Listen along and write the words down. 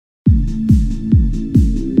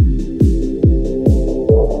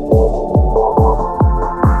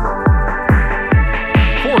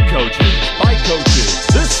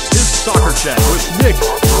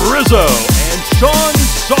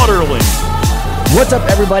What's up,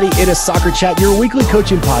 everybody? It is Soccer Chat, your weekly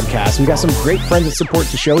coaching podcast. We've got some great friends that support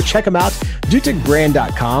the show. Check them out,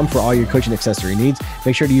 duticbrand.com for all your coaching accessory needs.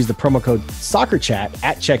 Make sure to use the promo code SoccerChat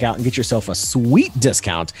at checkout and get yourself a sweet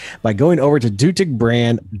discount by going over to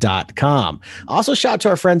duticbrand.com. Also, shout out to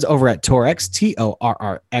our friends over at Torrx,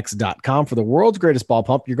 TORRX.com for the world's greatest ball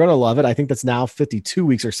pump. You're going to love it. I think that's now 52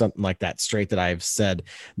 weeks or something like that straight that I've said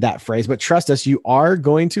that phrase, but trust us, you are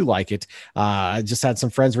going to like it. I just had some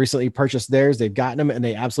friends recently purchase theirs. They've gotten them and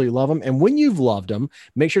they absolutely love them. And when you've loved them,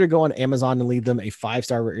 make sure to go on Amazon and leave them a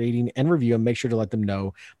 5-star rating and review, and make sure to let them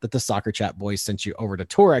know that the Soccer Chat boys sent you over to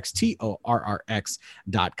Torrx,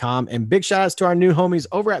 TORRX.com. And big shout outs to our new homies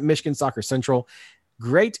over at Michigan Soccer Central.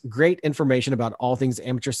 Great information about all things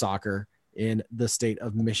amateur soccer in the state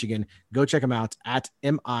of Michigan. Go check them out at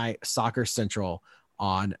MI Soccer Central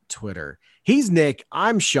on Twitter. He's Nick.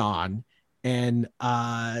 I'm Sean. And,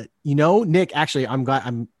 Nick, actually,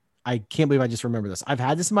 I can't believe I just remember this. I've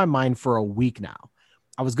had this in my mind for a week now.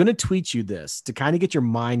 I was going to tweet you this to kind of get your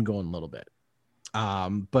mind going a little bit.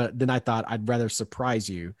 But then I thought I'd rather surprise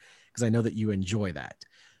you because I know that you enjoy that.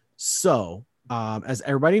 So, as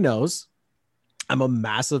everybody knows, I'm a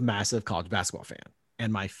massive college basketball fan.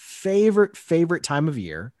 And my favorite time of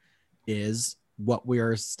year is what we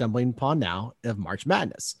are stumbling upon now of March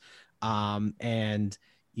Madness.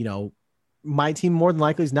 My team more than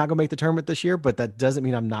likely is not going to make the tournament this year, but that doesn't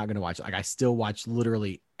mean I'm not going to watch it. Like, I still watch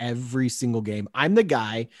literally every single game. I'm the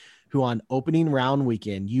guy who on opening round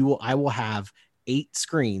weekend, I will have 8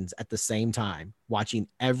 screens at the same time, watching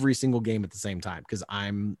every single game at the same time because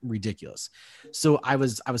I'm ridiculous. So I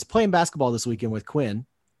was playing basketball this weekend with Quinn,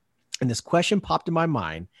 and this question popped in my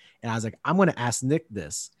mind, and I was like, I'm going to ask Nick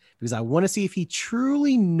this because I want to see if he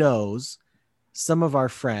truly knows some of our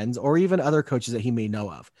friends or even other coaches that he may know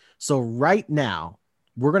of. So right now,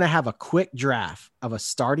 we're going to have a quick draft of a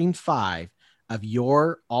starting 5 of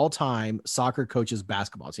your all-time soccer coach's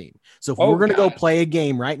basketball team. So if we're going to go play a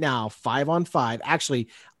game right now, 5-on-5, actually,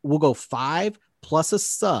 we'll go 5 plus a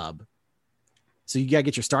sub. So you got to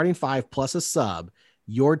get your starting 5 plus a sub,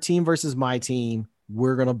 your team versus my team.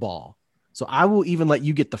 We're going to ball. So I will even let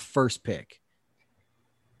you get the first pick.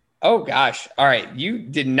 Oh gosh. All right. You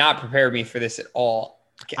did not prepare me for this at all.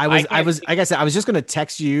 I was, like I said, I was just going to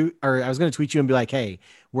text you, or I was going to tweet you and be like, hey,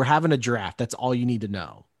 we're having a draft. That's all you need to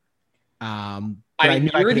know.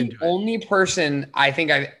 You're the only person I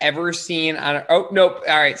think I've ever seen on. Oh, nope.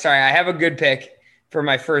 All right. Sorry. I have a good pick for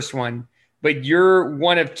my first one, but you're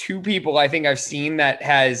one of 2 people I think I've seen that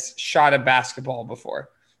has shot a basketball before.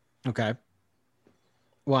 Okay.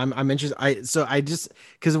 Well, I'm interested.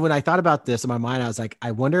 Because when I thought about this in my mind, I was like,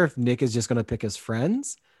 I wonder if Nick is just going to pick his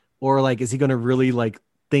friends, or like, is he going to really like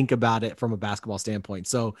think about it from a basketball standpoint?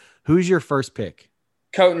 So who's your first pick?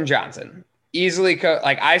 Koten Johnson. Easily.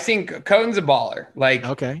 I've seen Koten's a baller. Like,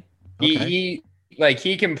 okay. He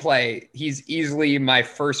can play. He's easily my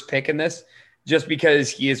first pick in this just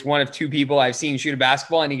because he is one of 2 people I've seen shoot a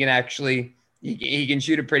basketball, and he can actually, he can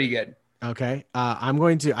shoot it pretty good. Okay.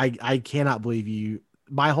 I cannot believe you.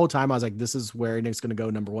 My whole time I was like, this is where Nick's going to go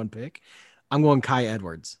number 1 pick. I'm going Kai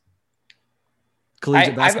Edwards.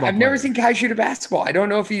 Collegiate basketball. I've never seen Kai shoot a basketball. I don't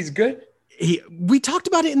know if he's good. We talked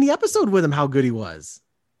about it in the episode with him, how good he was.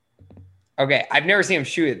 Okay. I've never seen him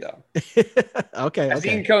shoot it though. Okay. I've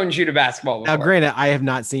seen Koten shoot a basketball before. Now, granted, I have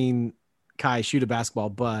not seen Kai shoot a basketball,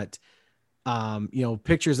 but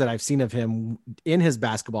pictures that I've seen of him in his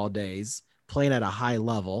basketball days playing at a high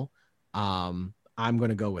level, I'm going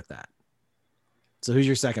to go with that. So who's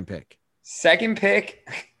your second pick? Second pick,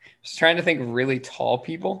 just trying to think of really tall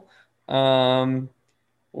people.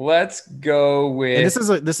 Let's go with.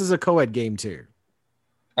 And this is a co-ed game too.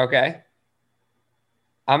 Okay.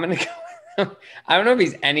 I'm gonna go. I don't know if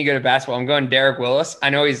he's any good at basketball. I'm going Derek Willis.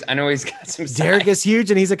 I know he's got some size. Derek is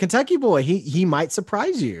huge, and he's a Kentucky boy. He might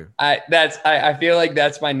surprise you. I feel like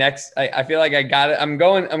that's my next. I feel like I got it. I'm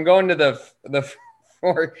going to the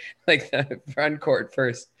front court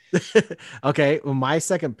first. Okay, well, my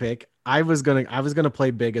second pick, I was gonna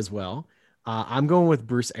play big as well. I'm going with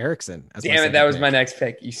Bruce Erickson. Damn it, that was my next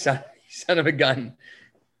pick. You son of a gun.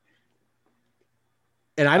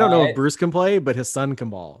 And I don't know if Bruce can play, but his son can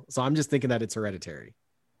ball. So I'm just thinking that it's hereditary.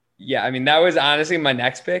 Yeah, I mean, that was honestly my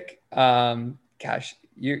next pick. Gosh,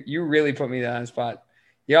 you really put me on the spot.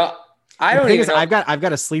 Yeah, I don't even know. I've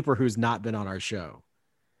got a sleeper who's not been on our show,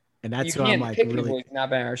 and that's who I'm like really. Who's not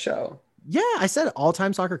been on our show. Yeah, I said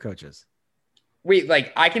all-time soccer coaches. Wait,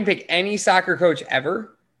 like I can pick any soccer coach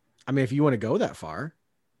ever? I mean, if you want to go that far.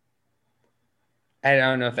 I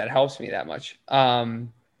don't know if that helps me that much.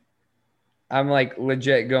 I'm like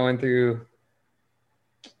legit going through.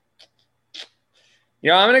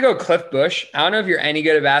 I'm gonna go Cliff Bush. I don't know if you're any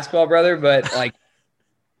good at basketball, brother, but like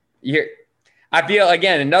you're. I feel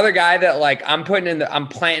again another guy that like I'm planting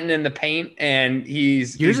in the paint, and You're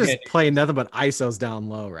he's gonna. just playing nothing but ISOs down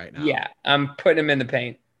low right now. Yeah, I'm putting him in the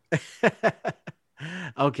paint.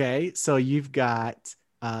 Okay, so you've got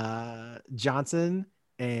Johnson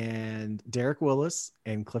and Derek Willis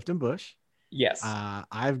and Clifton Bush. Yes.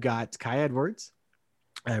 I've got Kai Edwards,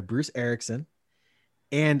 Bruce Erickson,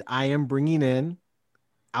 and I am bringing in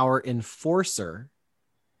our enforcer.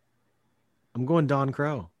 I'm going Don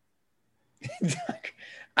Crow.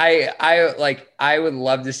 I would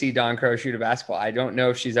love to see Dawn Crow shoot a basketball. I don't know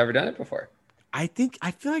if she's ever done it before. I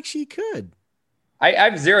feel like she could.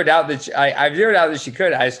 I've zeroed out that I've zeroed out that she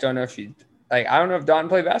could. I just don't know if she like. I don't know if Dawn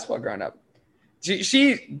played basketball growing up.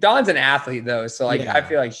 Dawn's an athlete though, so like Yeah. I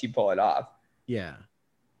feel like she'd pull it off. Yeah.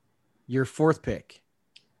 Your fourth pick.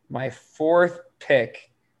 My fourth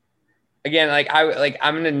pick. Again,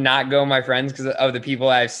 I'm gonna not go my friends because of the people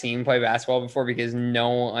I've seen play basketball before because no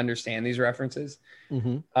one will understand these references.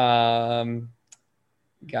 Mm-hmm.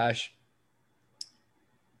 Gosh.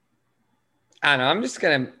 I don't know.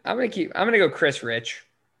 I'm gonna go Chris Rich.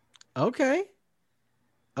 Okay.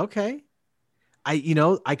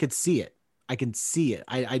 I could see it. I can see it.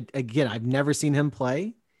 Again, I've never seen him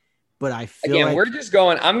play, but I feel Again, like we're just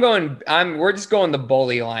going the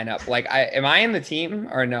bully lineup. Like am I in the team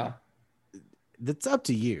or no? that's up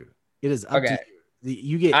to you. It is up to Okay. you.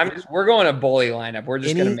 You get We're going a bully lineup. We're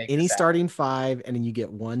just gonna make any this happen. starting five, and then you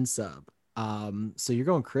get one sub. So you're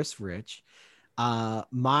going Chris Rich.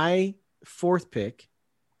 My fourth pick,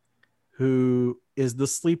 who is the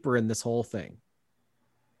sleeper in this whole thing,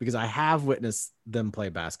 because I have witnessed them play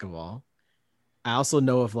basketball. I also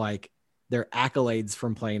know of like their accolades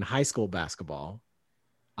from playing high school basketball.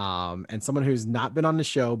 And someone who's not been on the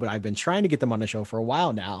show, but I've been trying to get them on the show for a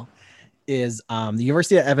while now, is the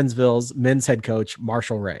University of Evansville's men's head coach,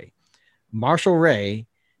 Marshall Ray. Marshall Ray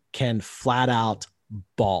can flat out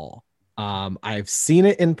ball. I've seen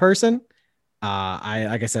it in person.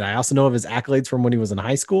 Like I said, I also know of his accolades from when he was in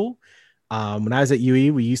high school. When I was at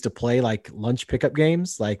UE, we used to play like lunch pickup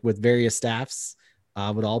games, like with various staffs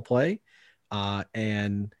would all play.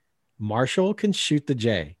 And Marshall can shoot the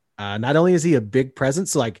J. Not only is he a big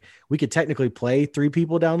presence, so like we could technically play three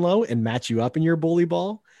people down low and match you up in your bully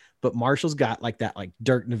ball, but Marshall's got like that, like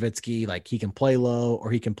Dirk Nowitzki, like he can play low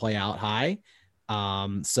or he can play out high.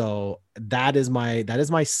 So that is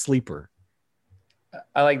my sleeper.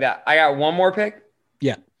 I like that. I got one more pick.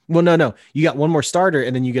 Yeah. Well, no, you got one more starter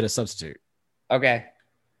and then you get a substitute. Okay.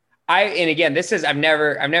 And again, I've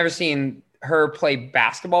never seen her play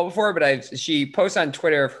basketball before, but she posts on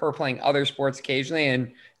Twitter of her playing other sports occasionally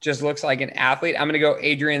and just looks like an athlete. I'm going to go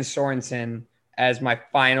Adrian Sorensen as my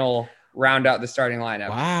final round out the starting lineup.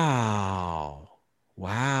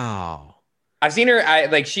 Wow. I've seen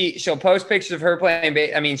her. She'll post pictures of her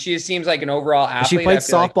playing. I mean, she seems like an overall athlete. She played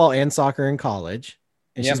softball and soccer in college,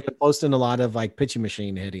 and Yep. she's been posting a lot of like pitching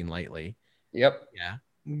machine hitting lately. Yep. Yeah.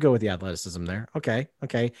 Go with the athleticism there. Okay.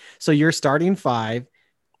 So your starting five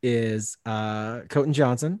is Colton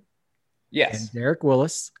Johnson. Yes. And Derek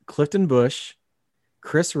Willis, Clifton Bush,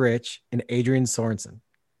 Chris Rich, and Adrian Sorensen.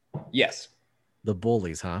 Yes. The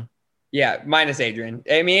bullies, huh? Yeah, minus Adrian.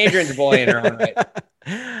 I mean, Adrian's a bully in her own right.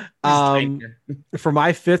 For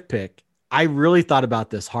my fifth pick, I really thought about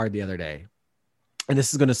this hard the other day. And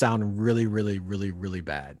this is going to sound really, really, really, really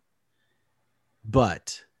bad.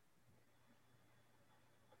 But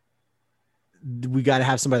we got to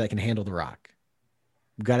have somebody that can handle the rock.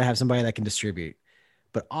 We got to have somebody that can distribute,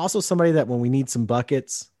 but also somebody that when we need some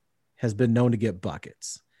buckets has been known to get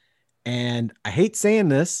buckets. And I hate saying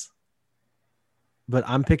this, but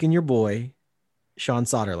I'm picking your boy, Sean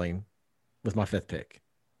Soderling, with my fifth pick.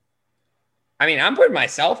 I mean, I'm putting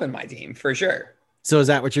myself in my team for sure. So is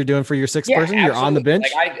that what you're doing for your sixth person? You're on the bench?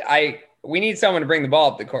 Like we need someone to bring the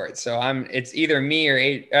ball up the court. So it's either me or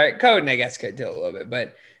Coden, I guess, could do a little bit,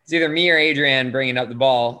 but it's either me or Adrian bringing up the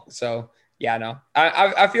ball. So yeah, no,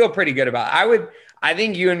 I feel pretty good about it. I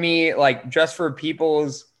think you and me, like just for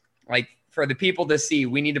for the people to see,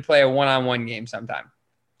 we need to play a one-on-one game sometime.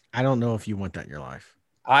 I don't know if you want that in your life.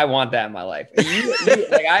 I want that in my life.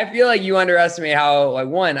 I feel like you underestimate how,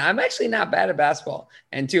 one, I'm actually not bad at basketball.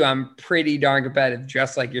 And two, I'm pretty darn competitive,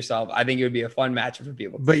 just like yourself. I think it would be a fun matchup for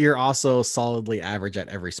people. But you're also solidly average at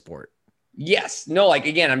every sport. Yes. No,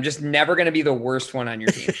 again, I'm just never going to be the worst one on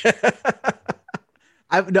your team.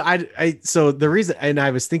 So the reason, and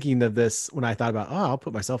I was thinking of this when I thought about, I'll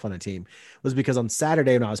put myself on a team, was because on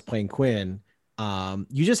Saturday when I was playing Quinn,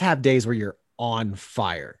 you just have days where you're on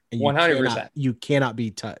fire and 100%. You cannot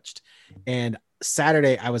be touched. And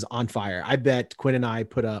Saturday I was on fire. I bet Quinn and I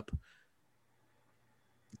put up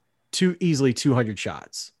easily 200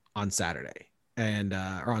 shots on Saturday and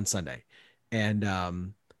or on Sunday. And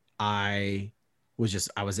I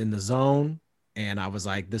I was in the zone and I was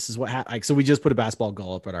like, this is what happened. Like, so we just put a basketball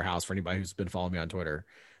goal up at our house for anybody who's been following me on Twitter.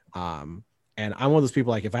 And I'm one of those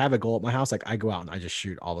people, like if I have a goal at my house, like I go out and I just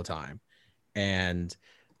shoot all the time. And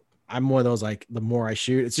I'm one of those, like the more I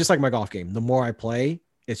shoot, it's just like my golf game. The more I play,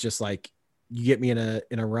 it's just like you get me in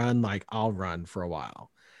a run, like I'll run for a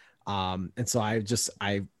while. And so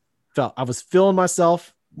I felt I was feeling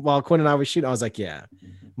myself while Quinn and I was shooting. I was like, yeah,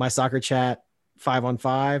 my soccer chat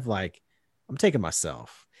 5-on-5, like I'm taking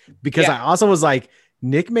myself because I also was like,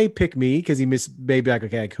 Nick may pick me because he may be like,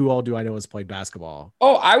 okay, like who all do I know has played basketball?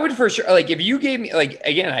 Oh, I would for sure. Like if you gave me, like,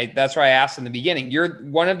 again, that's why I asked in the beginning, you're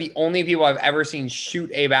one of the only people I've ever seen shoot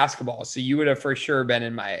a basketball. So you would have for sure been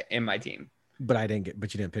in my team. But you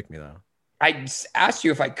didn't pick me though. I asked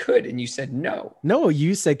you if I could, and you said no. No,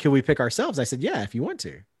 you said, can we pick ourselves? I said, yeah, if you want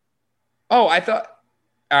to. Oh, I thought,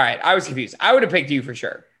 all right. I was confused. I would have picked you for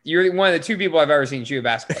sure. You're one of the two people I've ever seen shoot a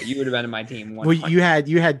basketball. You would have been in my team. 100%. Well,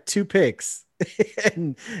 you had two picks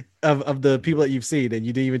of the people that you've seen, and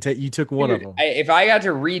you didn't even take. You took one of them. If I got to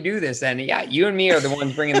redo this, then yeah, you and me are the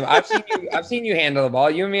ones bringing the. I've seen you handle the ball.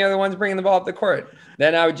 You and me are the ones bringing the ball up the court.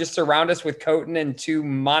 Then I would just surround us with Coton and two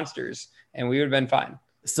monsters, and we would have been fine.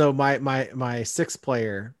 So my sixth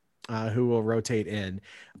player, who will rotate in,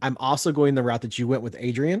 I'm also going the route that you went with,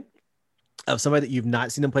 Adrian, of somebody that you've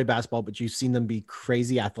not seen them play basketball, but you've seen them be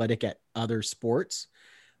crazy athletic at other sports.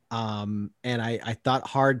 And I thought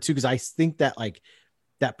hard too, because I think that like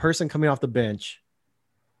that person coming off the bench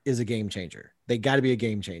is a game changer. They got to be a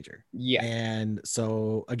game changer. Yeah. And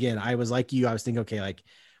so again, I was like you, I was thinking, okay, like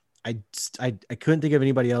I couldn't think of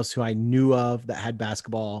anybody else who I knew of that had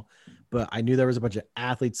basketball, but I knew there was a bunch of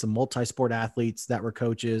athletes, some multi-sport athletes that were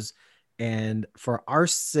coaches. And for our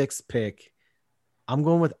sixth pick, I'm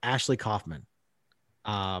going with Ashley Kaufman.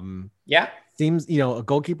 Yeah. Seems, a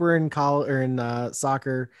goalkeeper in college or in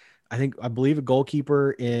soccer. I believe a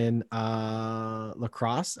goalkeeper in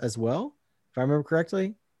lacrosse as well, if I remember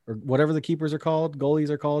correctly, or whatever the keepers are called, goalies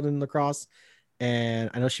are called in lacrosse.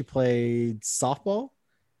 And I know she played softball.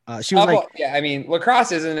 She was yeah, I mean,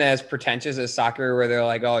 lacrosse isn't as pretentious as soccer where they're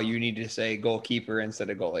like, oh, you need to say goalkeeper instead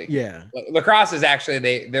of goalie. Yeah. Lacrosse is actually,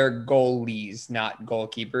 they're goalies, not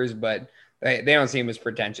goalkeepers, but they don't seem as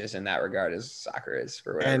pretentious in that regard as soccer is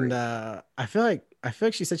for whatever. And I feel like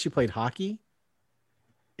she said she played hockey.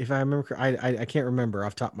 If I remember, I can't remember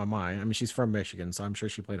off the top of my mind. I mean, she's from Michigan, so I'm sure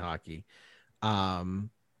she played hockey. And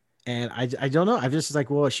I don't know. I'm just like,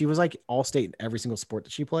 well, she was like all state in every single sport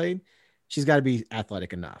that she played. She's got to be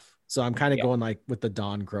athletic enough. So I'm kind of going like with the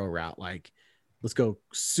Don Crow route, like let's go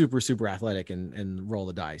super, super athletic and roll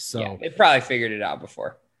the dice. So yeah, they probably figured it out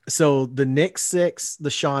before. So the Nick 6, the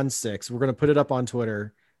Sean 6, we're going to put it up on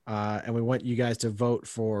Twitter. And we want you guys to vote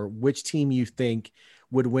for which team you think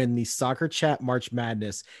would win the Soccer Chat March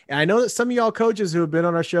Madness. And I know that some of y'all coaches who have been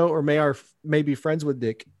on our show or may be friends with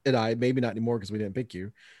Nick and I, maybe not anymore because we didn't pick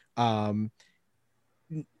you.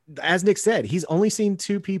 As Nick said, he's only seen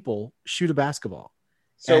two people shoot a basketball.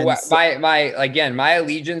 So my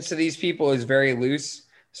allegiance to these people is very loose.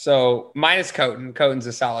 So minus Coton. Coton's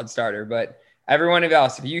a solid starter, but everyone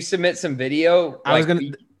else, if you submit some video,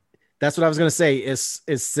 that's what I was gonna say. Is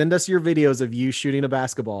send us your videos of you shooting a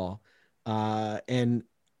basketball, and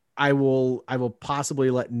I will possibly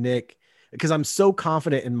let Nick, because I'm so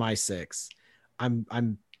confident in my 6.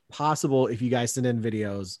 I'm possible if you guys send in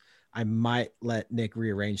videos, I might let Nick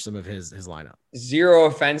rearrange some of his lineup. Zero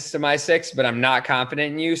offense to my 6, but I'm not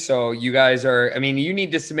confident in you. So you guys are, I mean, you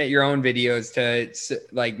need to submit your own videos to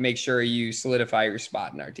like make sure you solidify your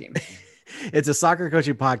spot in our team. It's a soccer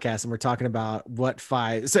coaching podcast, and we're talking about what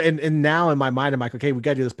 5. So, and now in my mind, I'm like, okay, we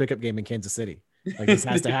got to do this pickup game in Kansas City. Like this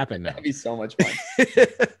has to happen now. That'd be so much fun.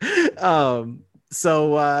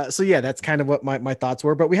 So yeah, that's kind of what my thoughts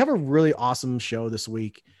were. But we have a really awesome show this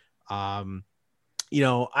week. I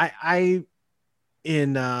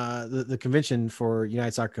in the convention for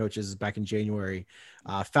United Soccer Coaches back in January,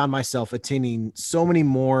 found myself attending so many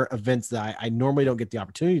more events that I normally don't get the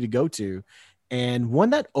opportunity to go to. And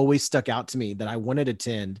one that always stuck out to me that I wanted to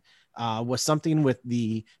attend was something with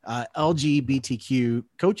the LGBTQ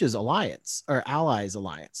Coaches Alliance or Allies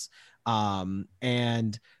Alliance.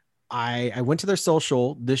 And I went to their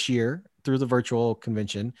social this year through the virtual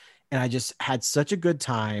convention, and I just had such a good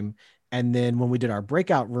time. And then when we did our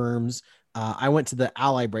breakout rooms, I went to the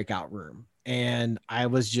Ally breakout room, and I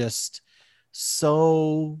was just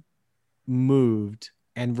so moved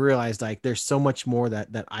and realized like there's so much more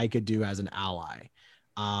that I could do as an ally.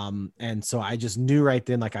 And so I just knew right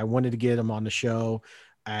then, like I wanted to get him on the show.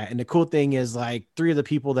 And the cool thing is like 3 of the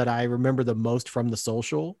people that I remember the most from the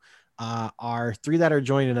social are 3 that are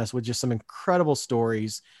joining us with just some incredible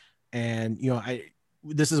stories. And,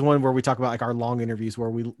 this is one where we talk about like our long interviews where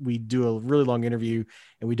we do a really long interview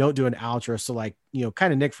and we don't do an outro. So like,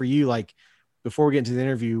 kind of Nick, for you, like before we get into the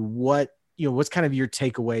interview, what's kind of your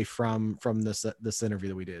takeaway from this interview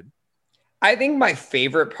that we did? I think my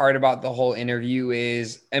favorite part about the whole interview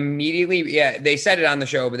is immediately, yeah, they said it on the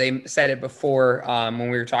show, but they said it before when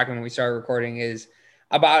we were talking, when we started recording, is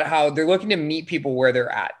about how they're looking to meet people where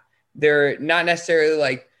they're at. They're not necessarily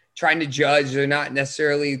like trying to judge. They're not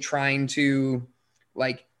necessarily trying to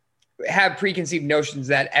like have preconceived notions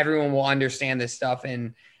that everyone will understand this stuff.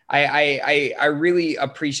 And I really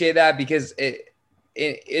appreciate that because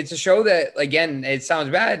it's a show that, again, it sounds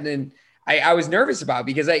bad and I was nervous about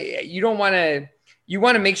because you want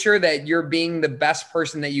to make sure that you're being the best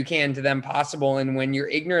person that you can to them possible. And when you're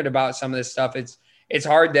ignorant about some of this stuff, it's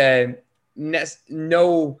hard to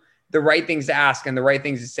know the right things to ask and the right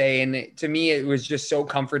things to say. And to me, it was just so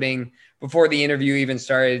comforting before the interview even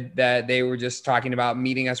started that they were just talking about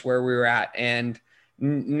meeting us where we were at and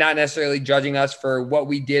not necessarily judging us for what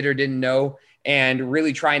we did or didn't know, and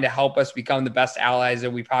really trying to help us become the best allies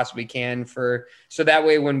that we possibly can so that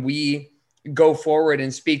way when we go forward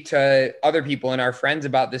and speak to other people and our friends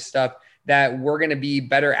about this stuff, that we're going to be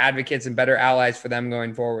better advocates and better allies for them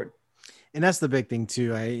going forward. And that's the big thing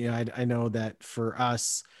too. I know that for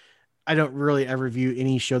us, I don't really ever view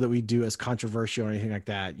any show that we do as controversial or anything like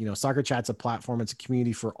that. Soccer Chat's a platform. It's a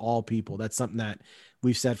community for all people. That's something that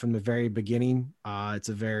we've said from the very beginning. It's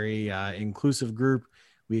a very inclusive group.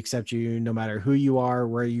 We accept you no matter who you are,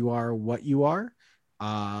 where you are, what you are.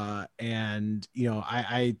 And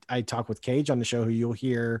I talk with Cage on the show, who you'll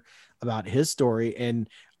hear about his story. And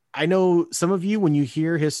I know some of you, when you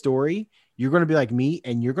hear his story, you're going to be like me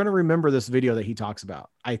and you're going to remember this video that he talks about.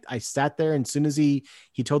 I sat there, and as soon as he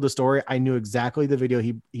told the story, I knew exactly the video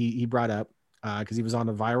he brought up because he was on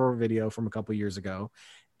a viral video from a couple years ago.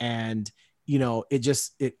 And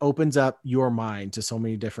it opens up your mind to so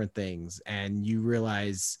many different things, and you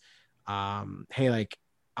realize, hey, like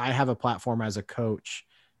I have a platform as a coach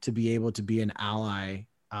to be able to be an ally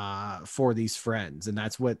for these friends, and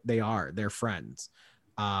that's what they are. They're friends.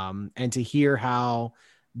 And to hear how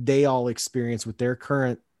they all experience with their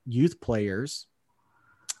current youth players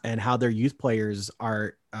and how their youth players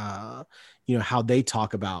are, how they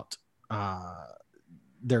talk about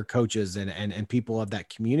their coaches and people of that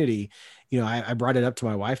community. I brought it up to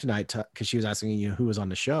my wife tonight because she was asking me, who was on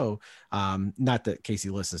the show. Not that Casey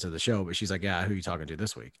listens to the show, but she's like, yeah, who are you talking to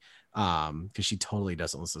this week? Because she totally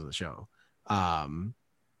doesn't listen to the show. And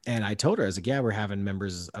I told her, I was like, yeah, we're having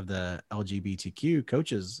members of the LGBTQ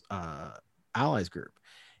coaches allies group.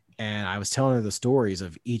 And I was telling her the stories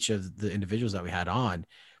of each of the individuals that we had on.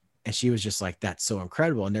 And she was just like, that's so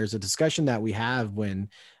incredible. And there's a discussion that we have when,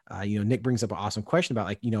 Nick brings up an awesome question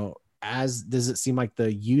about does it seem like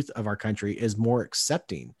the youth of our country is more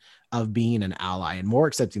accepting of being an ally and more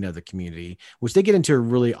accepting of the community, which they get into a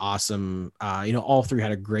really awesome, all 3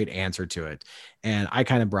 had a great answer to it. And I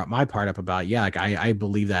kind of brought my part up about, I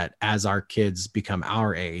believe that as our kids become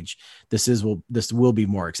our age, this will be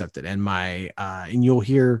more accepted. And and you'll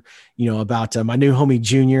hear, about my new homie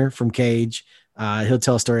Junior from Cage. He'll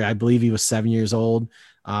tell a story. I believe he was 7 years old.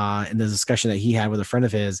 In the discussion that he had with a friend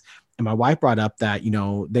of his, and my wife brought up that,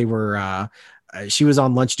 they were, she was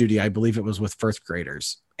on lunch duty. I believe it was with first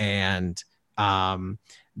graders, and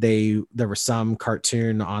there was some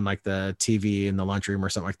cartoon on like the TV in the lunchroom or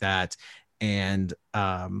something like that. And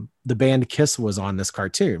the band Kiss was on this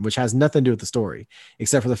cartoon, which has nothing to do with the story,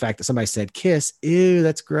 except for the fact that somebody said, Kiss, ew,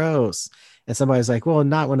 that's gross. And somebody's like, well,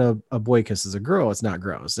 not when a boy kisses a girl, it's not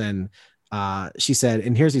gross. And she said,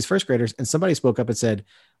 and here's these first graders. And somebody spoke up and said,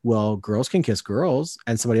 well, girls can kiss girls.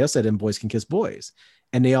 And somebody else said, and boys can kiss boys.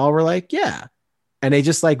 And they all were like, yeah. And they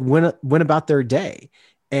just like went about their day.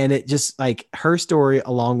 And it just like her story,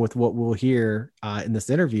 along with what we'll hear in this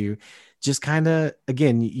interview, just kind of,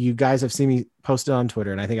 again, you guys have seen me post it on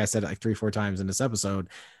Twitter. And I think I said it like 3-4 times in this episode.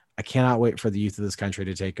 I cannot wait for the youth of this country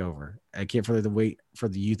to take over. I can't wait for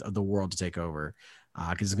the youth of the world to take over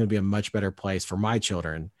because it's going to be a much better place for my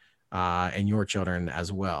children and your children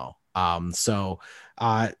as well. So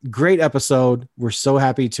great episode. We're so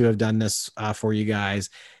happy to have done this for you guys.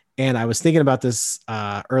 And I was thinking about this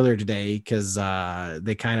earlier today because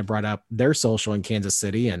they kind of brought up their social in Kansas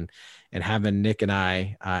City and having Nick and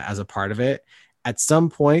I as a part of it. At some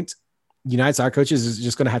point, United Soccer Coaches is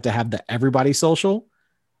just going to have the everybody social,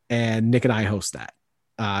 and Nick and I host that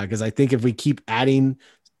because I think if we keep adding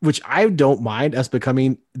which I don't mind us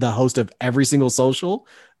becoming the host of every single social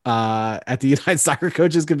at the United Soccer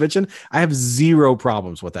Coaches Convention. I have zero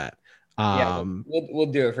problems with that. Yeah,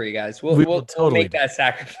 we'll do it for you guys. We'll totally make that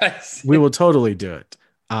sacrifice. We will totally do it.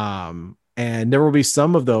 And there will be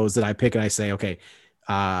some of those that I pick and I say, okay,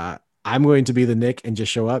 I'm going to be the Nick and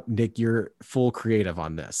just show up. Nick, you're full creative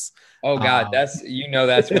on this. Oh God, that's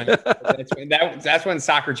when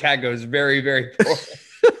soccer chat goes very, very poor.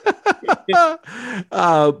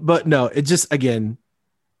 But no, it just, again,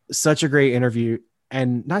 such a great interview,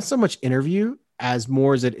 and not so much interview as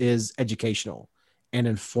more as it is educational and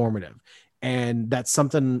informative. And that's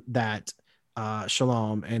something that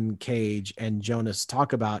Shalom and Cage and Jonas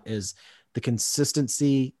talk about, is the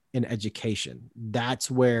consistency in education. That's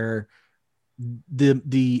where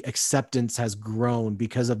the acceptance has grown,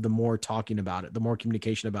 because of the more talking about it, the more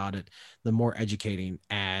communication about it, the more educating.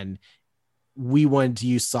 And we wanted to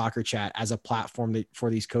use Soccer Chat as a platform for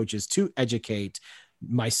these coaches to educate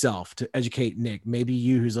myself, to educate Nick, maybe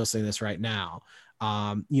you who's listening to this right now.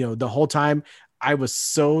 The whole time I was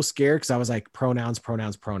so scared, because I was like, pronouns,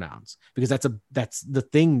 because that's the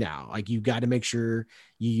thing now. Like, you got to make sure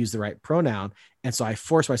you use the right pronoun. And so I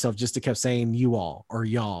forced myself just to keep saying you all or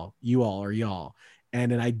y'all, you all or y'all.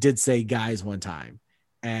 And then I did say guys one time,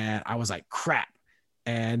 and I was like, crap.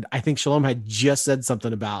 And I think Shalom had just said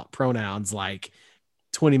something about pronouns like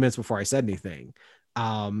 20 minutes before I said anything.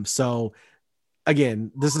 So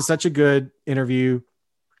again, this is such a good interview.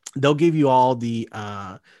 They'll give you all the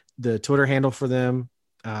Twitter handle for them,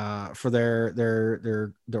 for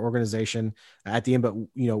their organization at the end. But,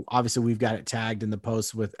 obviously we've got it tagged in the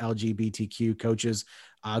post with LGBTQ coaches.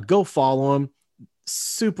 Go follow them.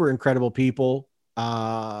 Super incredible people.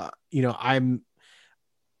 I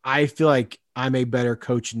feel like I'm a better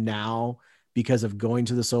coach now because of going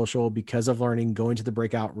to the social, because of learning, going to the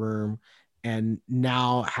breakout room, and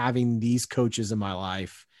now having these coaches in my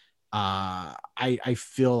life. I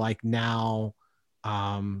feel like now,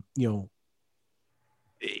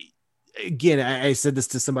 again, I said this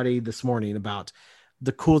to somebody this morning about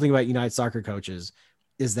the cool thing about United Soccer Coaches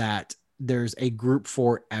is that there's a group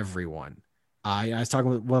for everyone. I was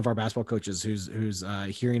talking with one of our basketball coaches who's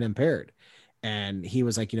hearing impaired, and he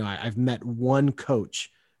was like, I've met one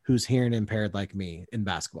coach who's hearing impaired like me in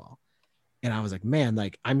basketball. And I was like, man,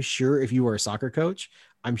 like, I'm sure if you were a soccer coach,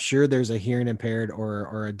 I'm sure there's a hearing impaired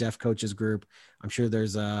or a deaf coaches group. I'm sure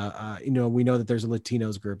there's we know that there's a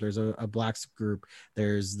Latinos group, there's a Blacks group,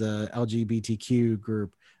 there's the LGBTQ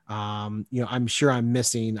group. I'm sure I'm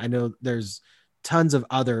missing. I know there's tons of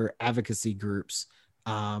other advocacy groups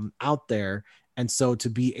out there. And so to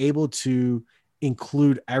be able to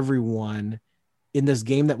include everyone in this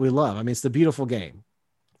game that we love, I mean, it's the beautiful game,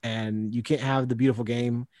 and you can't have the beautiful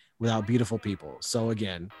game without beautiful people. So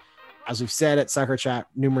again, as we've said at Soccer Chat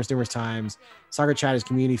numerous times, Soccer Chat is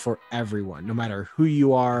community for everyone, no matter who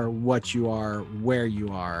you are, what you are, where you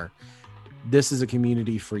are. This is a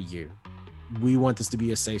community for you. We want this to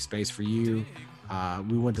be a safe space for you.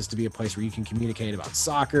 We want this to be a place where you can communicate about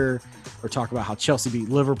soccer or talk about how Chelsea beat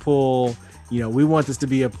Liverpool. We want this to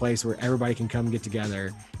be a place where everybody can come get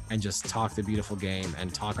together and just talk the beautiful game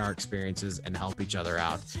and talk our experiences and help each other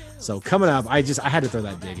out. So coming up, I had to throw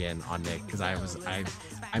that dig in on Nick, because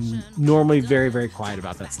I'm normally very, very quiet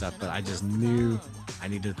about that stuff, but I just knew I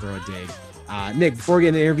needed to throw a dig. Nick, before we get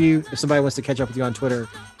an interview, if somebody wants to catch up with you on Twitter,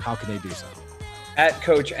 how can they do so? At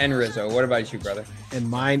Coach N Rizzo. What about you, brother? And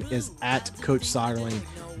mine is at Coach Soderling.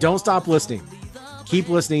 Don't stop listening. Keep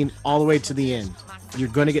listening all the way to the end. You're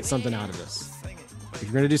going to get something out of this. If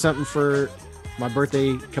you're going to do something for my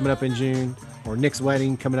birthday coming up in June, or Nick's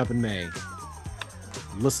wedding coming up in May,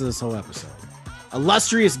 listen to this whole episode.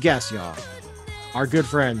 Illustrious guests, y'all. Our good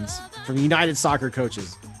friends from United Soccer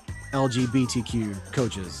Coaches, LGBTQ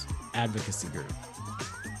Coaches Advocacy Group.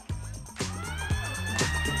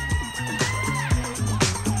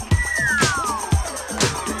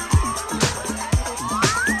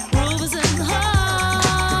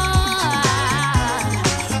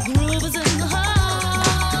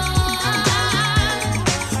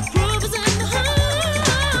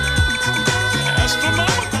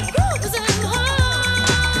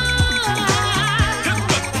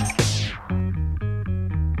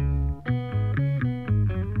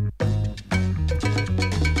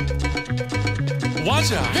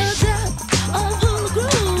 Watch out. The depth of who the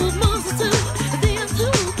groove moves us to the end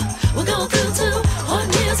loop. We'll go through to what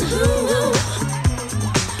is who.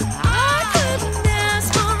 I couldn't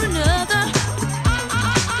ask for another.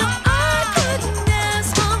 No, I couldn't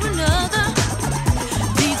ask for another.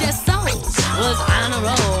 DJ Souls was on a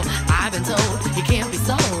roll. I've been told he can't be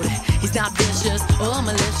sold. He's not vicious or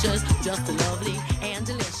malicious, just lovely and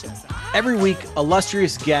delicious. Every week,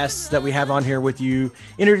 illustrious guests that we have on here with you,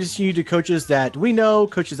 introducing you to coaches that we know,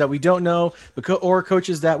 coaches that we don't know, or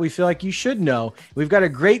coaches that we feel like you should know. We've got a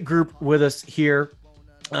great group with us here.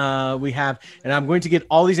 We have, and I'm going to get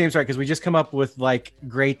all these names right because we just come up with like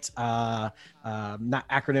great, not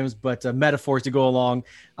acronyms, but metaphors to go along.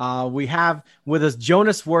 We have with us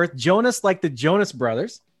Jonas Worth, Jonas like the Jonas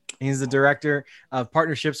Brothers. He's the director of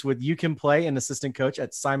partnerships with You Can Play and assistant coach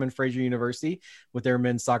at Simon Fraser University with their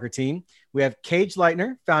men's soccer team. We have Cage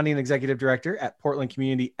Leitner, founding and executive director at Portland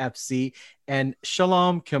Community FC, and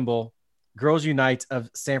Shalom Kimball, Girls Unite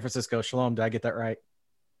of San Francisco. Shalom, did I get that right?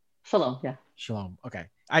 Shalom, yeah. Shalom. Okay.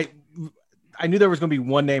 I knew there was going to be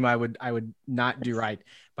one name I would not do right,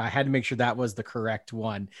 but I had to make sure that was the correct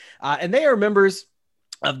one. And they are members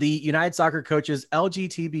of the United Soccer Coaches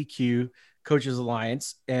LGBTQ Coaches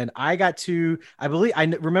Alliance. And I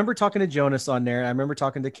remember talking to Jonas on there. I remember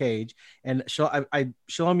talking to Cage and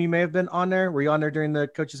Shalom, you may have been on there. Were you on there during the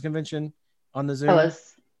coaches convention on the Zoom? I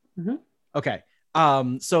was. Mm-hmm. Okay.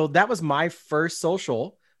 So that was my first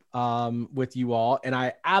social with you all, and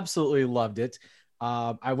I absolutely loved it.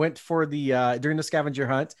 I went for the during the scavenger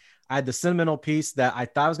hunt. I had the sentimental piece that I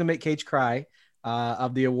thought was gonna make Cage cry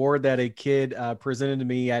of the award that a kid presented to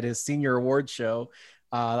me at his senior award show.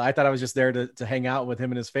 I thought I was just there to hang out with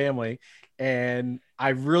him and his family, and I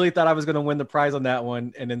really thought I was going to win the prize on that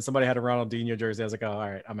one. And then somebody had a Ronaldinho jersey. I was like, oh, all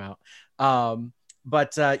right, I'm out.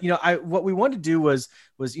 But what we wanted to do was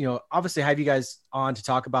obviously have you guys on to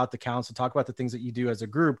talk about the council, talk about the things that you do as a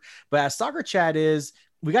group. But as Soccer Chat is,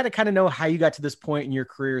 we got to kind of know how you got to this point in your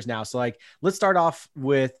careers now. So like, let's start off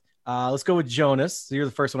with let's go with Jonas. So you're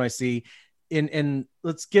the first one I see. And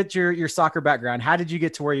let's get your soccer background. How did you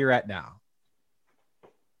get to where you're at now?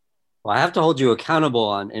 Well, I have to hold you accountable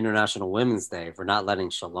on International Women's Day for not letting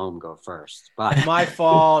Shalom go first. But my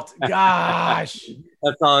fault. Gosh.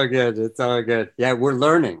 That's all good. It's all good. Yeah, we're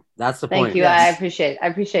learning. That's the point. Thank you. Yes. I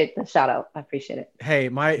appreciate the shout out. I appreciate it. Hey,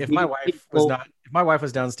 if my wife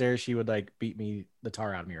was downstairs, she would like beat the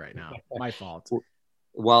tar out of me right now. My fault.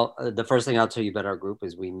 Well, the first thing I'll tell you about our group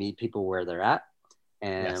is we meet people where they're at,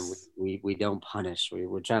 and yes. we don't punish.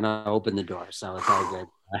 We're trying to open the door, so it's all good.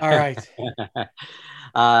 All right.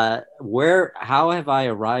 How have I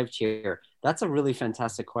arrived here? That's a really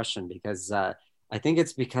fantastic question because I think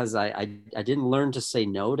it's because I didn't learn to say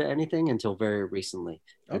no to anything until very recently.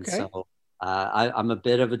 Okay. And so I'm a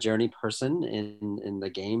bit of a journey person in the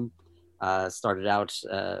game. Started out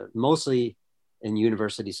mostly in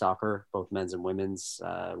university soccer, both men's and women's,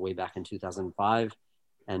 way back in 2005.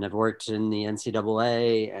 And I've worked in the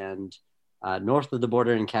NCAA and north of the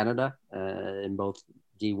border in Canada in both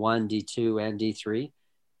D1, D2, and D3.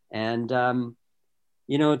 And,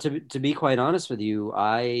 to be quite honest with you,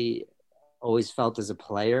 I always felt as a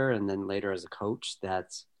player and then later as a coach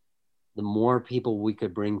that the more people we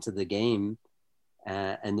could bring to the game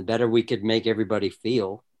and the better we could make everybody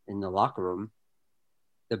feel in the locker room,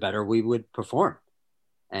 the better we would perform.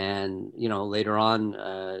 And, later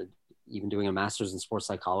on, even doing a master's in sports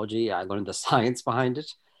psychology, I learned the science behind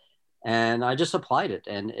it and I just applied it.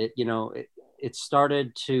 And it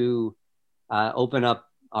started to open up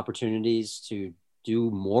opportunities to do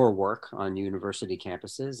more work on university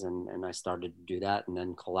campuses. And I started to do that and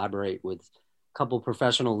then collaborate with a couple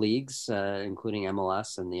professional leagues, including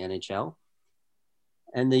MLS and the NHL.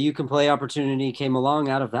 And the You Can Play opportunity came along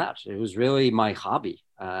out of that. It was really my hobby,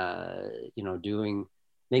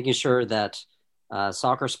 making sure that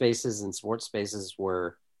soccer spaces and sports spaces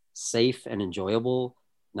were safe and enjoyable,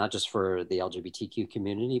 not just for the LGBTQ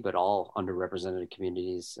community, but all underrepresented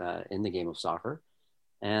communities in the game of soccer.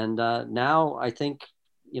 And now I think,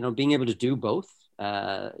 being able to do both,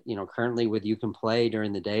 currently with You Can Play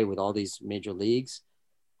during the day with all these major leagues,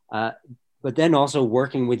 but then also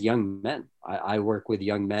working with young men. I work with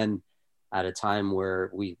young men at a time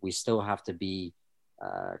where we still have to be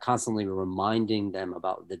constantly reminding them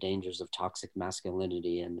about the dangers of toxic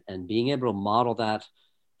masculinity and being able to model that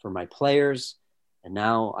for my players. And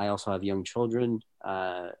now I also have young children,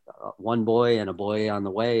 one boy and a boy on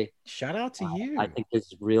the way. Shout out to you. I think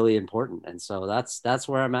it's really important. And so that's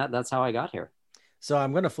where I'm at. That's how I got here. So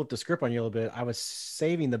I'm going to flip the script on you a little bit. I was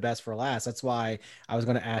saving the best for last. That's why I was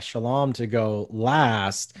going to ask Shalom to go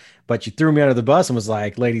last, but you threw me under the bus and was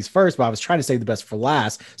like, ladies first, but I was trying to save the best for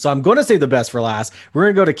last. So I'm going to save the best for last. We're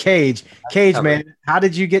going to go to Cage. Cage, man, how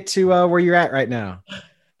did you get to where you're at right now?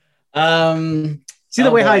 See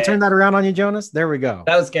the way how I turned that around on you, Jonas? There we go.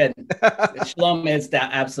 That was good. Shalom is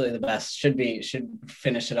absolutely the best. Should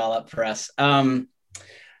finish it all up for us.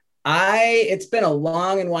 It's been a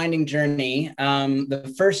long and winding journey.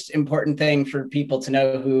 The first important thing for people to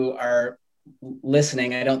know who are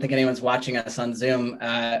listening, I don't think anyone's watching us on Zoom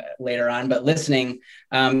later on, but listening,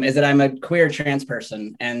 is that I'm a queer trans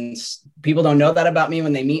person, and people don't know that about me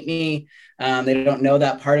when they meet me. They don't know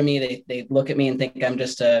that part of me. They look at me and think I'm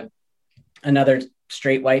just another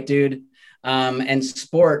straight white dude. And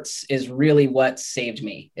sports is really what saved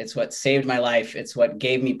me. It's what saved my life. It's what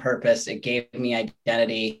gave me purpose. It gave me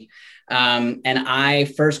identity. And I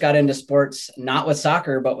first got into sports, not with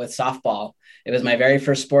soccer, but with softball. It was my very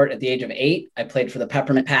first sport at the age of 8. I played for the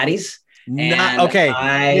Peppermint Patties. Nick and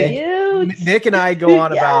I go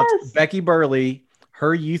on about Yes. Becky Burley.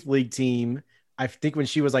 Her youth league team, I think when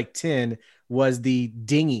she was like 10, was the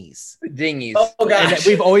Dingies. Dingies. Oh And gosh.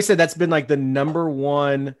 we've always said that's been like the number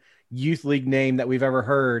one youth league name that we've ever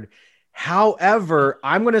heard. However,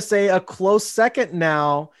 I'm going to say a close second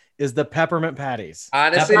now is the Peppermint Patties.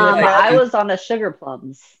 Honestly, Peppermint I was on the Sugar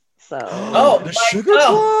Plums. So Oh, The my Sugar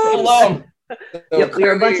God. Plums? Hello. Yep, we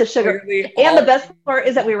were a bunch of sugar. clearly And the all- best part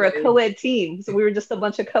is that we were a co-ed team. So we were just a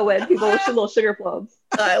bunch of co-ed people with little Sugar Plums.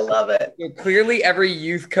 I love it. So clearly every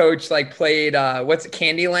youth coach like played what's it,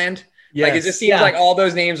 Candyland? Yes. Like it just seems Yeah. like all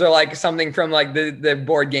those names are like something from like the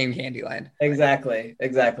board game Candyland. Exactly.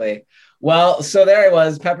 Well, so there I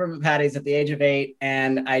was, Peppermint Patties at the age of 8,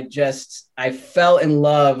 and I fell in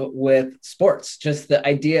love with sports, just the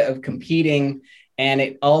idea of competing. And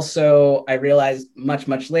it also, I realized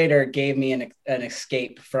much later, gave me an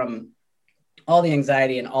escape from all the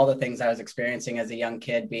anxiety and all the things I was experiencing as a young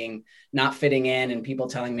kid, being not fitting in and people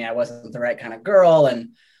telling me I wasn't the right kind of girl and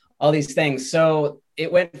all these things. So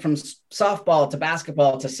it went from softball to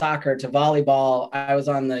basketball to soccer to volleyball. I was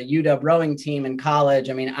on the UW rowing team in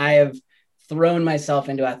college. I mean, I have thrown myself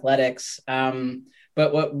into athletics.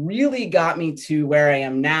 But what really got me to where I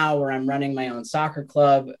am now, where I'm running my own soccer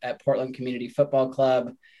club at Portland Community Football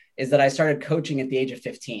Club, is that I started coaching at the age of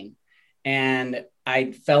 15. And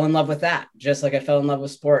I fell in love with that, just like I fell in love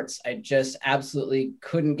with sports. I just absolutely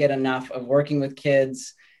couldn't get enough of working with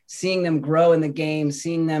kids, seeing them grow in the game,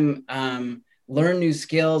 seeing them learn new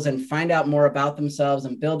skills and find out more about themselves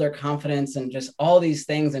and build their confidence and just all these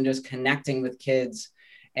things and just connecting with kids.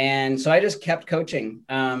 And so I just kept coaching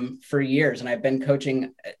for years, and I've been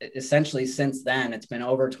coaching essentially since then. It's been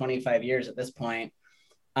over 25 years at this point.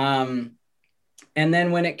 And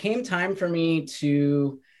then when it came time for me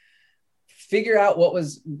to figure out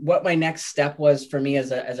what my next step was for me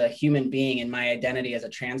as a human being and my identity as a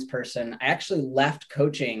trans person, I actually left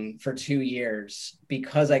coaching for 2 years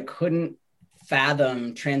because I couldn't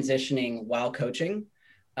fathom transitioning while coaching.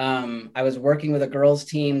 I was working with a girls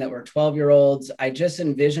team that were 12-year-olds. I just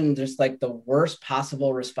envisioned just like the worst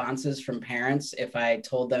possible responses from parents if I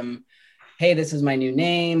told them, hey, this is my new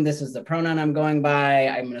name, this is the pronoun I'm going by,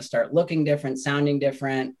 I'm going to start looking different, sounding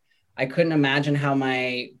different. I couldn't imagine how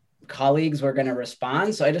my colleagues were going to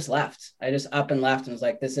respond. So I just left. I just up and left and was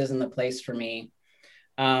like, this isn't the place for me.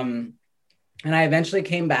 And I eventually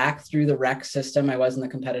came back through the rec system. I was in the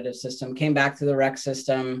competitive system, came back through the rec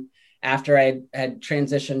system after I had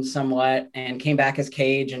transitioned somewhat, and came back as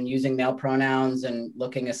Cage and using male pronouns and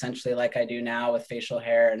looking essentially like I do now with facial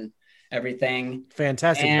hair and everything.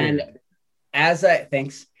 Fantastic. And beard. as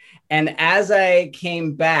I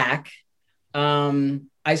came back,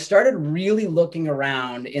 I started really looking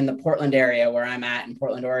around in the Portland area where I'm at in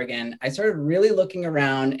Portland, Oregon. I started really looking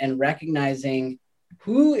around and recognizing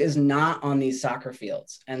who is not on these soccer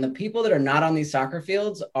fields. And the people that are not on these soccer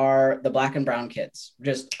fields are the Black and brown kids,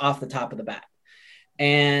 just off the top of the bat.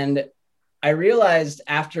 And I realized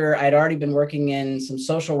after I'd already been working in some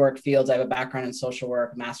social work fields, I have a background in social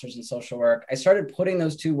work, master's in social work. I started putting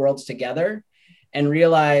those two worlds together and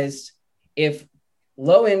realized if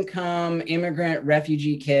low income, immigrant,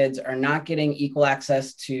 refugee kids are not getting equal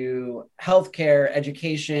access to healthcare,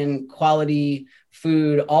 education, quality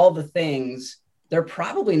food, all the things, they're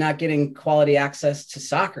probably not getting quality access to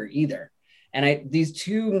soccer either. And these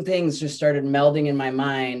two things just started melding in my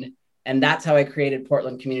mind. And that's how I created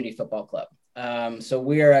Portland Community Football Club. So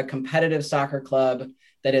we are a competitive soccer club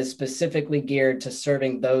that is specifically geared to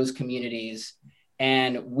serving those communities.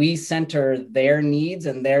 And we center their needs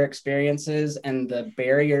and their experiences and the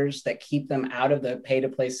barriers that keep them out of the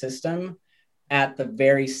pay-to-play system at the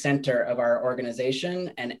very center of our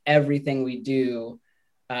organization. And everything we do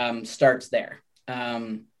starts there.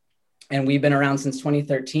 And we've been around since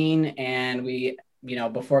 2013. And we,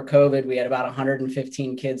 before COVID, we had about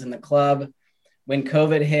 115 kids in the club. When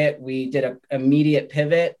COVID hit, we did an immediate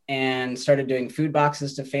pivot and started doing food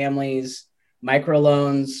boxes to families,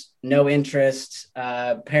 microloans, no interest.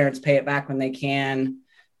 Parents pay it back when they can.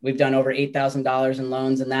 We've done over $8,000 in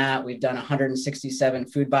loans in that. We've done 167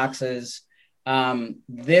 food boxes.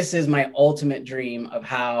 This is my ultimate dream of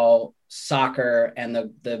how soccer and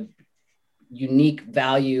the unique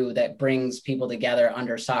value that brings people together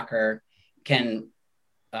under soccer can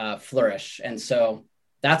flourish. And so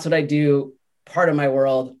that's what I do. Part of my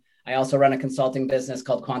world. I also run a consulting business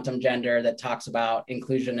called Quantum Gender that talks about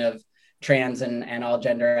inclusion of trans and all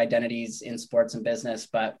gender identities in sports and business.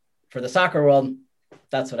 But for the soccer world,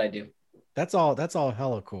 that's what I do. That's all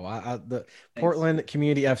hella cool. The Portland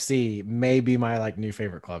Community FC may be my like new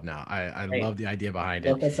favorite club now. I love the idea behind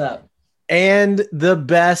it. Look us up. And the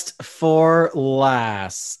best for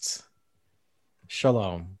last.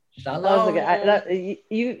 Shalom. That was a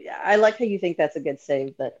good, I like how you think that's a good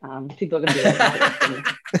save, but people are going to be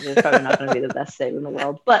like, it's probably not going to be the best save in the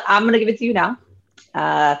world. But I'm going to give it to you now.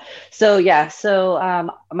 So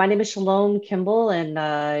my name is Shalom Kimball, and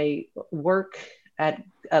I work at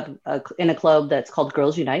in a club that's called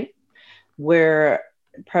Girls Unite. We're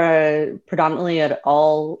predominantly an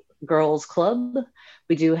all girls club.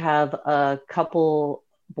 We do have a couple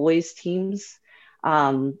boys teams.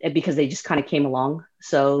 And because they just kind of came along.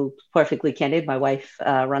 So perfectly candid, my wife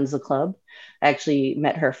runs the club. I actually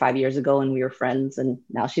met her 5 years ago and we were friends, and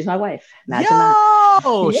now she's my wife. Imagine that.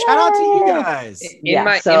 Shout out to you guys. In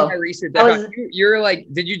my research, you're like,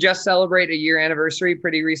 did you just celebrate a year anniversary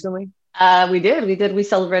pretty recently? We did. We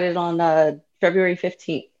celebrated on February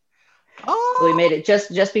 15th. Oh, So we made it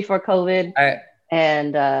just before COVID.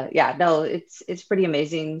 And it's pretty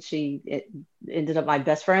amazing. She ended up my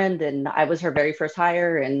best friend, and I was her very first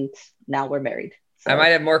hire, and now we're married. So. I might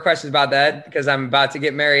have more questions about that because I'm about to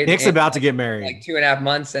get married. Nick's about to get married. Like 2.5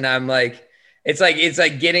 months, and I'm like, it's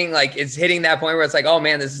hitting that point where it's like, oh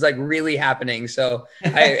man, this is like really happening. So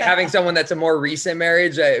having someone that's a more recent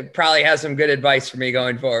marriage probably has some good advice for me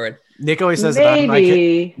going forward. Nick always says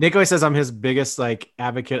Nick always says I'm his biggest like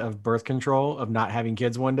advocate of birth control, of not having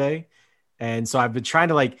kids one day. And so I've been trying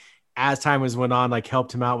to like, as time went on, like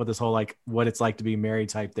helped him out with this whole, like what it's like to be married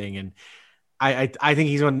type thing. And I think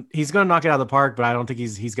he's going to knock it out of the park, but I don't think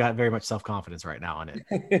he's got very much self-confidence right now on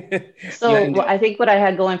it. So I think what I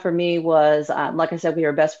had going for me was, like I said, we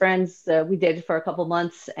were best friends. We dated for a couple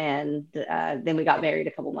months, and then we got married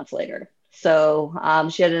a couple months later. So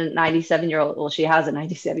she had a 97-year-old, well, she has a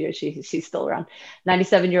 97-year-old, she's still around,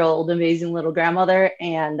 97-year-old amazing little grandmother.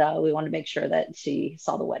 And we wanted to make sure that she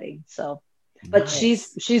saw the wedding. So, but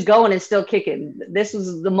nice. she's going and still kicking. This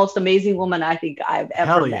was the most amazing woman I think I've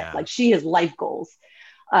ever met. Yeah. Like, she has life goals,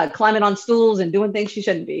 climbing on stools and doing things she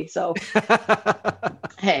shouldn't be. So,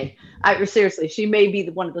 hey, seriously, she may be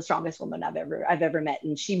one of the strongest women I've ever met.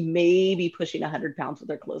 And she may be pushing 100 pounds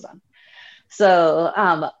with her clothes on.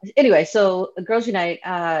 So anyway, so Girls Unite,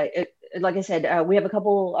 like I said, we have a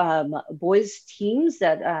couple boys teams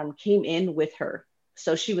that came in with her.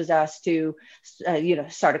 So she was asked to,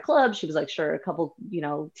 start a club. She was like, sure, a couple,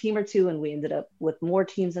 team or two. And we ended up with more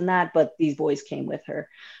teams than that, but these boys came with her.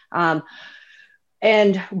 But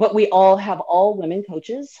we all have all women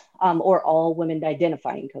coaches or all women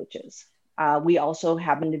identifying coaches. We also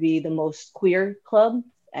happen to be the most queer club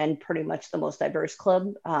and pretty much the most diverse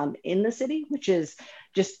club in the city, which is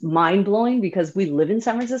just mind blowing because we live in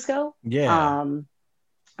San Francisco. Yeah.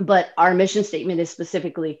 But our mission statement is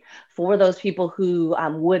specifically for those people who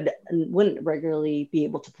wouldn't regularly be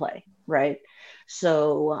able to play, right?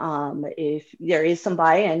 So if there is some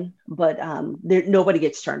buy-in, but nobody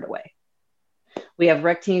gets turned away. We have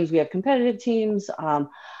rec teams, we have competitive teams.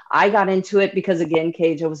 I got into it because, again,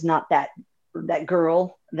 Cage, I was not that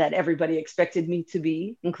girl that everybody expected me to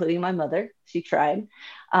be, including my mother. She tried.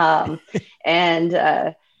 And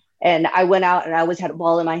I went out and I always had a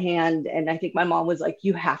ball in my hand. And I think my mom was like,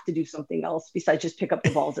 you have to do something else besides just pick up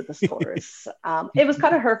the balls at the stores. It was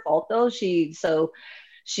kind of her fault though. She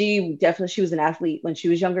was an athlete when she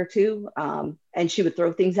was younger too. And she would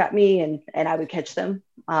throw things at me and I would catch them.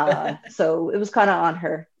 So it was kind of on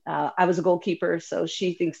her. I was a goalkeeper. So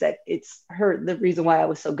she thinks that it's her. The reason why I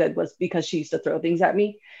was so good was because she used to throw things at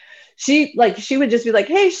me. She would just be like,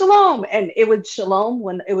 hey, shalom. And it would shalom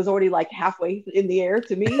when it was already like halfway in the air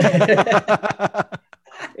to me.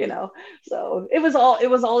 So it was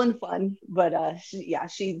all in fun, but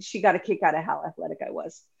she got a kick out of how athletic I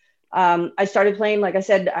was. I started playing, like I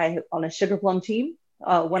said, on a Sugar Plum team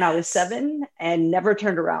when I was 7 and never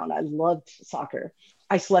turned around. I loved soccer.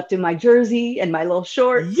 I slept in my jersey and my little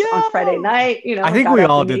shorts on Friday night. I think we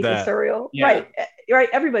all did that. Yeah. Right.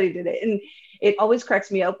 Everybody did it. And it always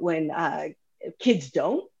cracks me up when kids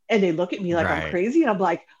don't, and they look at me like I'm crazy. And I'm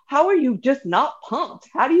like, how are you just not pumped?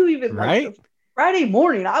 How do you even like Friday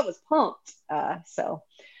morning? I was pumped. So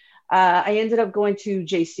I ended up going to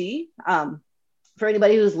JC for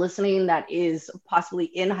anybody who's listening that is possibly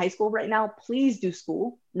in high school right now, please do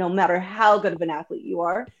school, no matter how good of an athlete you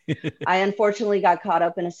are. I unfortunately got caught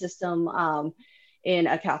up in a system in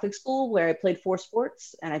a Catholic school where I played 4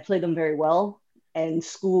 sports and I played them very well, and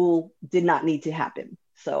school did not need to happen.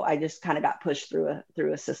 So I just kind of got pushed through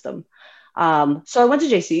a system. So I went to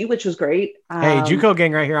JC, which was great. Hey, JUCO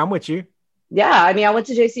gang right here. I'm with you. Yeah, I mean, I went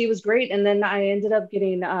to JC, it was great, and then I ended up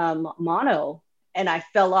getting mono, and I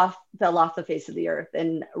fell off the face of the earth.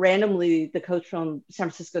 And randomly, the coach from San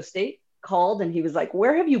Francisco State called, and he was like,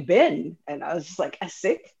 "Where have you been?" And I was just like,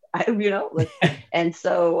 "Sick," and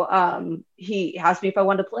so he asked me if I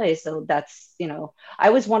wanted to play. So that's, I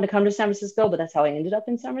always wanted to come to San Francisco, but that's how I ended up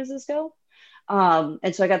in San Francisco.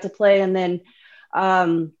 And so I got to play, and then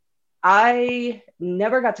I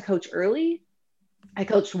never got to coach early. I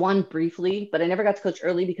coached one briefly, but I never got to coach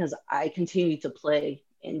early because I continued to play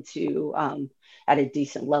into at a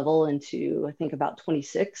decent level into, I think, about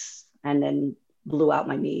 26, and then blew out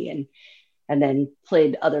my knee and then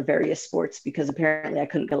played other various sports because apparently I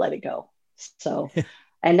couldn't let it go. So,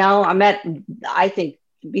 and now I'm at, I think,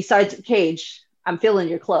 besides Cage, I'm filling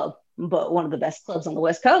your club, but one of the best clubs on the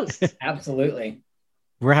West Coast. Absolutely.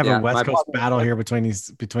 We're having Yeah, a West my Coast problem- battle here between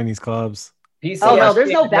these clubs. Oh no, there's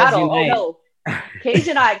no PCSC battle. Unite. Oh no. Cage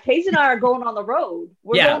and I are going on the road.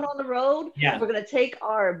 We're Yeah. going on the road. Yeah. We're gonna take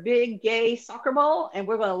our big gay soccer ball and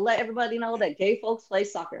we're gonna let everybody know that gay folks play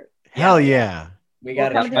soccer. Hell yeah. We We're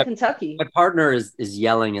got coming it. to Kentucky. My partner is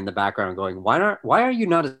yelling in the background, going, "Why are you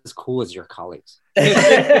not as cool as your colleagues? Why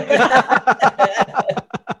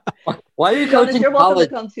are you Jonas, coaching you're welcome to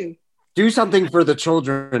college? come too. Do something for the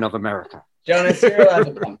children of America." Jonas, you're allowed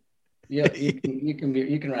to come.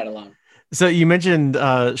 You can ride along. So you mentioned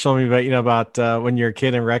showing me about when you're a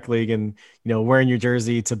kid in rec league and wearing your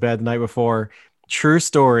jersey to bed the night before. True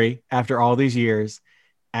story. After all these years,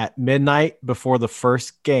 at midnight before the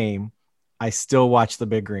first game, I still watch the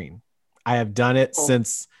Big Green. I have done it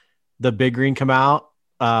since the Big Green come out.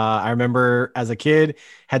 I remember as a kid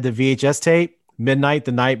had the VHS tape. Midnight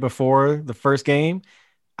the night before the first game,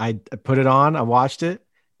 I put it on. I watched it.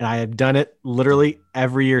 And I have done it literally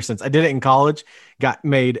every year since. I did it in college, got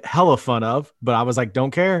made hella fun of, but I was like, don't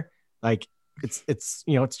care. Like it's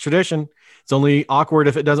tradition. It's only awkward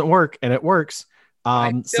if it doesn't work, and it works.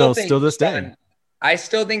 Still this day. I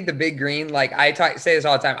still think the Big Green, like say this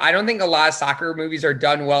all the time. I don't think a lot of soccer movies are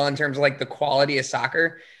done well in terms of like the quality of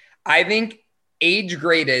soccer. I think age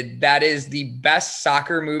graded, that is the best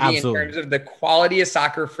soccer movie Absolutely. in terms of the quality of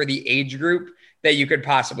soccer for the age group that you could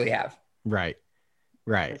possibly have. Right.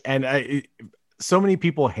 And so many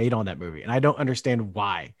people hate on that movie, and I don't understand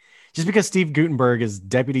why. Just because Steve Guttenberg is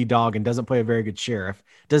deputy dog and doesn't play a very good sheriff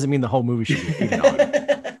doesn't mean the whole movie should be hated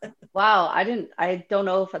on. Wow, I don't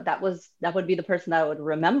know if that would be the person that I would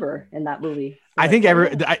remember in that movie. I think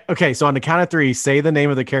okay, so on the count of 3, say the name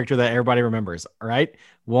of the character that everybody remembers. All right.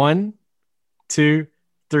 1, 2,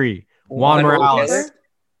 3. Juan Morales.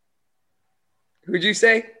 Who'd you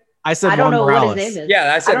say? I said I don't Juan know Morales. what his name is.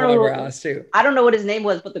 Yeah, I said don't Juan know- Morales too. I don't know what his name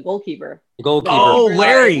was, but the goalkeeper. The goalkeeper. Oh,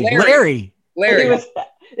 Larry. Larry. Larry.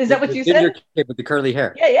 Is that what The you ginger said? kid with the curly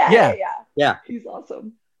hair. Yeah. Yeah. He's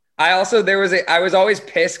awesome. I was always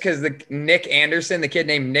pissed because the Nick Anderson, the kid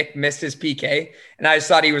named Nick, missed his PK, and I just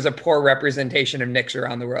thought he was a poor representation of Nicks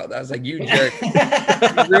around the world. I was like, you jerk, you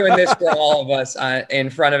ruined this for all of us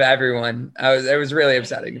in front of everyone. It was really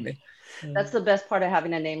upsetting to me. That's the best part of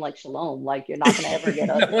having a name like Shalom. Like, you're not going to ever get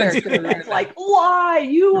a No one's character gonna that's ruin like, why?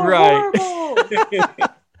 You are Right.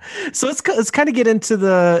 horrible. So let's kind of get into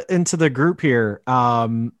the group here.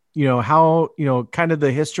 How kind of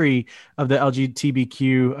the history of the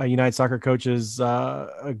LGBTQ United Soccer Coaches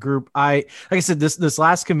group. Like I said, this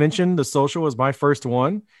last convention, the social, was my first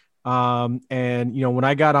one. And when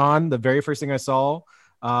I got on, the very first thing I saw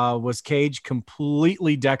was Cage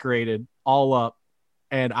completely decorated all up,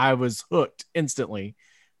 and I was hooked instantly.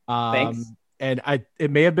 Thanks. And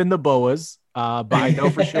it may have been the boas, but I know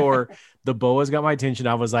for sure the boas got my attention.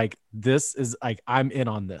 I was like, this is like, I'm in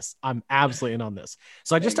on this. I'm absolutely in on this.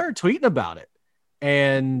 So I just started tweeting about it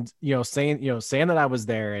and, saying that I was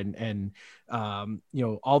there and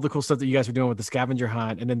all the cool stuff that you guys were doing with the scavenger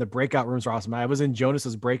hunt. And then the breakout rooms were awesome. I was in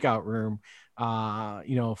Jonas's breakout room,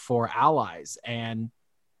 for allies, and,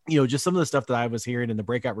 just some of the stuff that I was hearing in the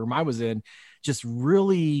breakout room I was in, just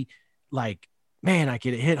really like, man, I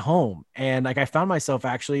could hit home. And like, I found myself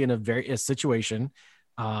actually in a situation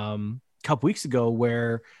a couple weeks ago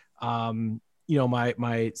where,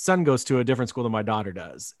 my son goes to a different school than my daughter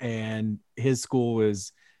does. And his school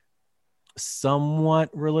is somewhat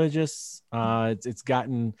religious. It's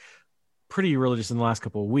gotten pretty religious in the last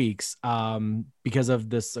couple of weeks because of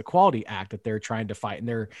this Equality Act that they're trying to fight, and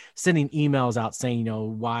they're sending emails out saying, you know,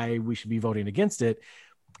 why we should be voting against it.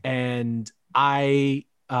 And I'm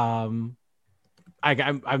in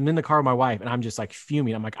the car with my wife, and I'm just like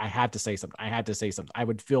fuming. I'm like, I had to say something. I had to say something. I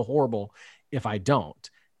would feel horrible if I don't.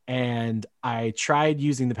 And I tried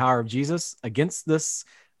using the power of Jesus against this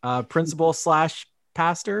principal slash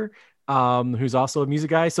pastor, who's also a music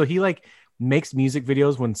guy. So he like makes music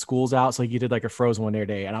videos when school's out. So he did like a Frozen One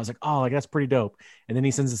Day. And I was like, oh, like that's pretty dope. And then he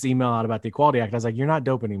sends this email out about the Equality Act. I was like, you're not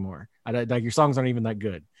dope anymore. Like your songs aren't even that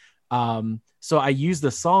good. So I used the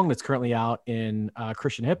song that's currently out in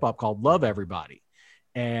Christian hip hop called Love Everybody.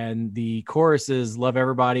 And the chorus is love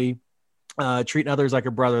everybody, treating others like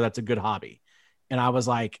a brother. That's a good hobby. And I was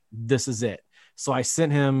like, this is it. So I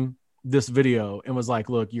sent him this video and was like,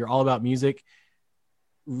 look, you're all about music.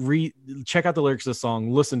 Check out the lyrics of the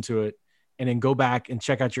song, listen to it, and then go back and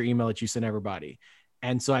check out your email that you sent everybody.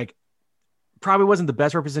 And so like, probably wasn't the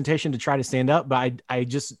best representation to try to stand up, but I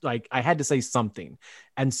just like, I had to say something.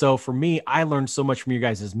 And so for me, I learned so much from you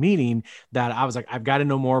guys' meeting that I was like, I've got to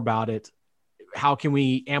know more about it. How can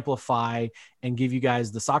we amplify and give you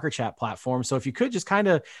guys the Soccer Chat platform? So if you could just kind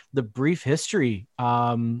of the brief history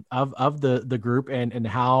of the group and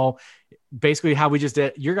how basically how we just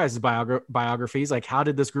did your guys' biographies, like how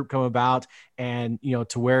did this group come about and, you know,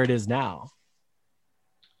 to where it is now?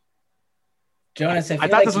 Jonas, I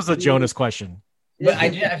thought this was a Jonas question. But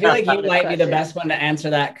I feel like you might be the best one to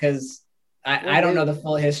answer that because I don't know the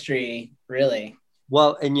full history really.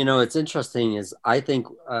 Well, and you know, it's interesting is I think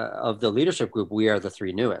of the leadership group, we are the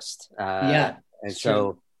three newest. And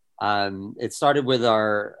so it started with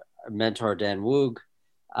our mentor, Dan Woog,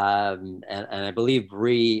 and I believe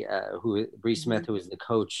Bree Smith, who is the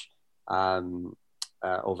coach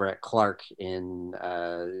over at Clark in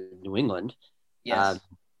New England. Yes.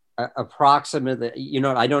 Approximately, you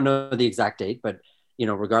know, I don't know the exact date, but, you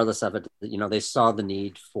know, regardless of it, you know, they saw the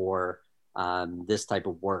need for this type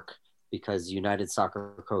of work, because United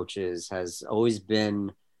Soccer Coaches has always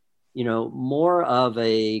been, you know, more of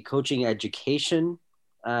a coaching education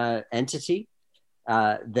entity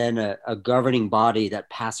than a governing body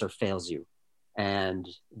that pass or fails you. And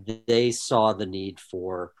they saw the need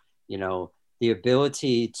for, you know, the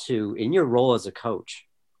ability to, in your role as a coach,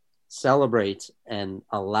 celebrate and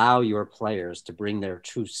allow your players to bring their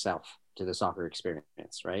true self to the soccer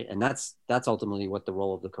experience, right? And that's ultimately what the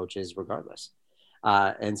role of the coach is, regardless.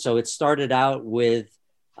 And so it started out with,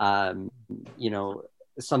 you know,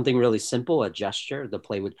 something really simple, a gesture, the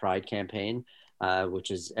Play with Pride campaign, which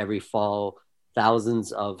is every fall,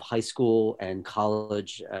 thousands of high school and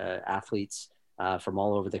college athletes from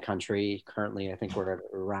all over the country. Currently, I think we're at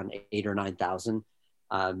around 8,000 or 9,000,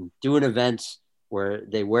 do an event where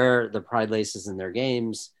they wear the Pride laces in their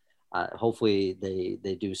games. Hopefully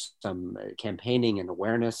they do some campaigning and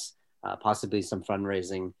awareness, possibly some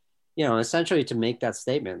fundraising, you know, essentially to make that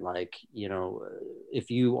statement, like, you know, if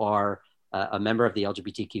you are a member of the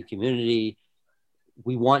LGBTQ community,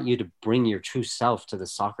 we want you to bring your true self to the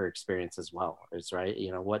soccer experience as well. It's right.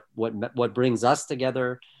 You know, what brings us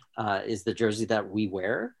together is the jersey that we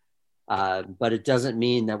wear. But it doesn't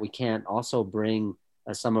mean that we can't also bring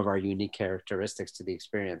some of our unique characteristics to the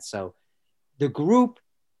experience. So the group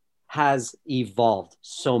has evolved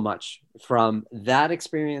so much from that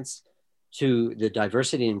experience to the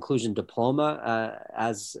diversity and inclusion diploma,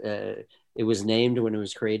 as it was named when it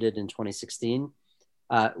was created in 2016,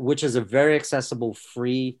 which is a very accessible,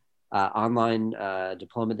 free online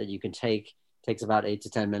diploma that you can take. Takes about 8 to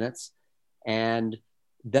 10 minutes. And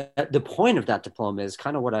the point of that diploma is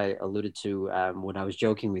kind of what I alluded to when I was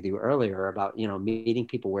joking with you earlier about, you know, meeting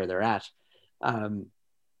people where they're at,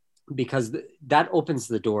 because that opens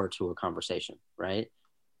the door to a conversation, right?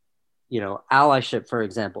 You know, allyship, for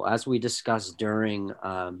example, as we discussed during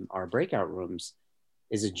our breakout rooms,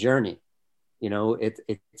 is a journey. You know,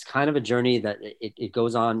 it's kind of a journey that it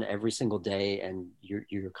goes on every single day, and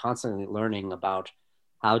you're constantly learning about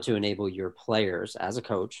how to enable your players as a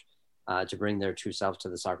coach to bring their true self to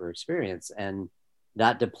the soccer experience. And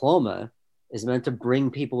that diploma is meant to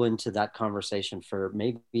bring people into that conversation for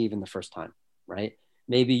maybe even the first time, right?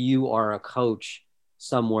 Maybe you are a coach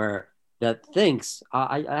somewhere that thinks,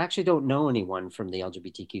 I actually don't know anyone from the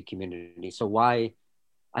LGBTQ community, so why?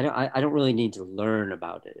 I don't really need to learn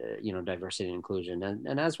about you know, diversity and inclusion.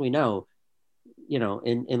 And as we know, you know,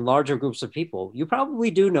 in larger groups of people, you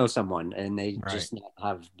probably do know someone, and they right. just not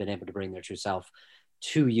have been able to bring their true self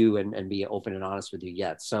to you and be open and honest with you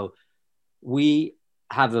yet. So we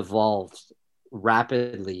have evolved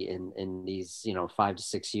rapidly in these, you know, 5 to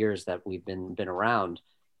 6 years that we've been around.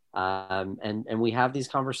 And we have these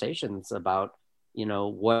conversations about, you know,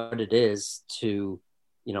 what it is to,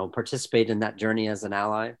 you know, participate in that journey as an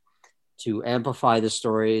ally, to amplify the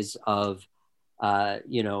stories of,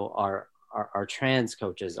 you know, our trans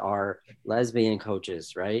coaches, our lesbian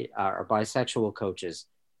coaches, right? Our bisexual coaches,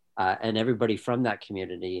 and everybody from that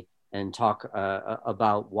community, and talk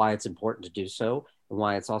about why it's important to do so, and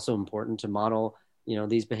why it's also important to model, you know,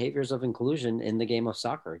 these behaviors of inclusion in the game of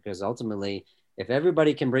soccer. Because ultimately, if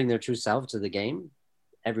everybody can bring their true self to the game,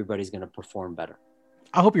 everybody's going to perform better.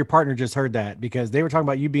 I hope your partner just heard that, because they were talking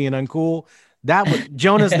about you being uncool. That was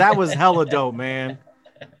Jonas. That was hella dope, man.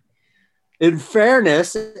 In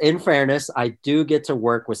fairness, I do get to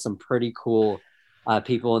work with some pretty cool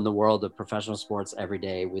people in the world of professional sports every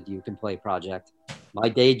day with You Can Play Project. My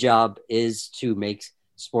day job is to make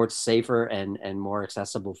sports safer and more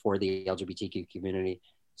accessible for the LGBTQ community.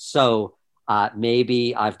 So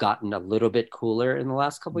maybe I've gotten a little bit cooler in the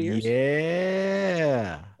last couple of years.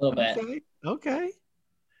 Yeah. A little bit. Okay.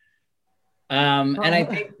 And I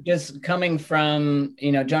think just coming from,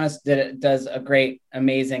 you know, Jonas does a great,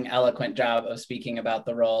 amazing, eloquent job of speaking about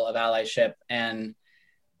the role of allyship, and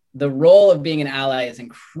the role of being an ally is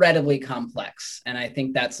incredibly complex. And I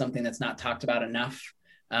think that's something that's not talked about enough.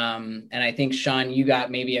 And I think, Sean, you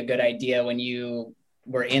got maybe a good idea when you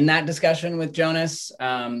were in that discussion with Jonas,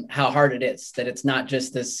 how hard it is, that it's not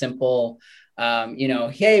just this simple, you know,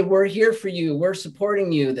 hey, we're here for you, we're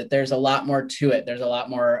supporting you, that there's a lot more to it. There's a lot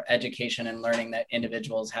more education and learning that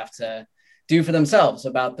individuals have to do for themselves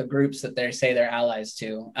about the groups that they say they're allies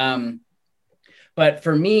to. But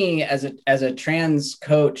for me, as a trans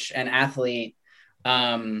coach and athlete,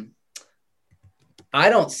 I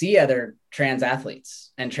don't see other trans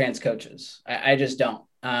athletes and trans coaches. I just don't.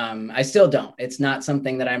 I still don't. It's not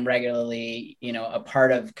something that I'm regularly, you know, a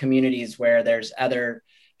part of communities where there's other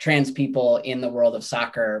trans people in the world of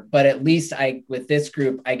soccer. But at least with this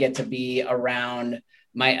group, I get to be around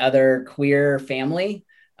my other queer family.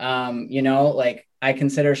 You know, like I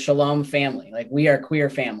consider Shalom family. Like we are queer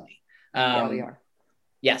family. Yeah, we are.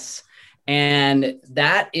 Yes. And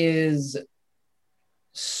that is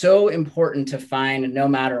so important to find no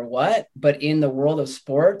matter what, but in the world of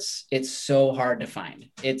sports, it's so hard to find.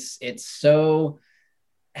 It's so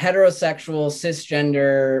heterosexual,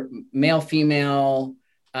 cisgender, male, female,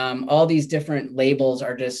 all these different labels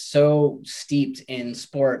are just so steeped in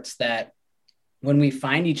sports that when we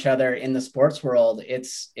find each other in the sports world,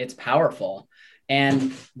 it's powerful.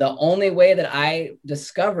 And the only way that I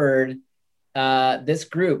discovered this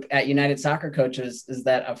group at United Soccer Coaches is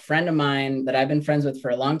that a friend of mine that I've been friends with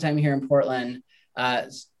for a long time here in Portland,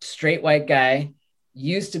 straight white guy,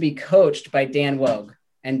 used to be coached by Dan Wogue.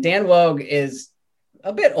 And Dan Wogue is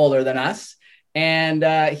a bit older than us. And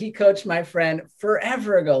he coached my friend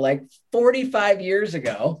forever ago, like 45 years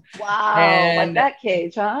ago. Wow. And like that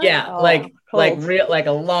cage, huh? Yeah, Oh, like cool. like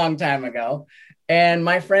a long time ago. And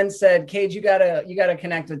my friend said, Cage, you gotta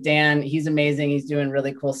connect with Dan. He's amazing. He's doing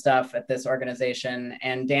really cool stuff at this organization.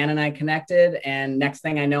 And Dan and I connected. And next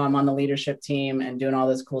thing I know, I'm on the leadership team and doing all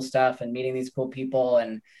this cool stuff and meeting these cool people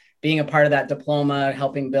and being a part of that diploma,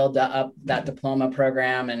 helping build up that diploma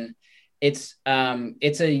program. And it's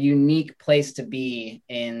a unique place to be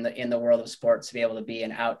in the world of sports, to be able to be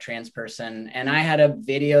an out trans person. And I had a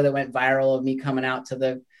video that went viral of me coming out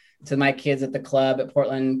to my kids at the club at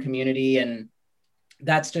Portland Community, and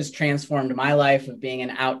that's just transformed my life of being an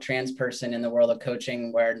out trans person in the world of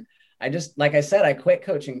coaching, where I just, like I said, I quit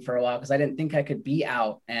coaching for a while because I didn't think I could be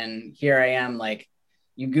out. And here I am, like,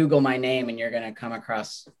 you Google my name and you're going to come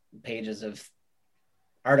across pages of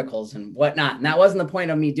articles and whatnot. And that wasn't the point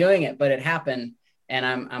of me doing it, but it happened. And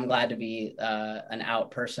I'm glad to be an out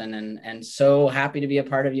person and so happy to be a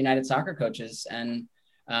part of United Soccer Coaches and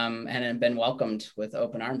have been welcomed with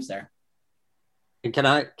open arms there. And can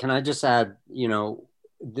I just add, you know,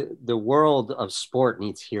 the world of sport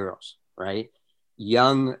needs heroes, right?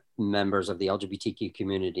 Young members of the LGBTQ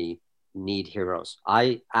community need heroes.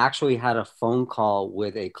 I actually had a phone call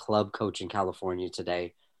with a club coach in California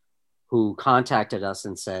today who contacted us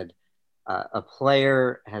and said, a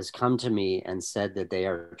player has come to me and said that they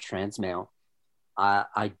are trans male.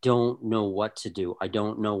 I don't know what to do. I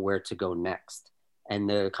don't know where to go next. And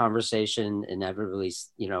the conversation inevitably,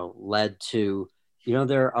 you know, led to, you know,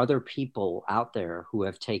 there are other people out there who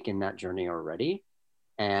have taken that journey already.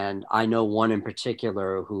 And I know one in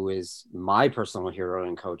particular who is my personal hero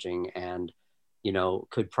in coaching and, you know,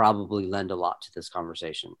 could probably lend a lot to this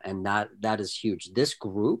conversation. And that is huge. This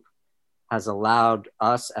group has allowed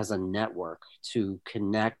us as a network to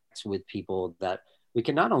connect with people that we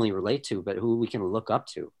can not only relate to, but who we can look up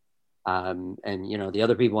to. And, you know, the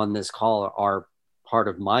other people on this call are part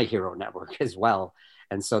of my hero network as well.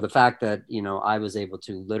 And so the fact that, you know, I was able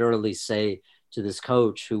to literally say to this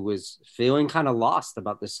coach who was feeling kind of lost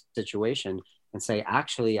about this situation and say,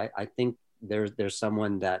 actually, I think there's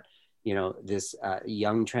someone that, you know, this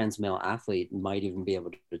young trans male athlete might even be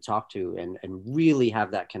able to talk to and really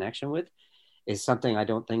have that connection with, is something I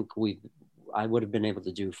don't think I would have been able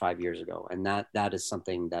to do 5 years ago. And that is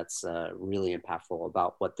something that's really impactful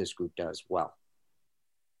about what this group does well.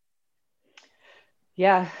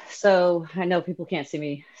 Yeah, so I know people can't see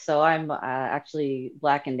me. So I'm actually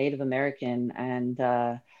Black and Native American, and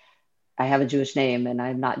I have a Jewish name, and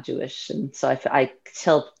I'm not Jewish. And so I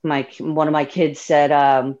tell one of my kids said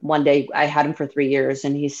one day, I had him for 3 years,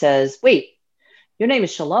 and he says, "Wait, your name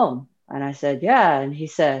is Shalom?" And I said, "Yeah." And he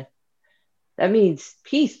said, "That means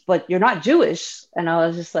peace, but you're not Jewish." And I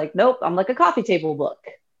was just like, "Nope, I'm like a coffee table book.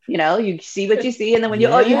 You know, you see what you see, and then when you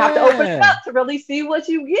have to open it up to really see what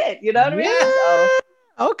you get. You know what I mean?"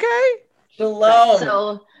 So, okay. Shalom.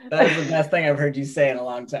 So That is the best thing I've heard you say in a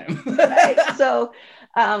long time. right. So,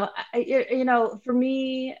 you know, for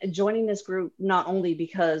me, joining this group, not only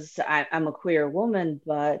because I'm a queer woman,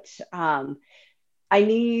 but I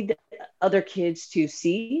need other kids to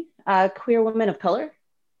see queer women of color,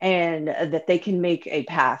 and that they can make a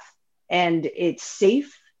path, and it's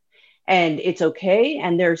safe, and it's okay.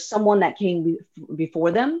 And there's someone that came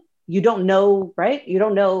before them. You don't know, right? You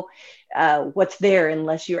don't know what's there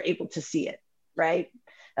unless you're able to see it, right?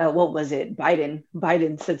 What was it?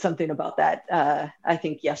 Biden said something about that, I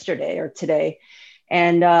think yesterday or today.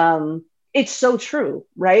 And it's so true,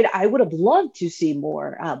 right? I would have loved to see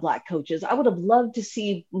more Black coaches. I would have loved to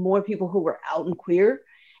see more people who were out and queer.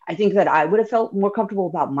 I think that I would have felt more comfortable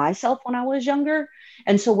about myself when I was younger.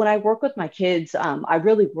 And so when I work with my kids, I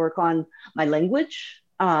really work on my language.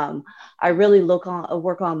 I really work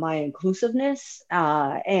on my inclusiveness,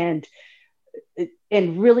 and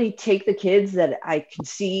really take the kids that I can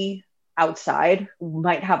see outside who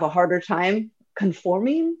might have a harder time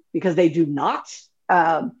conforming because they do not,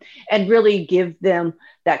 and really give them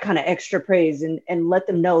that kind of extra praise and let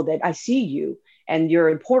them know that I see you and you're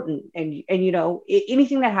important. And you know,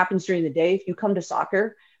 anything that happens during the day, if you come to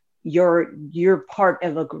soccer, you're part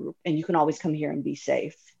of a group, and you can always come here and be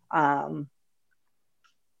safe.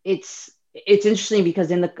 It's interesting because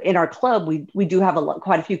in our club, we do have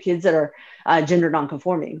quite a few kids that are gender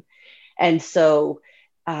nonconforming. And so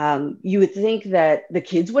you would think that the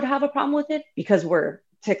kids would have a problem with it because we're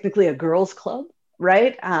technically a girls club,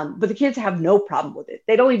 right? But the kids have no problem with it.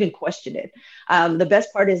 They don't even question it. The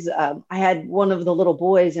best part is I had one of the little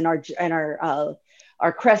boys in our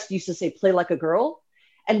crest used to say, "Play like a girl."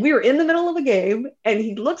 And we were in the middle of a game, and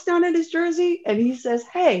he looks down at his jersey and he says,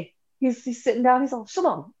 "Hey," he's sitting down. He's like,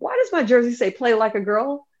 "Shalom, why does my jersey say 'play like a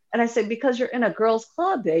girl'?" And I said, "Because you're in a girls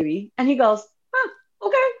club, baby." And he goes, "Huh,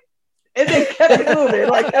 okay." And they kept it moving.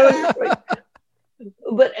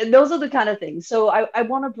 But those are the kind of things. So I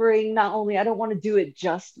want to bring, not only, I don't want to do it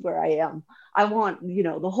just where I am. I want, you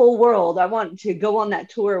know, the whole world. I want to go on that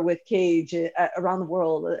tour with Cage around the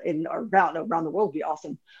world, and around the world would be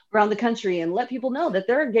awesome, around the country, and let people know that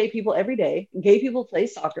there are gay people every day. Gay people play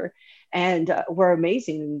soccer, and we're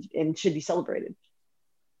amazing and should be celebrated.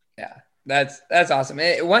 Yeah, that's awesome.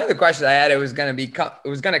 One of the questions I had, it was going to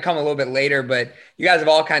come a little bit later, but you guys have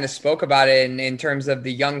all kind of spoke about it in terms of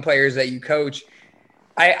the young players that you coach.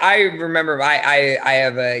 I remember I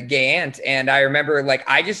have a gay aunt, and I remember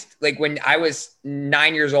when I was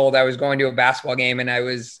 9 years old, I was going to a basketball game, and I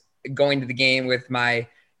was going to the game with my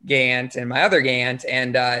gay aunt and my other gay aunt.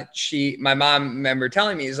 And my mom remember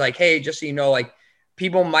telling me, is like, "Hey, just so you know, like,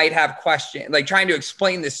 people might have questions," like trying to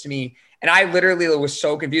explain this to me. And I literally was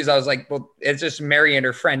so confused. I was like, "Well, it's just Mary and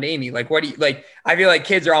her friend Amy. Like, what do you like?" I feel like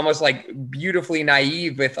kids are almost like beautifully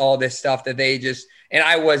naive with all this stuff that they just, and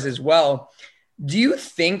I was as well. Do you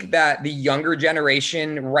think that the younger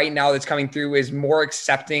generation right now that's coming through is more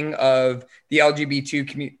accepting of the LGBT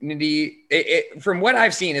community? From what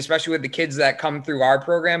I've seen, especially with the kids that come through our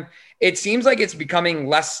program, it seems like it's becoming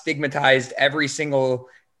less stigmatized every single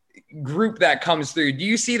group that comes through. Do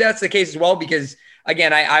you see that's the case as well? Because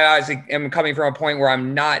again, I always am coming from a point where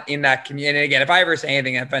I'm not in that community. And again, if I ever say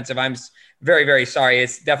anything offensive, I'm very, very sorry.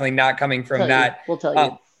 It's definitely not coming from that. We'll tell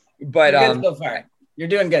you. But Go for it. You're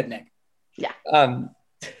doing good, Nick. Yeah.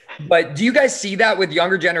 But do you guys see that with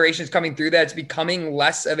younger generations coming through, that it's becoming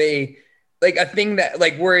less of a thing that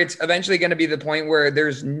like where it's eventually going to be the point where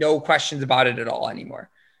there's no questions about it at all anymore?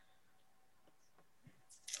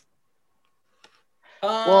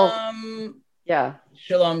 Yeah.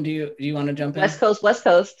 Shalom, do you want to jump in? West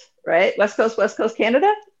Coast, right? West Coast,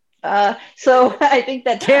 Canada. So I think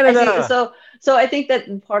that Canada. So I think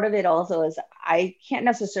that part of it also is I can't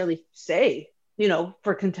necessarily say,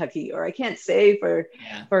 for Kentucky, or I can't say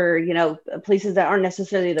Yeah. for places that aren't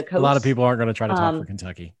necessarily the A coast. lot of people aren't going to try to talk for Um,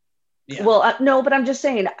 Kentucky. Yeah. Well, no, but I'm just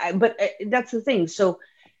saying. That's the thing. So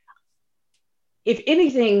if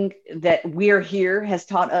anything that we're here has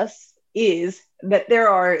taught us is that there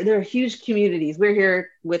are huge communities. We're here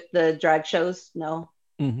with the drag shows. No,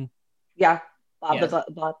 Mm-hmm. yeah. Bob, Yes.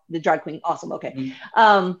 Bob, the drag queen. Awesome. Okay.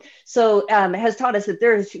 Mhm. So it has taught us that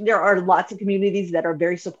there are lots of communities that are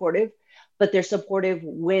very supportive, but they're supportive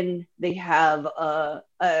when they have a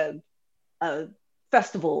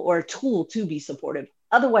festival or a tool to be supportive.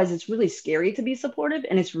 Otherwise, it's really scary to be supportive,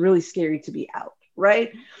 and it's really scary to be out,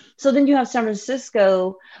 right? So then you have San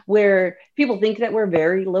Francisco, where people think that we're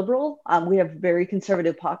very liberal. We have very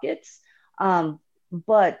conservative pockets,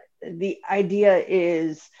 but the idea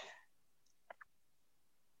is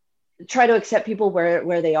try to accept people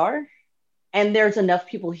where they are, and there's enough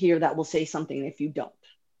people here that will say something if you don't,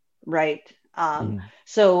 right?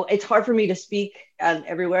 So it's hard for me to speak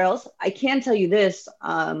everywhere else. I can tell you this.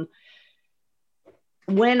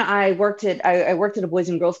 When I worked at a Boys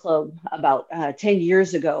and Girls Club about 10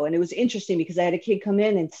 years ago, and it was interesting because I had a kid come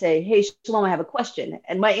in and say, "Hey, Shalom, I have a question."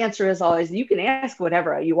 And my answer is always, "You can ask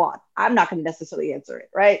whatever you want. I'm not going to necessarily answer it,"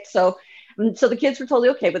 right? So the kids were totally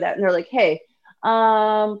okay with that, and they're like, "Hey,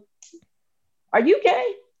 are you gay?"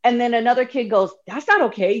 And then another kid goes, "That's not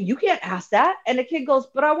okay. You can't ask that." And the kid goes,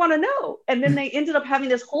 "But I want to know." And then they ended up having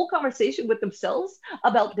this whole conversation with themselves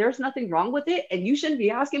about there's nothing wrong with it, and you shouldn't be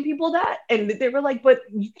asking people that. And they were like, "But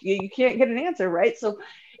you can't get an answer," right? So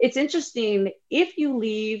it's interesting if you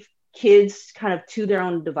leave kids kind of to their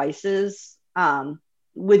own devices, when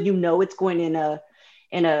it's going in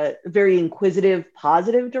a very inquisitive,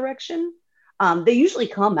 positive direction. They usually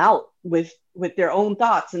come out with their own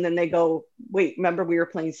thoughts, and then they go, "Wait, remember we were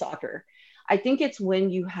playing soccer." I think it's when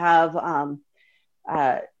you have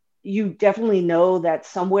you definitely know that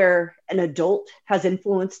somewhere an adult has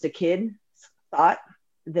influenced a kid's thought,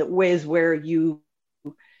 that is where you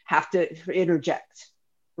have to interject,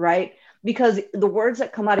 right? Because the words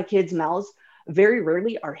that come out of kids' mouths very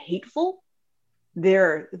rarely are hateful.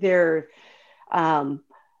 They're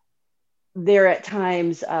at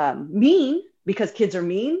times mean, because kids are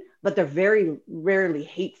mean, but they're very rarely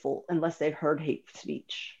hateful unless they've heard hate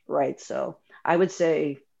speech, right? So I would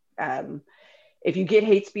say if you get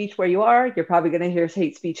hate speech where you are, you're probably going to hear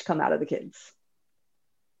hate speech come out of the kids.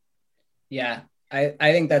 Yeah, I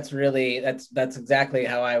think that's exactly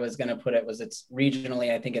how I was going to put it. Was it's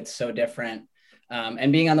regionally, I think it's so different.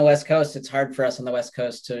 And being on the West Coast, it's hard for us on the West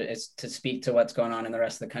Coast to speak to what's going on in the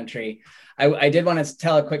rest of the country. I did want to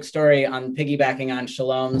tell a quick story on piggybacking on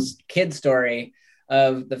Shalom's kid story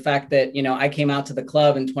of the fact that, I came out to the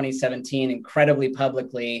club in 2017 incredibly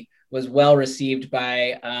publicly, was well received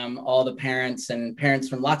by all the parents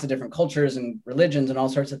from lots of different cultures and religions and all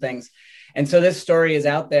sorts of things. And so this story is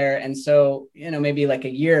out there. And so, maybe like a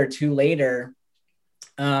year or two later,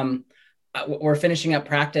 we're finishing up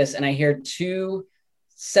practice, and I hear 2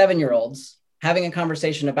 7-year-olds having a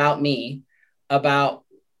conversation about me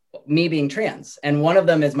being trans. And one of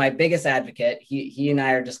them is my biggest advocate. He and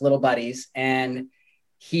I are just little buddies. And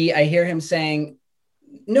I hear him saying,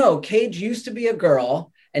 "No, Cage used to be a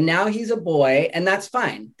girl and now he's a boy, and that's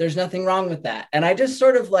fine. There's nothing wrong with that." And I just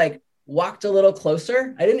sort of like walked a little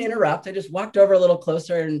closer. I didn't interrupt. I just walked over a little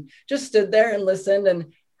closer and just stood there and listened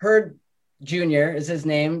and heard Junior, is his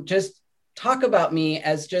name, just talk about me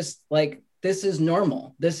as just like, this is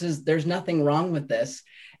normal. There's nothing wrong with this.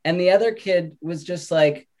 And the other kid was just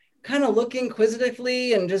like, kind of looking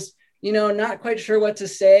inquisitively and just, not quite sure what to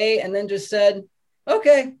say. And then just said,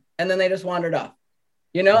 "Okay." And then they just wandered off,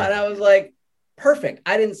 and I was like, perfect.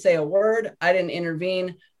 I didn't say a word. I didn't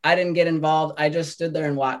intervene. I didn't get involved. I just stood there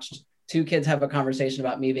and watched 2 kids have a conversation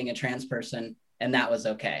about me being a trans person. And that was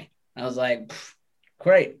okay. I was like,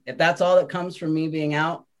 great. If that's all that comes from me being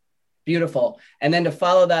out, beautiful. And then to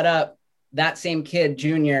follow that up, that same kid,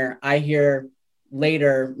 Junior, I hear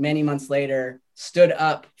later, many months later, stood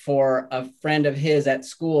up for a friend of his at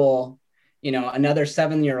school, another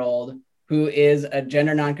 7-year-old who is a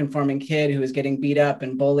gender nonconforming kid who is getting beat up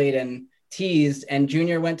and bullied and teased. And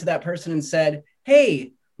Junior went to that person and said,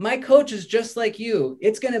 "Hey, my coach is just like you.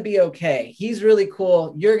 It's going to be okay. He's really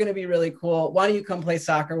cool. You're going to be really cool. Why don't you come play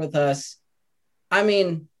soccer with us?" I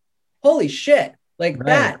mean, holy shit. Like Right.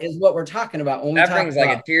 That is what we're talking about when we That talk brings like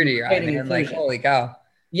about a tear to your eye, creating man. Like, inclusion. holy cow.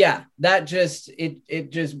 Yeah, that just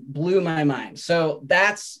it just blew my mind. So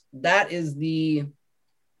that is the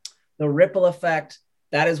ripple effect.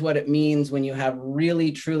 That is what it means when you have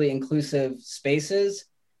really truly inclusive spaces.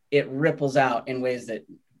 it ripples out in ways that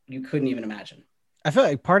you couldn't even imagine. I feel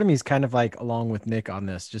like part of me is kind of like along with Nick on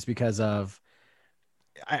this, just because of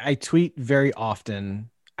I tweet very often.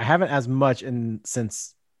 I haven't as much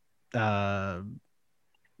since the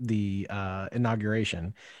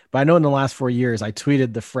inauguration, but I know in the last 4 years I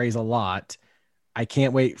tweeted the phrase a lot. I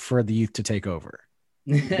can't wait for the youth to take over.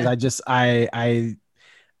 Because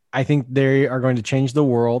I think they are going to change the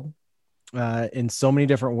world in so many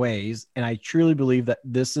different ways, and I truly believe that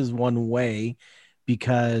this is one way,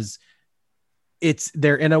 because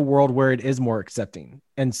they're in a world where it is more accepting.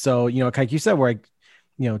 And so, like you said, where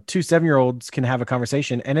two 7-year-olds can have a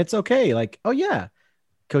conversation and it's okay. Like, oh yeah,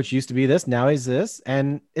 coach used to be this, now he's this,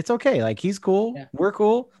 and it's okay. Like, he's cool. Yeah. We're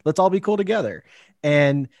cool. Let's all be cool together.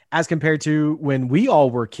 And as compared to when we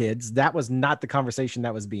all were kids, that was not the conversation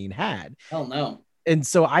that was being had. Hell no. And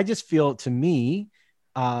so I just feel, to me,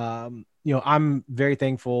 I'm very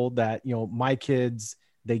thankful that, my kids,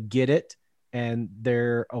 they get it and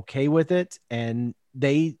they're okay with it. And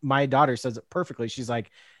my daughter says it perfectly. She's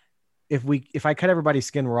like, if I cut everybody's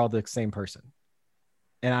skin, we're all the same person.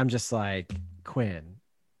 And I'm just like, Quinn,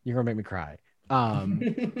 you're gonna make me cry.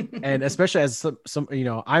 And especially as some,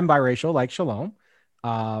 I'm biracial, like Shalom.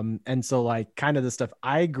 And so, like, kind of the stuff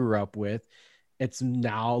I grew up with, it's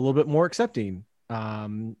now a little bit more accepting.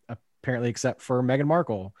 Apparently, except for Meghan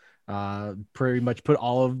Markle, pretty much put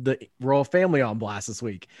all of the royal family on blast this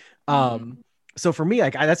week. So for me,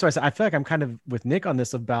 like, that's why I said, I feel like I'm kind of with Nick on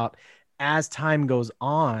this about, as time goes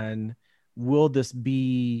on, will this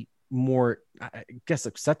be more, I guess,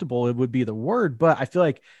 acceptable? It would be the word, but I feel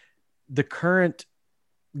like the current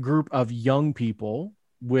group of young people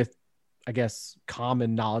with, I guess,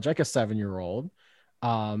 common knowledge, like a 7-year-old,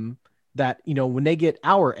 that, when they get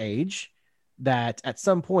our age, that at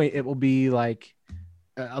some point it will be like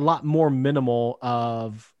a lot more minimal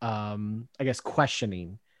of, I guess,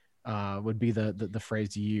 questioning would be the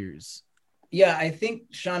phrase to use. Yeah, I think,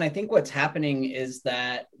 Sean, what's happening is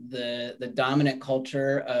that the dominant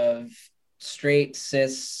culture of straight,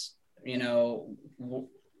 cis,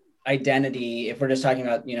 identity, if we're just talking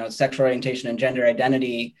about, sexual orientation and gender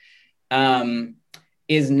identity,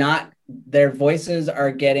 is not, their voices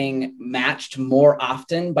are getting matched more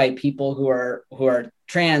often by people who are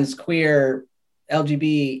trans, queer,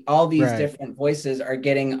 LGBT, all these Right. different voices are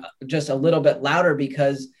getting just a little bit louder,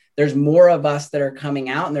 because there's more of us that are coming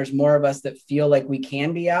out, and there's more of us that feel like we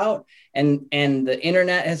can be out, and the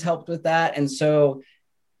internet has helped with that. And so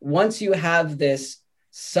once you have this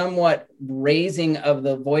somewhat raising of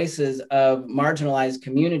the voices of marginalized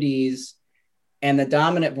communities and the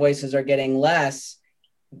dominant voices are getting less,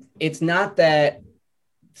 it's not that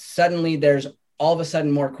suddenly there's all of a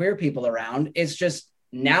sudden more queer people around. It's just,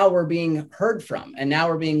 now we're being heard from, and now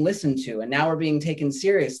we're being listened to, and now we're being taken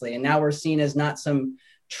seriously, and now we're seen as not some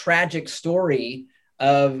tragic story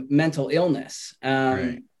of mental illness.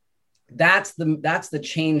 Right. That's the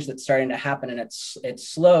change that's starting to happen, and it's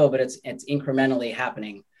slow, but it's incrementally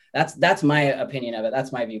happening. That's my opinion of it.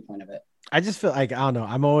 That's my viewpoint of it. I just feel like, I don't know.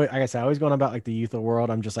 I'm always, like I said, always going about like the youth world.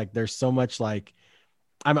 I'm just like, there's so much, like,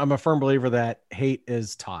 I'm a firm believer that hate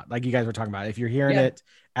is taught. Like you guys were talking about, if you're hearing it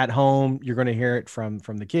at home, you're going to hear it from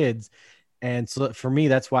the kids. And so for me,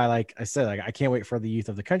 that's why, like I said, like, I can't wait for the youth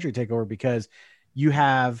of the country to take over, because you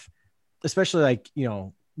have, especially, like,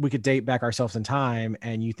 we could date back ourselves in time,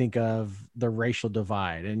 and you think of the racial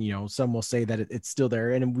divide, and, some will say that it's still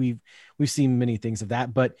there. And we've seen many things of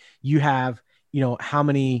that, but you have, how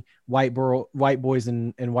many white boys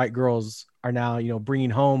and white girls are now,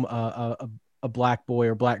 bringing home a black boy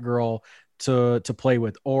or black girl to play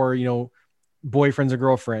with, or, boyfriends or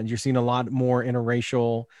girlfriends. You're seeing a lot more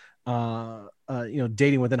interracial,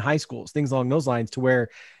 dating within high schools, things along those lines, to where,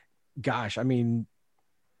 gosh, I mean,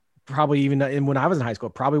 probably even when I was in high school,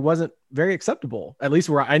 it probably wasn't very acceptable. At least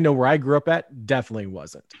where I grew up at, definitely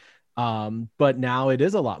wasn't. But now it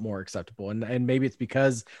is a lot more acceptable. And maybe it's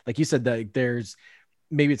because, like you said, that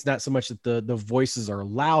maybe it's not so much that the voices are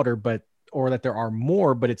louder, or that there are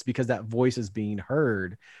more, but it's because that voice is being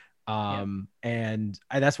heard. And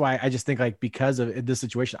that's why I just think, like, because of this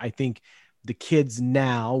situation, I think the kids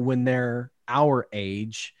now, when they're our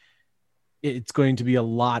age, it's going to be a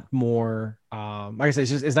lot more, like I said,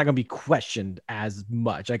 it's not going to be questioned as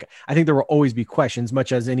much. Like, I think there will always be questions,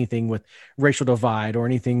 much as anything with racial divide or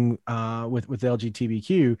anything with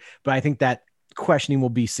LGBTQ, but I think that questioning will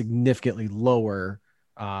be significantly lower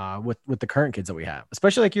with the current kids that we have,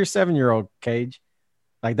 especially like your 7-year-old, Cage.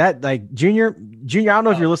 Like that, like Junior, I don't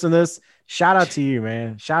know if you're listening to this. Shout out to you,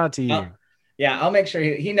 man. Shout out to you. Yeah, I'll make sure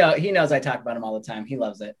he knows I talk about him all the time. He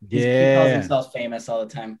loves it. He calls himself famous all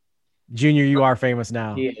the time. Junior, you are famous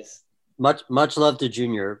now. He is. much love to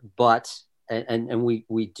Junior, but and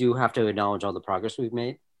we do have to acknowledge all the progress we've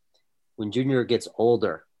made. When Junior gets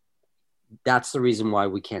older, that's the reason why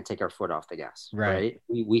we can't take our foot off the gas, right?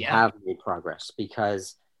 We have made progress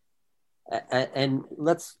because, and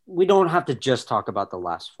we don't have to just talk about the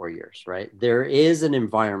last 4 years, right? There is an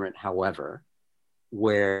environment, however,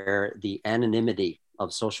 where the anonymity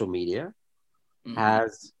of social media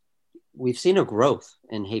we've seen a growth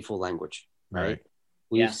in hateful language, right?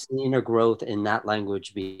 We've seen a growth in that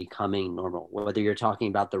language becoming normal. Whether you're talking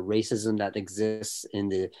about the racism that exists in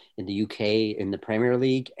the UK in the Premier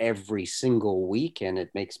League every single week, and it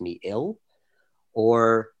makes me ill,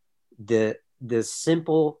 or the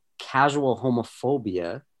simple casual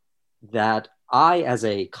homophobia that I, as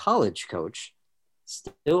a college coach,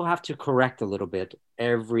 still have to correct a little bit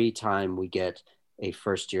every time we get a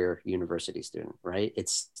first-year university student, right?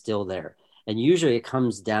 It's still there. And usually it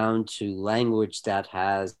comes down to language that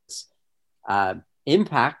has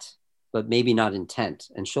impact, but maybe not intent.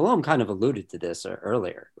 And Shalom kind of alluded to this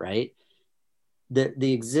earlier, right?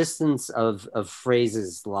 The existence of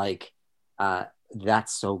phrases like,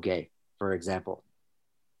 that's so gay, for example,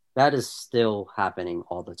 that is still happening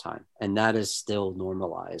all the time. And that is still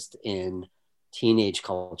normalized in teenage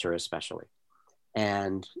culture, especially.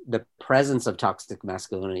 And the presence of toxic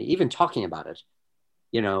masculinity, even talking about it,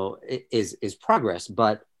 is progress,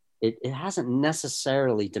 but it hasn't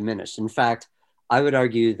necessarily diminished. In fact, I would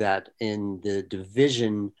argue that in the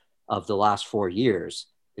division of the last 4 years,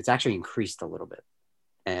 it's actually increased a little bit.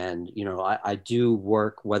 And, I do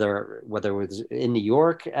work, whether it was in New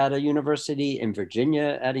York at a university, in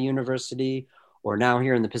Virginia at a university, or now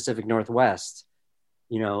here in the Pacific Northwest,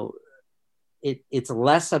 it's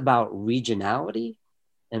less about regionality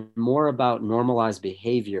and more about normalized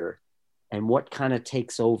behavior and what kind of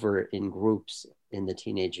takes over in groups in the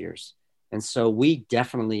teenage years. And so we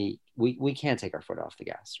definitely, we can't take our foot off the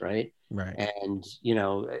gas, right? Right. And,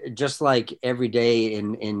 just like every day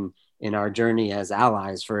in our journey as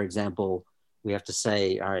allies, for example, we have to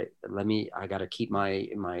say, all right, I got to keep my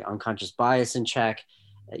unconscious bias in check.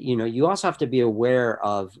 You also have to be aware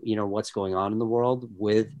of, what's going on in the world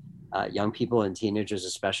with young people and teenagers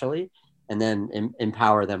especially, and then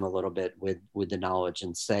empower them a little bit with the knowledge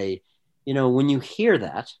and say, when you hear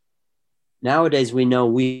that, nowadays we know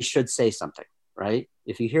we should say something, right?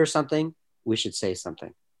 If you hear something, we should say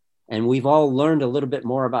something. And we've all learned a little bit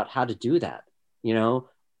more about how to do that.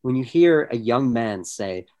 When you hear a young man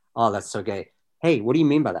say, oh, that's so gay. Hey, what do you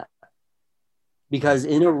mean by that? Because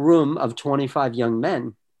in a room of 25 young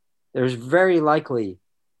men, there's very likely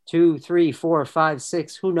 2, 3, 4, 5,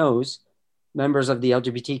 6, who knows, members of the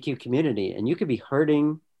LGBTQ community. And you could be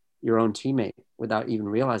hurting your own teammate without even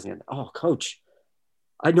realizing it. Oh, coach,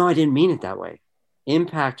 I know I didn't mean it that way.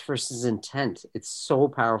 Impact versus intent. It's so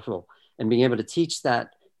powerful. And being able to teach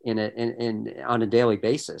that on a daily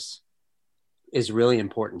basis is really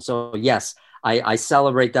important. So yes, I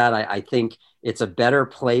celebrate that. I think it's a better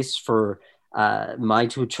place for my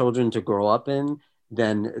 2 children to grow up in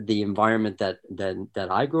than the environment that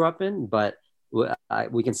I grew up in. But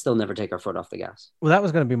we can still never take our foot off the gas. Well, that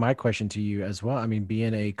was going to be my question to you as well. I mean,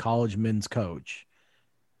 being a college men's coach,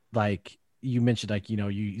 like you mentioned, like,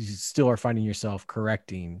 you still are finding yourself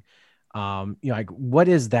correcting, like what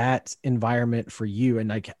is that environment for you? And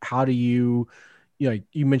like, how do you,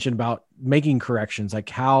 you mentioned about making corrections, like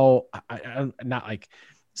how, not like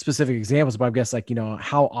specific examples, but I guess like,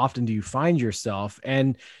 how often do you find yourself?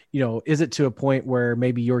 And, is it to a point where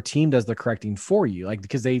maybe your team does the correcting for you? Like,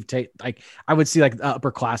 because they've like, I would see like the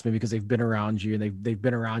upperclassmen because they've been around you and they've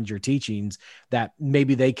been around your teachings that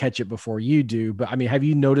maybe they catch it before you do. But I mean, have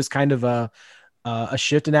you noticed kind of a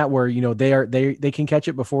shift in that where, they can catch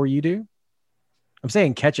it before you do? I'm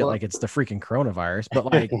saying catch it like it's the freaking coronavirus, but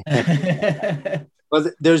like,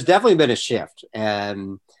 well, there's definitely been a shift.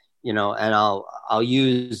 And I'll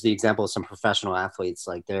use the example of some professional athletes.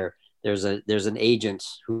 Like there's an agent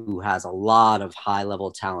who has a lot of high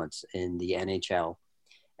level talent in the NHL,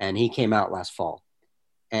 and he came out last fall.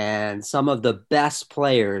 And some of the best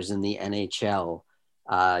players in the NHL,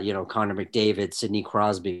 Connor McDavid, Sidney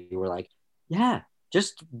Crosby, were like, yeah,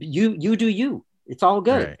 just you do you. It's all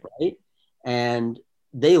good, right? And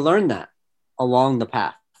they learned that along the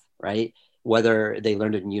path, right? Whether they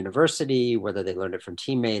learned it in university, whether they learned it from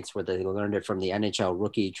teammates, whether they learned it from the NHL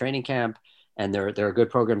rookie training camp. And there are good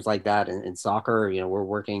programs like that in soccer. We're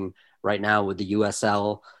working right now with the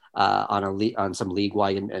USL on some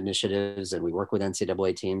league-wide initiatives, and we work with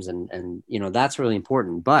NCAA teams, and that's really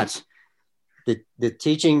important. But the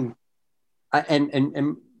teaching,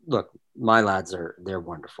 and look, my lads they're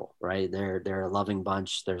wonderful, right? They're a loving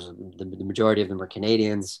bunch. The majority of them are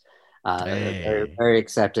Canadians. Very, Dang. very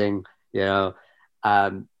accepting, you know.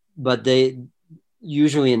 But they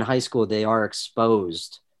usually in high school, they are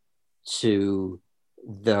exposed to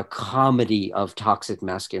the comedy of toxic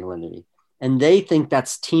masculinity. And they think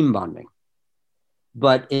that's team bonding.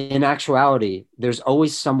 But in actuality, there's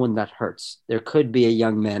always someone that hurts. There could be a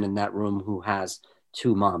young man in that room who has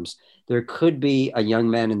two moms. There could be a young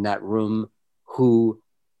man in that room who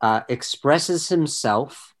expresses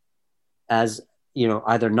himself as, you know,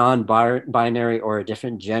 either non-binary or a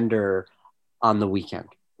different gender on the weekend,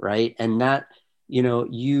 right? And that, you know,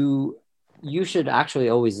 you should actually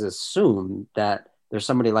always assume that there's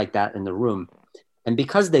somebody like that in the room. And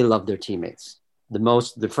because they love their teammates,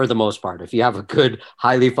 for the most part, if you have a good,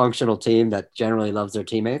 highly functional team that generally loves their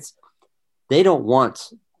teammates, they don't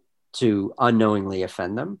want to unknowingly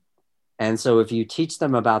offend them. And so if you teach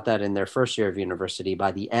them about that in their first year of university,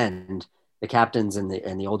 by the end, the captains and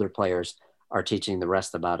the older players are teaching the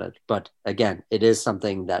rest about it. But again, it is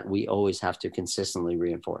something that we always have to consistently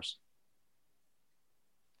reinforce.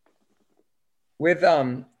 With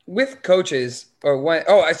coaches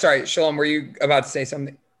sorry, Shalom, were you about to say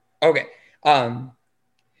something? Okay.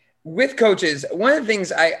 With coaches, one of the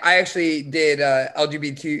things I actually did a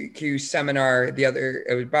LGBTQ seminar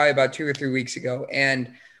it was probably about 2 or 3 weeks ago.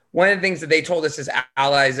 And one of the things that they told us as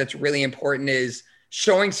allies that's really important is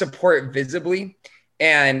showing support visibly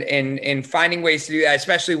and finding ways to do that,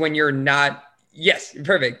 especially when you're not. Yes,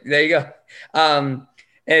 perfect. There you go.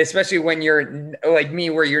 And especially when you're like me,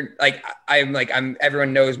 where you're like,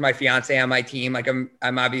 everyone knows my fiance on my team. Like I'm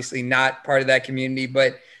obviously not part of that community,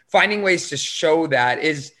 but finding ways to show that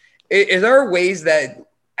is there ways that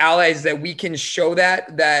allies that we can show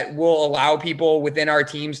that will allow people within our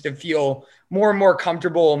teams to feel more and more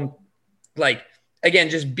comfortable, like, again,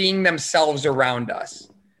 just being themselves around us?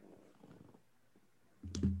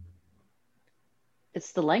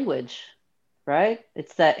 It's the language, right?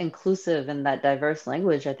 It's that inclusive and that diverse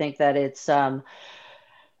language. I think that it's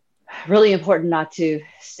really important not to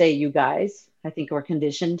say you guys. I think we're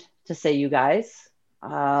conditioned to say you guys.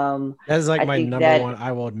 That is like I my think number that- one.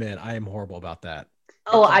 I will admit, I am horrible about that.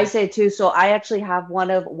 Oh, I say it too. So I actually have one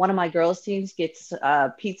of my girls' teams gets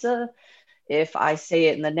pizza. If I say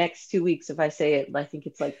it in the next 2 weeks, if I say it, I think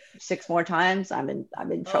it's like 6 more times, I'm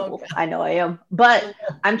in trouble. God. I know I am, but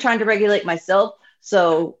I'm trying to regulate myself.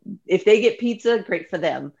 So if they get pizza, great for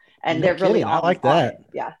them, and No they're really kidding. I like on that. it.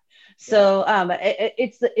 Yeah. So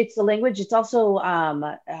it's the language. It's also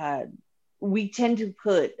we tend to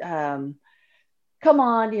put come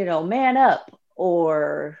on, man up,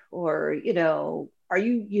 or are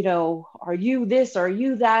you this, are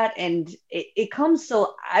you that? And it comes.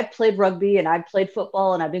 So I played rugby and I played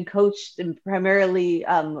football and I've been coached and primarily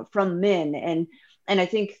from men. And I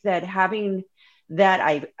think that having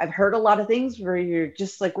that, I've heard a lot of things where you're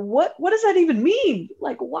just like, what does that even mean?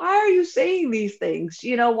 Like, why are you saying these things?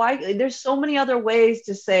 Why? There's so many other ways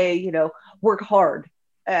to say, work hard.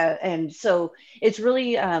 And so it's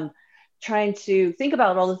really trying to think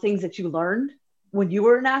about all the things that you learned when you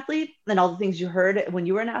were an athlete and all the things you heard when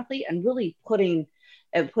you were an athlete, and really putting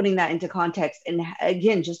that into context. And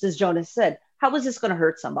again, just as Jonas said, how is this going to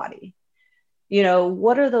hurt somebody?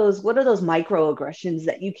 What are those microaggressions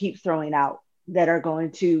that you keep throwing out that are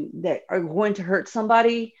going to hurt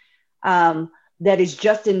somebody, that is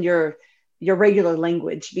just in your regular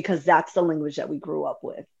language, because that's the language that we grew up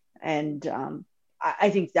with. And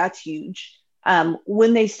I think that's huge.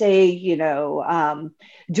 When they say,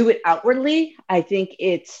 do it outwardly, I think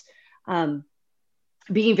it's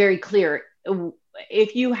being very clear. Hopefully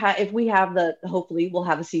we'll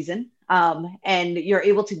have a season, and you're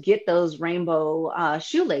able to get those rainbow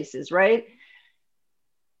shoelaces, right?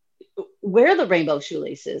 Wear the rainbow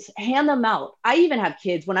shoelaces, hand them out. I even have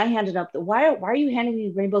kids, when I handed up why are you handing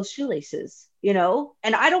me rainbow shoelaces?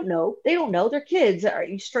 And I don't know. They don't know. They're kids. Are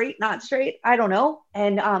you straight, not straight? I don't know.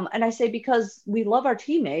 And I say, because we love our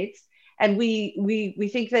teammates, and we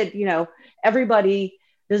think that, everybody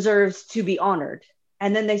deserves to be honored.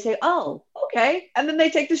 And then they say, oh, okay. And then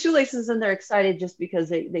they take the shoelaces and they're excited just because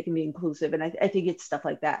they can be inclusive. And I think it's stuff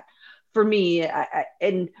like that. For me,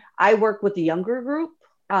 I work with the younger group,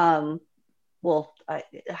 high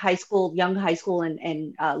school, young high school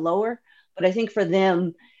and lower. But I think for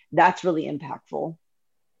them, that's really impactful.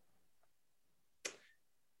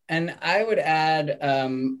 And I would add,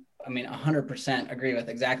 100% agree with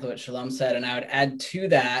exactly what Shalom said. And I would add to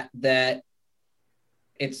that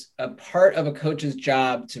it's a part of a coach's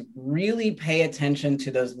job to really pay attention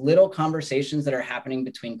to those little conversations that are happening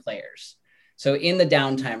between players. So in the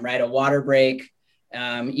downtime, right, a water break,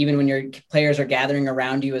 even when your players are gathering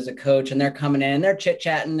around you as a coach and they're coming in and they're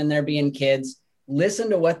chit-chatting and they're being kids, listen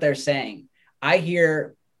to what they're saying. I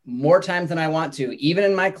hear more times than I want to, even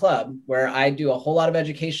in my club where I do a whole lot of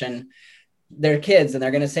education, they're kids and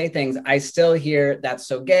they're going to say things. I still hear that's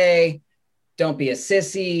so gay. Don't be a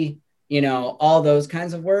sissy, all those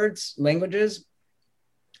kinds of words, languages.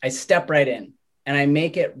 I step right in and I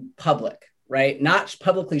make it public, right? Not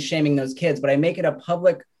publicly shaming those kids, but I make it a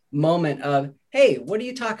public moment of, hey, what are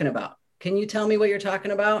you talking about? Can you tell me what you're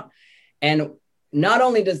talking about? And not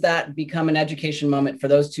only does that become an education moment for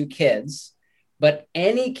those two kids, but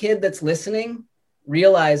any kid that's listening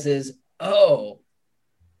realizes, oh,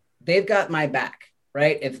 they've got my back,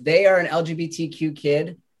 right? If they are an LGBTQ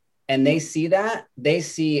kid and they see that, they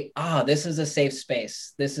see, this is a safe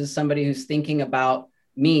space. This is somebody who's thinking about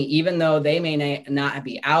me, even though they may not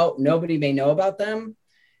be out, nobody may know about them.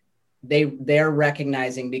 They're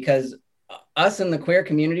recognizing, because us in the queer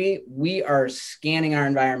community, we are scanning our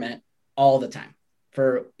environment all the time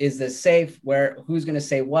for, is this safe? Who's going to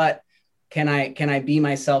say what? Can I be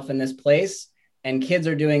myself in this place? And kids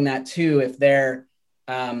are doing that too, if they're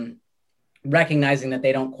recognizing that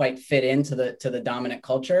they don't quite fit into the dominant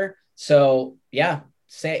culture. So yeah,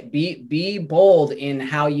 be bold in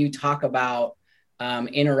how you talk about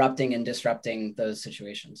interrupting and disrupting those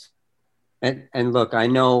situations. And look, I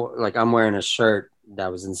know, like, I'm wearing a shirt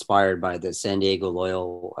that was inspired by the San Diego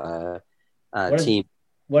Loyal team.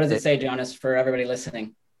 What does it say, Jonas, for everybody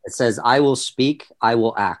listening? It says, "I will speak, I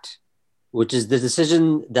will act," which is the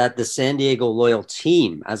decision that the San Diego Loyal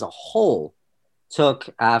team as a whole took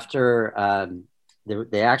after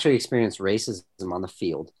they actually experienced racism on the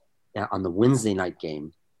field on the Wednesday night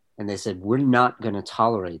game. And they said, we're not going to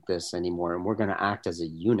tolerate this anymore, and we're going to act as a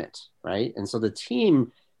unit, right? And so the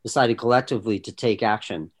team decided collectively to take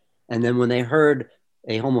action. And then when they heard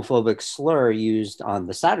a homophobic slur used on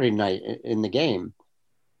the Saturday night in the game,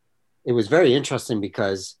 it was very interesting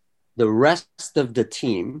because the rest of the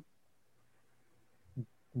team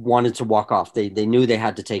wanted to walk off. They knew they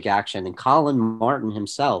had to take action. And Colin Martin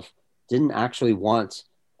himself didn't actually want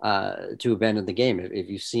to abandon the game. If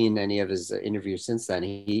you've seen any of his interviews since then,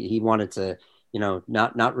 he wanted to,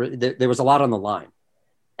 there was a lot on the line,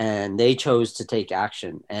 and they chose to take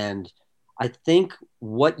action. And I think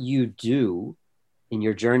what you do in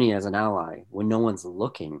your journey as an ally when no one's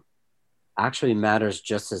looking actually matters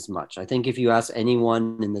just as much. I think if you ask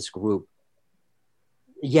anyone in this group,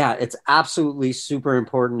 yeah, it's absolutely super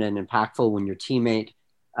important and impactful when your teammate,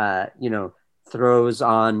 throws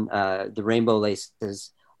on the rainbow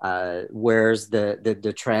laces, wears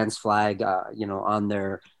the trans flag, on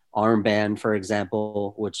their armband, for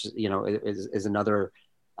example, which, is another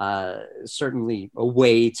certainly a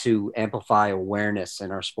way to amplify awareness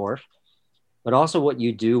in our sport. But also what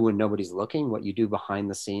you do when nobody's looking, what you do behind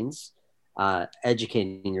the scenes,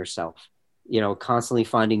 educating yourself, constantly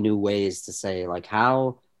finding new ways to say, like,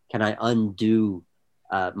 how can I undo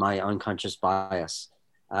my unconscious bias?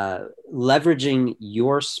 Leveraging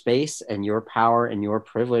your space and your power and your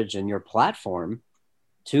privilege and your platform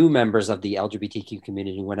to members of the LGBTQ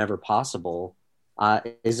community whenever possible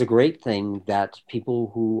is a great thing that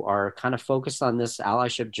people who are kind of focused on this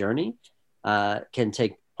allyship journey can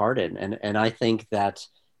take part in. And I think that,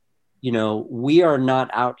 we are not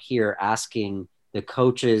out here asking the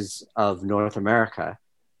coaches of North America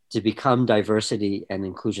to become diversity and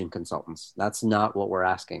inclusion consultants. That's not what we're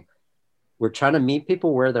asking. We're trying to meet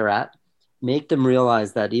people where they're at, make them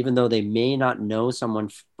realize that even though they may not know someone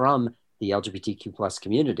from the LGBTQ plus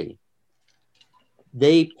community,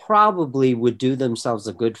 they probably would do themselves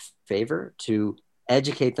a good favor to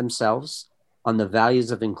educate themselves on the values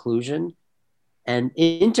of inclusion and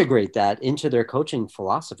integrate that into their coaching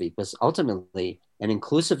philosophy. Because ultimately, an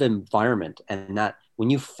inclusive environment, and that when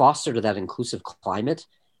you foster that inclusive climate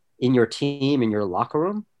in your team, in your locker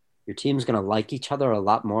room, your team's going to like each other a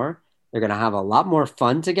lot more. They're going to have a lot more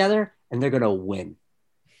fun together, and they're going to win.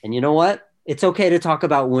 And you know what? It's okay to talk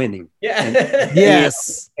about winning. Yeah.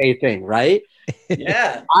 Yes. A thing, right?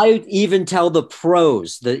 Yeah. I even tell the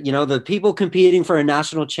pros, the people competing for a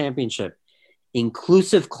national championship,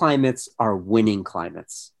 inclusive climates are winning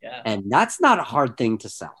climates. Yeah. And that's not a hard thing to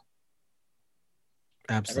sell.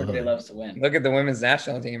 Absolutely. Everybody loves to win. Look at the women's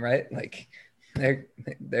national team, right? Like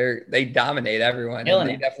they dominate everyone. Killing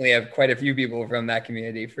They it. definitely have quite a few people from that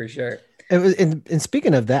community for sure. And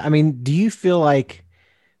speaking of that, I mean, do you feel like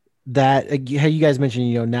that, how you guys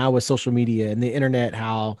mentioned, now with social media and the internet,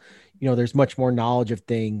 how, there's much more knowledge of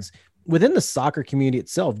things within the soccer community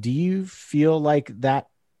itself. Do you feel like that,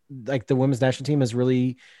 like the women's national team has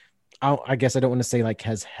really, I guess I don't want to say like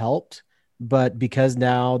has helped, but because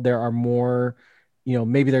now there are more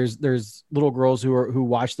maybe there's little girls who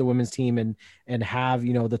watch the women's team and have,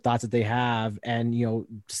 the thoughts that they have, and,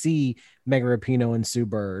 see Megan Rapinoe and Sue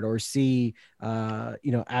Bird, or see,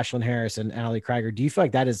 Ashlyn Harris and Allie Krieger. Do you feel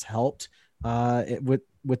like that has helped with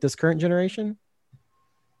this current generation?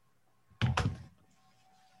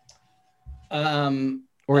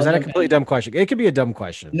 Or is that a completely dumb question? It could be a dumb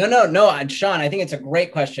question. No, Sean, I think it's a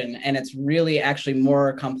great question, and it's really actually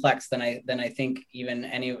more complex than I think even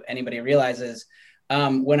anybody realizes.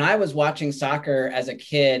 When I was watching soccer as a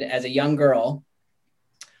kid, as a young girl,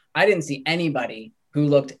 I didn't see anybody who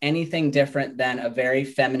looked anything different than a very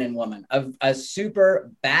feminine woman, a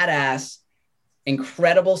super badass,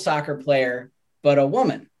 incredible soccer player, but a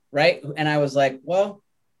woman, right? And I was like, well,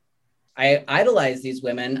 I idolize these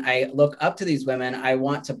women. I look up to these women. I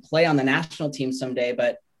want to play on the national team someday,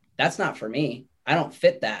 but that's not for me. I don't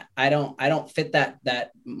fit that. I don't fit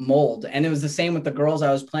that mold. And it was the same with the girls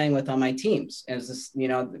I was playing with on my teams. It was this,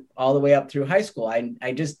 all the way up through high school.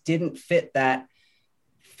 I just didn't fit that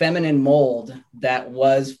feminine mold that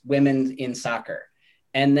was women in soccer.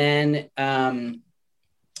 And then, Abby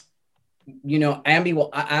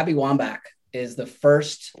Wambach is the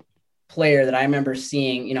first player that I remember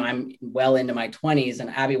seeing. I'm well into my 20s, and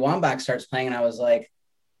Abby Wambach starts playing, and I was like,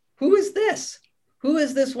 who is this? Who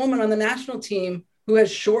is this woman on the national team who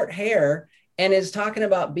has short hair and is talking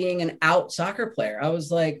about being an out soccer player? I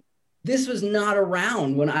was like, this was not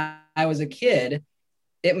around when I was a kid.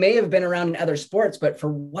 It may have been around in other sports, but for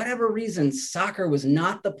whatever reason, soccer was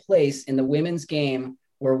not the place in the women's game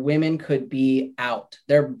where women could be out.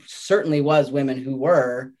 There certainly was women who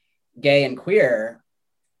were gay and queer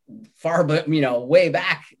far, but way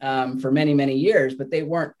back for many, many years, but they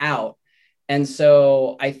weren't out. And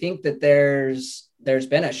so I think that there's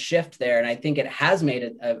been a shift there, and I think it has made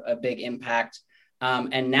a big impact.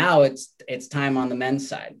 And now it's time on the men's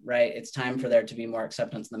side, right? It's time for there to be more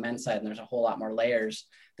acceptance on the men's side, and there's a whole lot more layers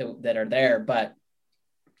that are there. But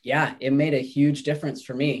yeah, it made a huge difference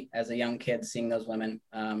for me as a young kid, seeing those women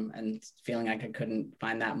and feeling like I couldn't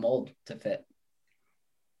find that mold to fit.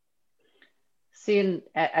 See, and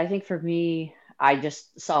I think for me, I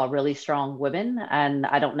just saw really strong women, and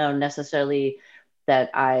I don't know necessarily that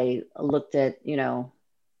I looked at,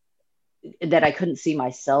 that I couldn't see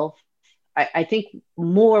myself. I think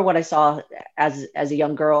more what I saw as a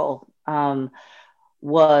young girl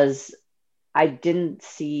was I didn't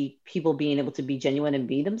see people being able to be genuine and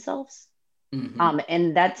be themselves. Mm-hmm.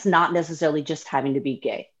 And that's not necessarily just having to be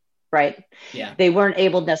gay, right? Yeah. They weren't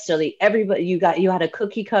able necessarily, everybody, you had a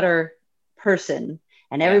cookie cutter person,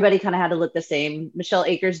 and everybody kind of had to look the same. Michelle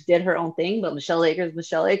Akers did her own thing, but Michelle Akers,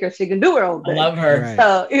 she can do her own thing. I love her. Right.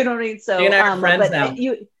 So, you know what I mean? So, you and I are friends now.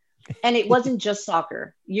 And it wasn't just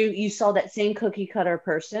soccer. You saw that same cookie cutter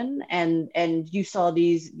person, and you saw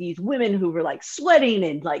these women who were like sweating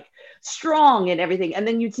and like strong and everything. And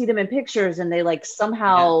then you'd see them in pictures, and they like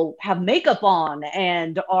somehow have makeup on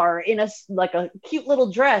and are in a cute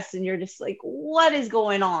little dress, and you're just like, what is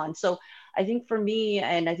going on? So I think for me,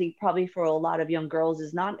 and I think probably for a lot of young girls,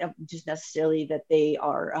 is not just necessarily that they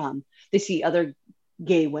are they see other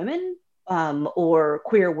gay women or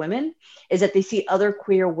queer women, is that they see other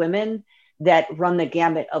queer women that run the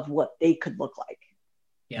gamut of what they could look like.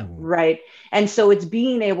 Yeah. Right. And so it's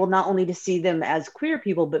being able not only to see them as queer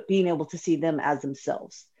people, but being able to see them as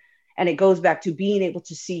themselves. And it goes back to being able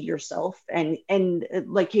to see yourself. And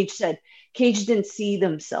like Cage said, Cage didn't see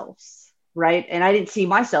themselves. Right. And I didn't see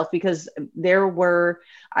myself, because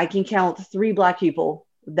I can count 3 Black people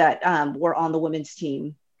that were on the women's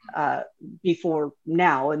team before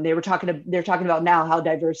now. And they're talking about now how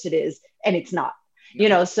diverse it is, and it's not,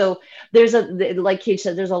 so there's like Cage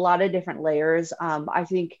said, there's a lot of different layers. I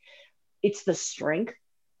think it's the strength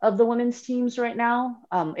of the women's teams right now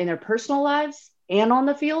in their personal lives and on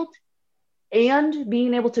the field, and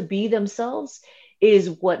being able to be themselves is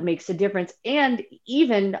what makes a difference. And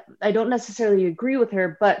even, I don't necessarily agree with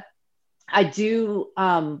her, but I do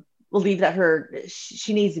believe that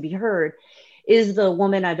she needs to be heard, is the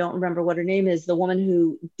woman, I don't remember what her name is, the woman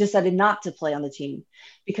who decided not to play on the team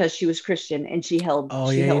because she was Christian, and she held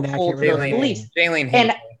full beliefs.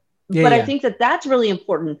 But I think that that's really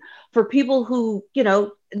important for people who,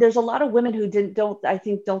 there's a lot of women who don't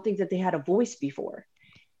think that they had a voice before.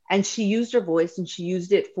 And she used her voice, and she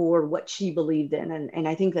used it for what she believed in. And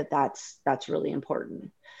I think that that's really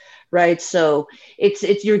important. Right. So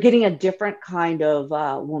you're getting a different kind of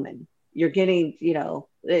woman. You're getting,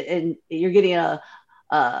 and you're getting a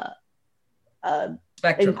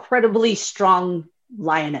incredibly strong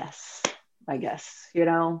lioness, I guess,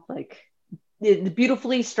 like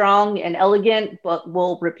beautifully strong and elegant, but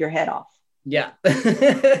will rip your head off. Yeah.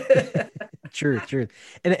 True.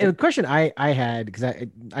 And a question I had, because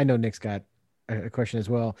I know Nick's got a question as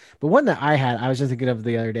well, but one that I was just thinking of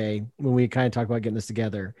the other day when we kind of talked about getting this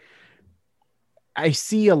together. I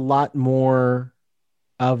see a lot more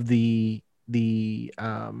of the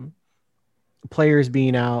players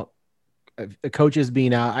being out, coaches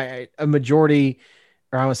being out. A majority,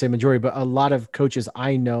 or I won't say majority, but a lot of coaches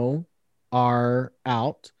I know are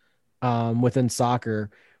out within soccer.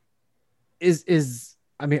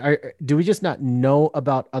 I mean, do we just not know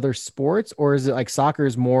about other sports, or is it like soccer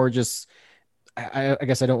is more just, I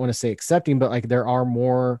guess I don't want to say accepting, but like there are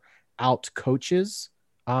more out coaches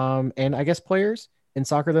and I guess players in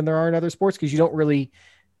soccer than there are in other sports? Because you don't really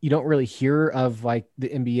hear of like the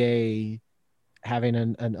NBA having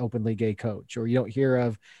an openly gay coach, or you don't hear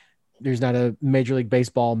of, there's not a Major League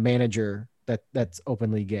Baseball manager that's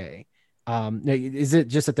openly gay. Is it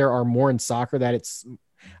just that there are more in soccer that it's,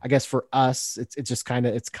 I guess for us, it's kind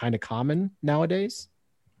of common nowadays?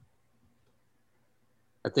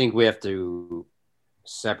 I think we have to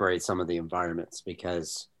separate some of the environments,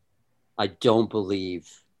 because I don't believe,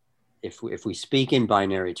 if we speak in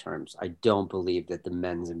binary terms, I don't believe that the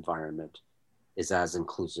men's environment is as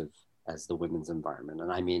inclusive as the women's environment.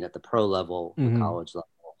 And I mean at the pro level, the college level,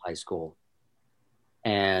 high school.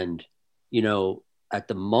 And, you know, at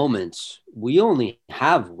the moment, we only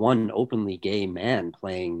have one openly gay man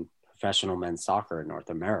playing professional men's soccer in North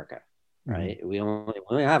America, right? We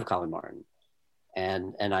only have Colin Martin.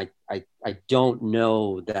 And I don't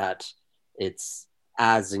know that it's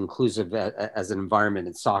as inclusive as an environment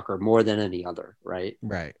in soccer more than any other, right?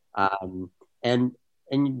 Right. And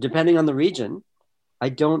depending on the region, I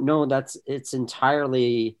don't know it's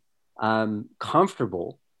entirely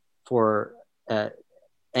comfortable for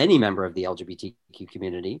any member of the LGBTQ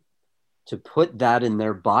community to put that in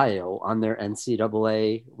their bio on their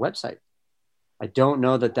NCAA website. I don't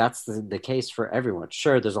know that that's the case for everyone.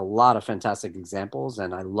 Sure, there's a lot of fantastic examples,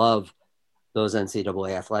 and I love those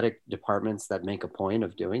NCAA athletic departments that make a point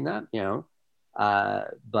of doing that, you know,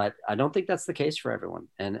 but I don't think that's the case for everyone.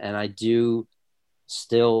 And I do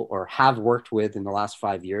still, or have worked with in the last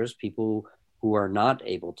 5 years, people who are not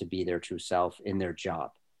able to be their true self in their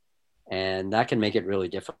job. And that can make it really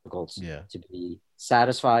difficult to be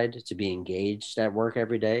satisfied, to be engaged at work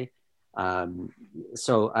every day.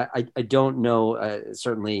 So I don't know,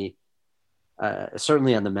 certainly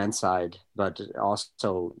on the men's side, but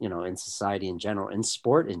also, you know, in society in general, in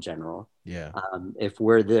sport in general. Yeah. If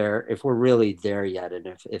we're really there yet,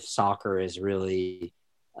 and if soccer is really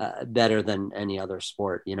better than any other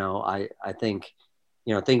sport, you know, I think,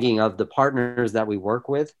 you know, thinking of the partners that we work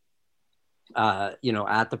with, you know,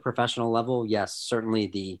 at the professional level, yes, certainly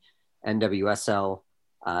the NWSL,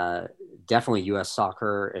 definitely US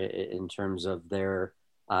Soccer in terms of their,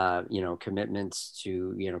 you know, commitments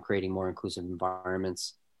to, you know, creating more inclusive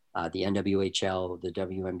environments, the NWHL, the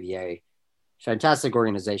WNBA, fantastic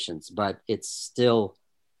organizations, but it's still,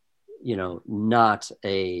 you know, not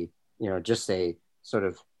a, you know, just a sort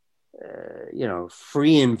of, you know,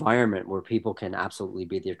 free environment where people can absolutely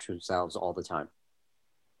be their true selves all the time.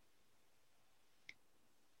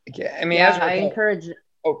 I mean, I encourage.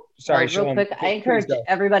 Oh, sorry, real quick. I encourage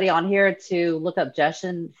everybody on here to look up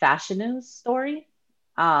Jeshan Fashanu's story.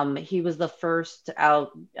 He was the first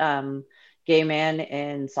out gay man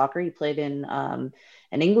in soccer. He played in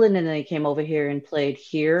England, and then he came over here and played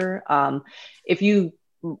here. If you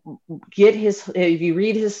read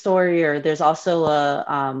his story, or there's also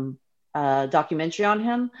a documentary on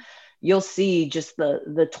him, you'll see just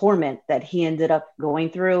the torment that he ended up going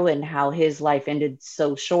through, and how his life ended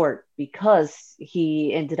so short because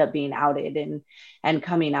he ended up being outed and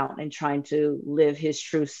coming out and trying to live his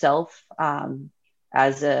true self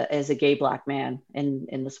as a gay Black man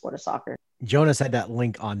in the sport of soccer. Jonas had that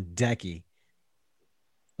link on Decky.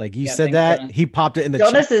 Like you said that, Jonas. He popped it in the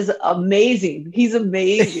Jonas chat. is amazing. He's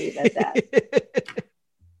amazing at that.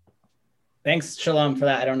 Thanks, Shalom, for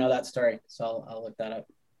that. I don't know that story, so I'll look that up.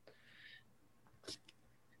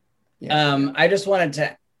 Yeah. I just wanted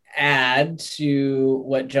to add to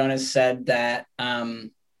what Jonas said that, I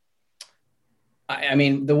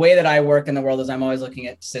mean, the way that I work in the world is I'm always looking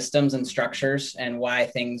at systems and structures and why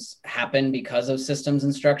things happen because of systems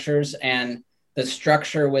and structures. And the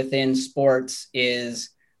structure within sports is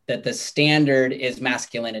that the standard is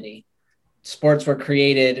masculinity. Sports were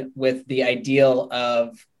created with the ideal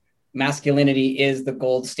of masculinity is the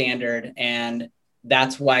gold standard, and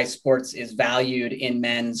that's why sports is valued in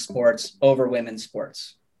men's sports over women's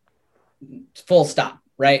sports. Full stop,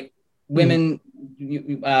 right? Women's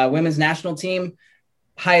national team,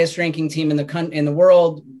 highest ranking team in the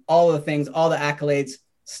world, all the things, all the accolades,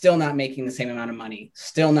 still not making the same amount of money,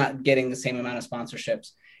 still not getting the same amount of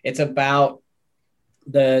sponsorships. It's about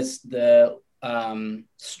the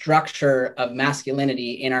structure of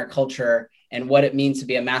masculinity in our culture and what it means to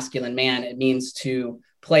be a masculine man. It means to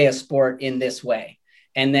play a sport in this way.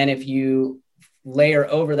 And then if you layer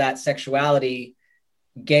over that sexuality,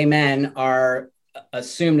 gay men are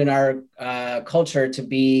assumed in our culture to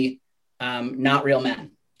be not real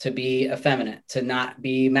men, to be effeminate, to not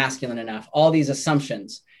be masculine enough, all these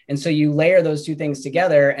assumptions. And so you layer those two things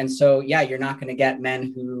together. And so, yeah, you're not going to get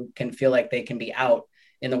men who can feel like they can be out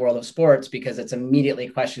in the world of sports, because it's immediately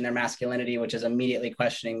questioning their masculinity, which is immediately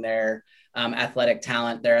questioning their athletic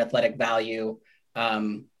talent, their athletic value,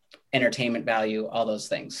 entertainment value, all those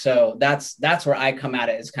things. So that's where I come at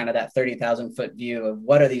it, is kind of that 30,000 foot view of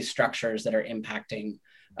what are these structures that are impacting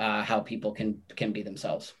how people can be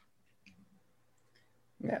themselves.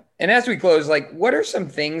 Yeah. And as we close, like, what are some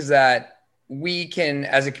things that we can,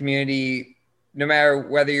 as a community, no matter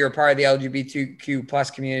whether you're a part of the LGBTQ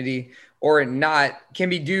plus community or not, can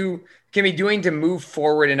be doing to move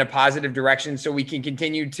forward in a positive direction, so we can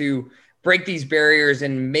continue to break these barriers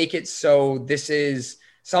and make it so this is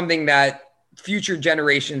something that future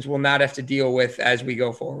generations will not have to deal with as we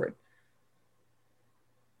go forward?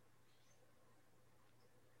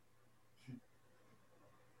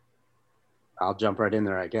 I'll jump right in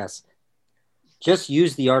there, I guess. Just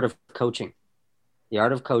use the art of coaching. The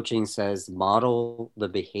art of coaching says model the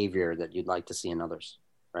behavior that you'd like to see in others,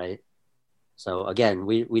 right? So again,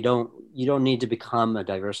 you don't need to become a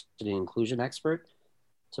diversity and inclusion expert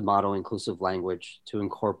to model inclusive language, to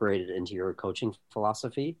incorporate it into your coaching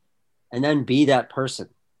philosophy, and then be that person.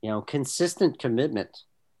 Consistent commitment,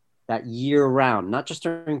 that year round, not just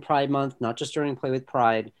during Pride Month, not just during Play with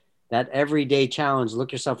Pride, that everyday challenge.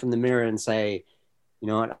 Look yourself in the mirror and say, you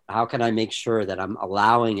know what, how can I make sure that I'm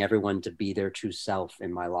allowing everyone to be their true self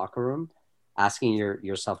in my locker room? Asking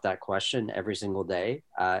yourself that question every single day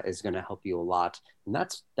is going to help you a lot. And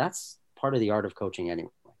that's part of the art of coaching anyway.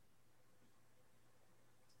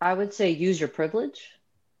 I would say use your privilege.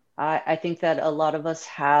 I think that a lot of us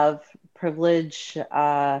have privilege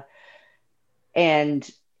and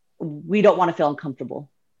we don't want to feel uncomfortable.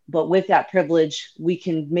 But with that privilege, we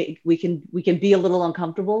can be a little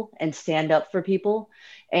uncomfortable and stand up for people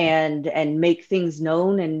and make things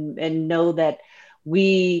known and know that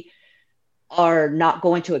we are not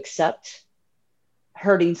going to accept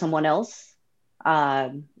hurting someone else.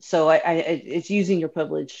 So it's using your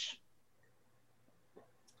privilege.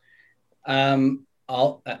 I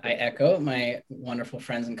echo my wonderful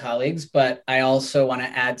friends and colleagues, but I also want to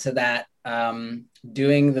add to that,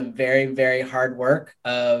 doing the very, very hard work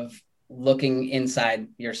of looking inside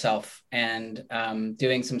yourself and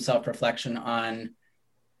doing some self-reflection on,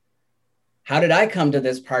 how did I come to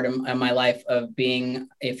this part of my life of being,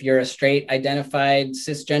 if you're a straight identified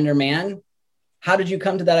cisgender man, how did you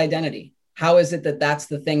come to that identity? How is it that that's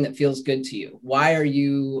the thing that feels good to you? Why are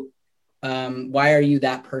you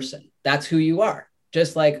that person? That's who you are.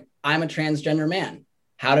 Just like I'm a transgender man.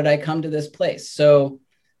 How did I come to this place? So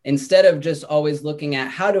instead of just always looking at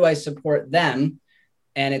how do I support them,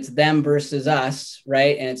 and it's them versus us,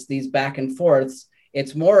 right? And it's these back and forths,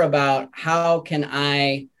 it's more about how can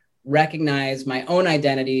I recognize my own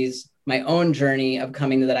identities, my own journey of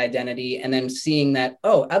coming to that identity, and then seeing that,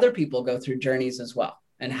 oh, other people go through journeys as well.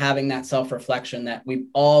 And having that self-reflection that we've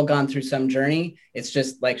all gone through some journey. It's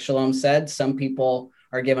just like Shalom said, some people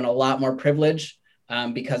are given a lot more privilege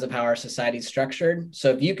because of how our society is structured.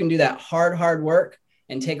 So if you can do that hard work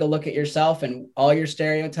and take a look at yourself and all your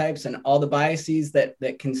stereotypes and all the biases that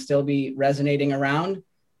can still be resonating around,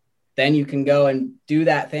 then you can go and do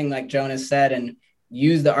that thing like Jonas said, and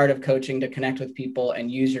use the art of coaching to connect with people and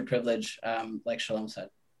use your privilege, like Shalom said.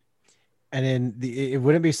 And then it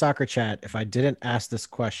wouldn't be Soccer Chat if I didn't ask this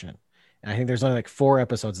question. And I think there's only like 4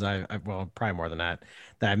 episodes that well, probably more than that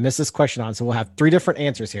I missed this question on. So we'll have 3 different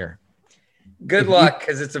answers here. Good luck,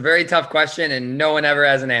 because it's a very tough question and no one ever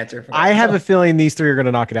has an answer for it. I have a feeling these 3 are going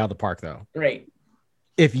to knock it out of the park, though. Great.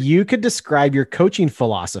 If you could describe your coaching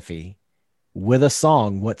philosophy with a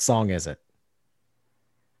song, what song is it?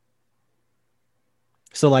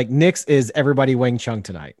 So like Nick's is Everybody Wang Chung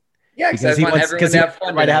Tonight. Yeah, because I want everyone to have fun.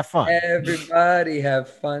 Everybody have fun. Everybody have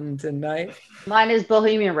fun tonight. Mine is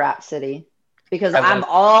Bohemian Rhapsody, because I I'm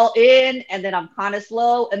all in and then I'm kind of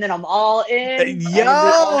slow and then I'm all in. And we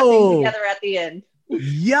all sing together at the end.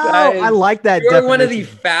 I like that. You're one of the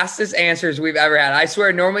fastest answers we've ever had. I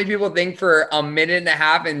swear, normally people think for a minute and a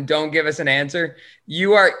half and don't give us an answer.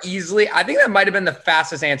 You are easily, I think that might have been the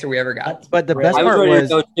fastest answer we ever got. But the best part I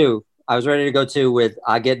was ready to go too with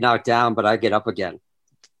I get knocked down, but I get up again.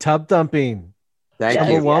 Tub thumping. Thank Yes.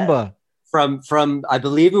 you. Chumbawamba. From I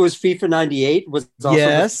believe it was FIFA 98 was also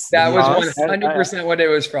Yes. That was Yes. 100% what it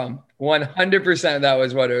was from. 100% that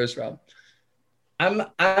was what it was from. I'm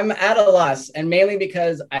at a loss, and mainly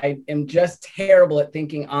because I am just terrible at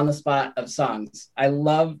thinking on the spot of songs. I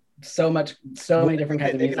love so many different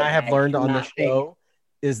kinds of music. And I have learned on the cannot think. show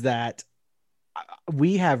is that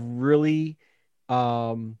we have really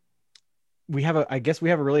I guess we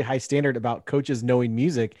have a really high standard about coaches knowing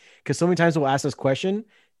music, because so many times we'll ask this question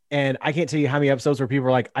and I can't tell you how many episodes where people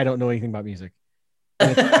are like, I don't know anything about music.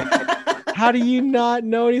 And it's like, how do you not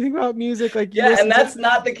know anything about music? Like, Yeah, and that's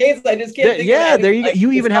not the case. I just can't. Think of any, there you like, go. You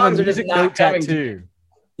the even have a songs are just music not note coming to me. tattoo.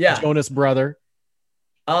 Yeah, Jonas brother.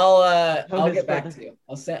 I'll Jonas get back Brother. to you.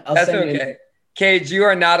 I'll send That's you. okay. Cage, you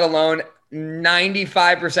are not alone.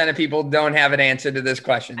 95% of people don't have an answer to this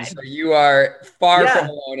question. So you are far Yeah. from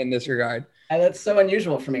alone in this regard. That's so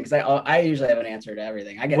unusual for me because I usually have an answer to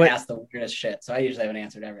everything. I get What- asked the weirdest shit, so I usually have an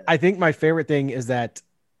answer to everything. I think my favorite thing is that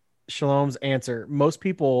Shalom's answer, most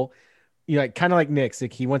people, like kind of like Nick's,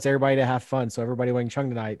 like he wants everybody to have fun. So everybody went chung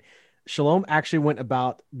tonight. Shalom actually went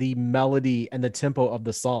about the melody and the tempo of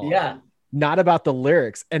the song. Yeah. Not about the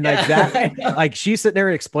lyrics. And like I that, know. like she's sitting there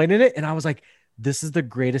explaining it. And I was like, this is the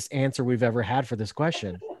greatest answer we've ever had for this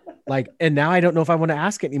question. Like, and now I don't know if I want to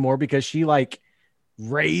ask it anymore because she like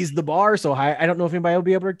raised the bar so high. I don't know if anybody will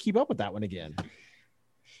be able to keep up with that one again.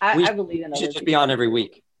 We I believe in should other just be on every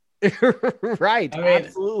week. Right. I mean,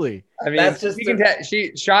 Absolutely. I mean, That's just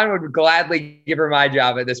Sean would gladly give her my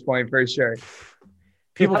job at this point for sure.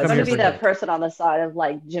 People I'm come going here to for be that Nick. person on the side of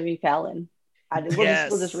like Jimmy Fallon.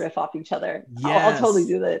 We'll just riff off each other. I'll totally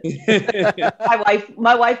do that.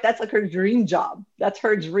 My wife, that's like her dream job. That's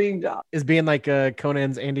her dream job. Is being like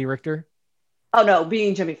Conan's Andy Richter. Oh no,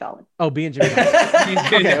 being Jimmy Fallon. Oh, being Jimmy.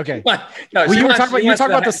 Okay, okay. No, Well, she you were wants- talking she about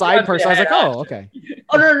wants the to side person. I was like, head oh, on. okay.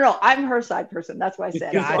 Oh no, I'm her side person. That's why I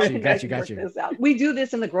said. Got So I you, can got actually you, got work you. this out. We do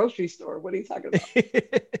this in the grocery store. What are you talking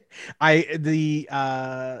about? The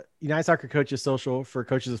United Soccer Coaches Social for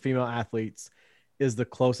coaches of female athletes is the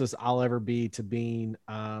closest I'll ever be to being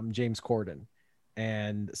James Corden.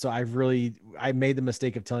 And so I made the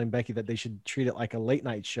mistake of telling Becky that they should treat it like a late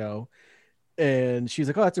night show. And she's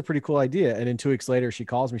like, oh, that's a pretty cool idea. And then 2 weeks later, she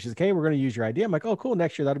calls me. She's like, hey, we're going to use your idea. I'm like, oh, cool.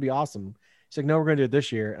 Next year, that'll be awesome. She's like, no, we're going to do it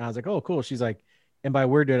this year. And I was like, oh, cool. She's like, and by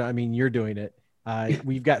we're doing it, I mean, you're doing it.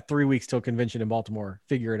 We've got 3 weeks till convention in Baltimore.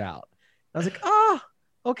 Figure it out. I was like, oh,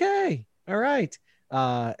 okay. All right.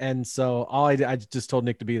 And so I just told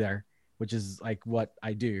Nick to be there, which is like what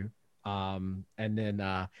I do. And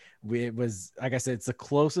then it was, like I said, it's the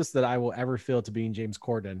closest that I will ever feel to being James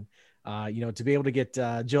Corden. To be able to get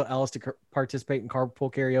Jill Ellis to participate in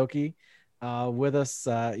carpool karaoke with us,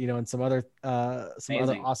 and some other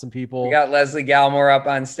awesome people. We got Leslie Galmore up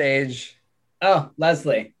on stage. Oh,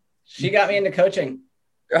 Leslie. She got me into coaching.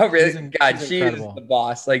 Oh, really? She's God, she's she incredible. is the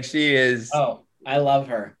boss. Like she is. Oh, I love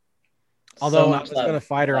her. Although So I much was going to love.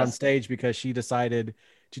 fight her on Leslie. stage because she decided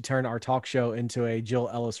to turn our talk show into a Jill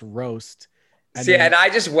Ellis roast. See, and I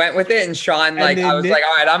just went with it, and Sean, like, then I was Nick- like,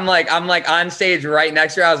 all right, I'm like on stage right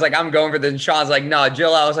next to her. I was like, I'm going for this. And Sean's like, no,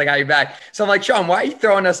 Jill, I was like, are you back? So I'm like, Sean, why are you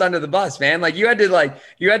throwing us under the bus, man? Like, you had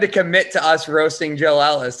to commit to us roasting Jill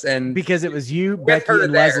Ellis, and because it was you, With Becky, her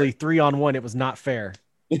and there. Leslie 3-on-1. It was not fair.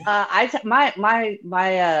 My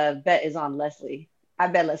bet is on Leslie. I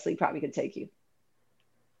bet Leslie probably could take you.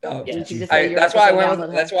 oh, Yeah. You just say your that's why I episode went. down with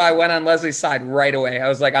her. That's why I went on Leslie's side right away. I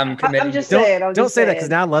was like, I'm committed. I'm just Don't, saying. I'm don't just say that saying. because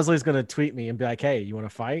now Leslie's going to tweet me and be like, hey, you want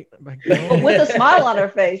to fight? I'm like, But no. with a smile on her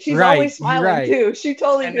face. She's Right, always smiling right. too. She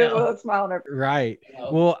totally I did know. with a smile on her face. Right.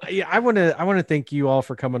 Oh. Well, yeah, I want to thank you all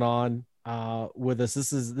for coming on with us.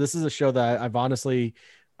 This is a show that I've honestly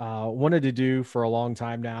wanted to do for a long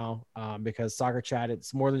time now because Soccer Chat,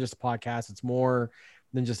 it's more than just a podcast. It's more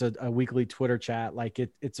than just a weekly Twitter chat. Like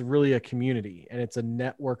it's really a community, and it's a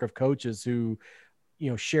network of coaches who,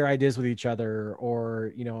 share ideas with each other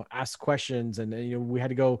or, ask questions. And, we had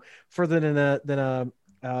to go further than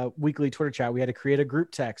a weekly Twitter chat. We had to create a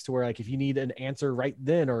group text to where, like, if you need an answer right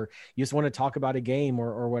then, or you just want to talk about a game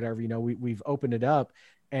or whatever, we've opened it up.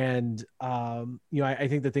 And, I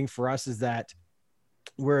think the thing for us is that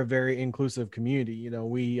we're a very inclusive community.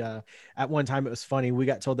 We, at one time it was funny. We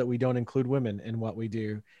got told that we don't include women in what we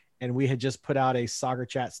do. And we had just put out a Soccer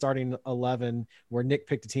Chat starting 11 where Nick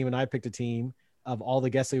picked a team and I picked a team of all the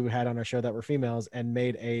guests that we had on our show that were females, and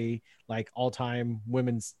made a all-time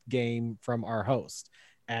women's game from our host.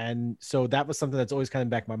 And so that was something that's always kind of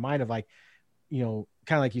back in my mind of kind of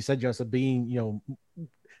like you said, Joseph, being,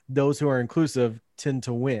 those who are inclusive tend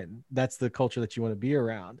to win. That's the culture that you want to be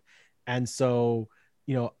around. And so,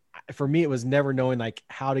 for me, it was never knowing like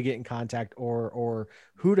how to get in contact or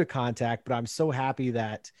who to contact. But I'm so happy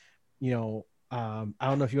that, you know, I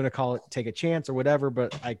don't know if you want to call it take a chance or whatever,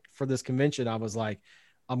 but like for this convention, I was like,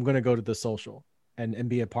 I'm going to go to the social and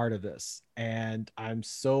be a part of this. And I'm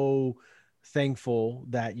so thankful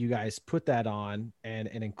that you guys put that on and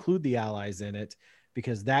include the allies in it,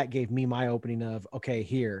 because that gave me my opening of, okay,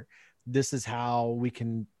 here, this is how we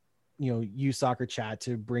can, you know, use Soccer Chat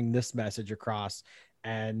to bring this message across.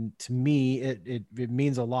 And to me, it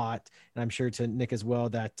means a lot. And I'm sure to Nick as well,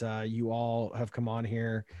 that you all have come on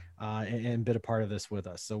here and been a part of this with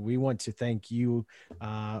us. So we want to thank you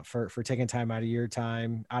for taking time out of your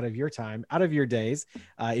days,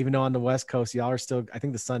 even though on the West Coast, y'all are still, I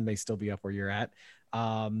think the sun may still be up where you're at.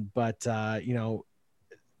 But you know,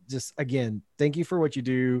 just again, thank you for what you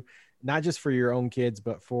do, not just for your own kids,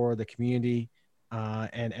 but for the community.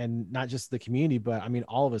 And not just the community, but I mean,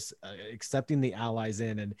 all of us accepting the allies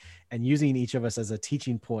in and using each of us as a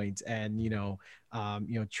teaching point, and, you know,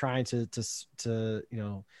 trying to, you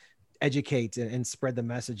know, educate and spread the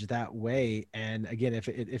message that way. And again, if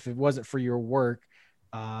it wasn't for your work,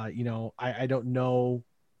 you know, I don't know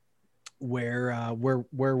where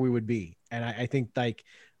we would be. And I think like,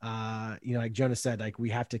 you know, like Jonah said, like we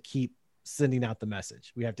have to keep sending out the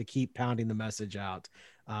message. We have to keep pounding the message out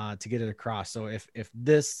to get it across. So if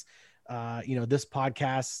this, you know, this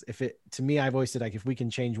podcast, to me, I've always said, like, if we can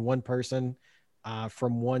change one person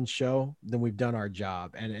from one show, then we've done our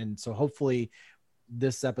job. And so hopefully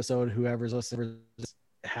this episode, whoever's listening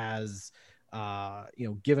has, you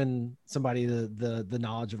know, given somebody the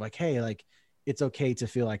knowledge of like, hey, like, it's okay to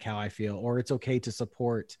feel like how I feel, or it's okay to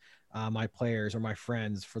support my players or my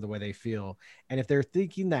friends for the way they feel. And if they're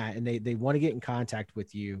thinking that and they want to get in contact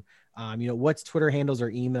with you, you know, what's Twitter handles or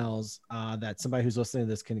emails that somebody who's listening to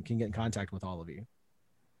this can get in contact with all of you?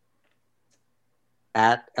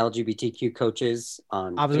 At LGBTQ coaches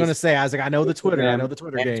on I was going to say, I was like, I know the Twitter game.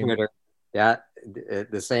 Twitter. Yeah,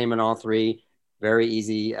 the same in all three. Very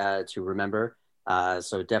easy to remember.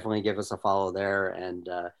 So definitely give us a follow there, and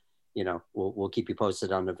you know, we'll keep you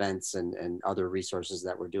posted on events and other resources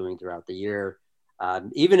that we're doing throughout the year.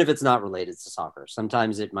 Even if it's not related to soccer,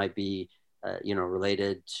 sometimes it might be, you know,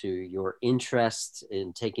 related to your interest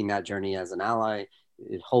in taking that journey as an ally.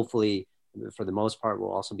 It hopefully, for the most part,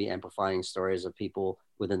 will also be amplifying stories of people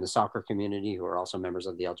within the soccer community who are also members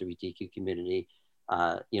of the LGBTQ community,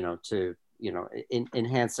 you know, to, you know,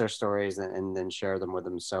 enhance their stories and then share them with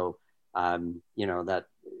them. So, you know, that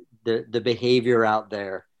the behavior out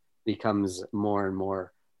there becomes more and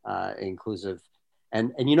more inclusive.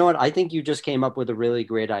 And you know what? I think you just came up with a really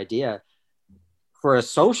great idea for a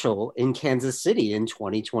social in Kansas City in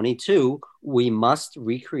 2022. We must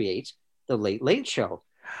recreate the Late Late Show.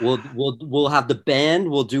 We'll have the band.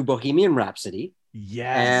 We'll do Bohemian Rhapsody.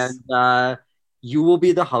 Yes. And you will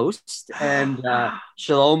be the host, and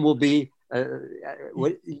Shalom will be.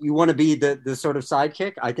 What you want to be the sort of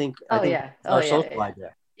sidekick? I think. Our social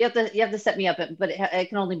idea. You have to set me up, but it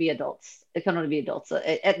can only be adults. It can only be adults. So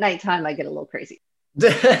at nighttime, I get a little crazy.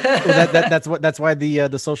 Well, that's why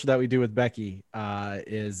the social that we do with Becky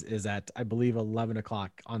is at, I believe, 11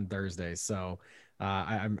 o'clock on Thursdays. So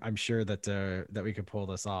I'm sure that we could pull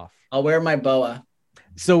this off. I'll wear my boa.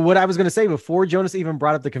 So what I was going to say before Jonas even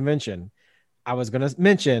brought up the convention, I was going to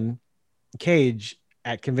mention Cage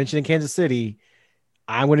at convention in Kansas City.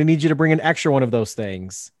 I'm going to need you to bring an extra one of those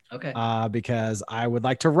things. Okay. Because I would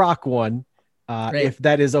like to rock one, if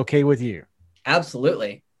that is okay with you.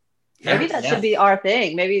 Absolutely. Maybe that should be our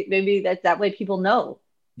thing. Maybe that way people know.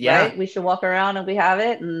 Yeah. Right? We should walk around and we have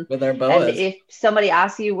it. And with our boas. And if somebody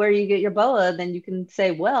asks you where you get your boa, then you can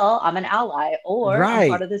say, well, I'm an ally, or I'm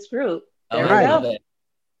part of this group. There we go.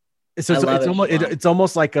 So it's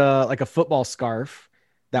almost like a football scarf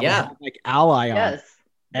that will have like ally on. Yes.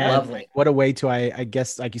 And lovely. What a way to, I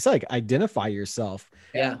guess, like you said, like identify yourself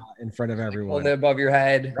in front of everyone. Hold it above your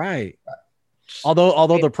head. Right.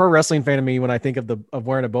 Although the pro wrestling fan of me, when I think of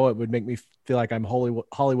wearing a boa, it would make me feel like I'm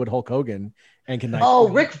Hollywood Hulk Hogan and can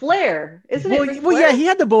like, Ric Flair, isn't it? Ric Well, Flair? yeah, he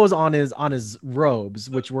had the boas on his robes,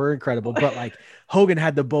 which were incredible. But like Hogan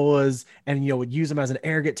had the boas, and would use them as an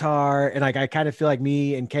air guitar. And like I kind of feel like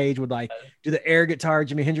me and Cage would like do the air guitar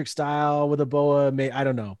Jimi Hendrix style with a boa. I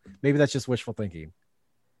don't know. Maybe that's just wishful thinking.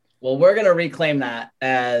 Well, we're gonna reclaim that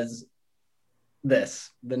as the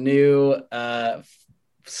new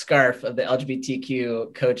scarf of the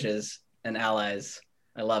LGBTQ coaches and allies.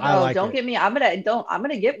 I love it. Don't get me. I'm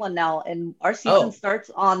gonna get one now, and our season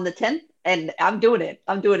starts on the 10th, and I'm doing it.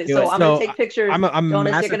 I'm going to take pictures. I'm a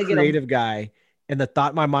massive creative guy, and the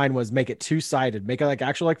thought in my mind was make it two-sided, make it like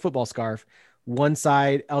actual like football scarf, one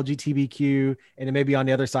side LGBTQ, and then maybe on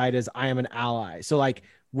the other side is I am an ally. So like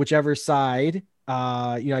whichever side,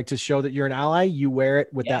 like to show that you're an ally, you wear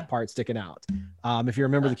it with that part sticking out. If you're a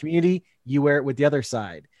member of the community, you wear it with the other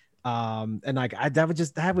side. And like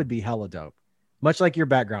that would be hella dope. Much like your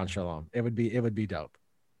background, Shalom. It would be dope.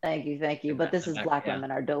 Thank you. But this is Black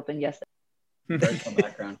women are dope, and yes. Very cool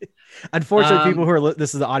background. Unfortunately, people who are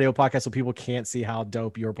this is the audio podcast, so people can't see how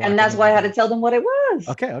dope your Black. And that's why I had to tell them what it was.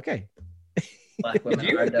 Okay. Black women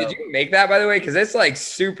Did are dope. you make that, by the way? Because it's like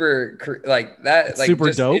super like that. Like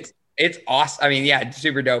super dope. It's awesome. I mean, yeah,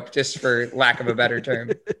 super dope. Just for lack of a better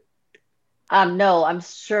term. No, I'm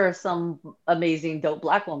sure some amazing dope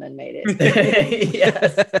Black woman made it.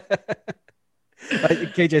 Yes.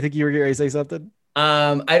 KJ, I think you were ready to say something.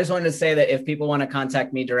 I just wanted to say that if people want to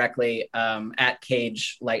contact me directly, at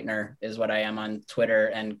Cage Leitner is what I am on Twitter,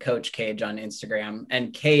 and Coach Cage on Instagram.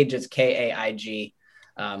 And Cage is Kaig,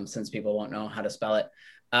 since people won't know how to spell it.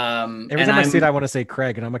 Every time I see it, I want to say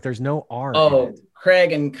Craig, and I'm like, there's no R. Oh,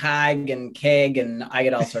 Craig and Kaig and Keg, and I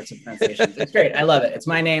get all sorts of pronunciations. It's great. I love it. It's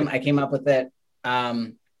my name. I came up with it.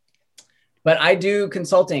 But I do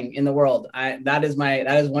consulting in the world. That is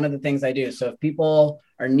one of the things I do. So if people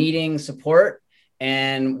are needing support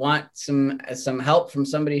and want some help from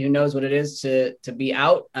somebody who knows what it is to be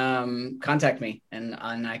out, contact me, and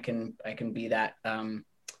I can be that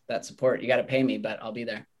support. You got to pay me, but I'll be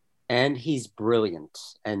there. And he's brilliant.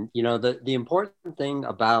 And the important thing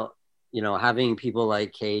about having people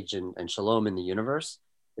like Cage and Shalom in the universe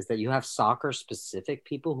is that you have soccer specific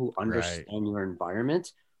people who understand your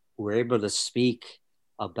environment, who are able to speak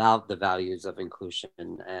about the values of inclusion.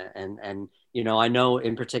 And I know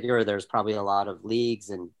in particular, there's probably a lot of leagues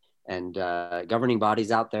and governing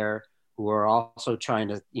bodies out there who are also trying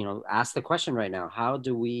to, ask the question right now, how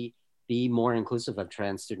do we be more inclusive of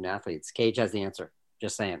trans student athletes? Cage has the answer.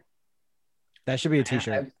 Just saying. That should be a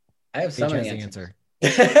t-shirt. I have so Cage many has the answers.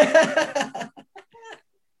 answer.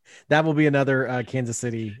 That will be another Kansas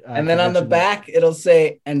City. And then on the back, it'll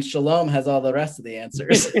say, and Shalom has all the rest of the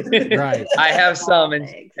answers. Right. I have some, and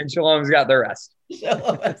Shalom's got the rest.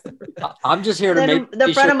 I'm just here to make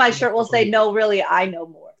the front of my shirt will say, "No, really, I know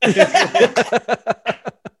more."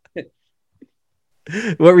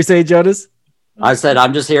 What were you saying, Jonas? I said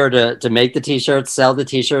I'm just here to make the t-shirts, sell the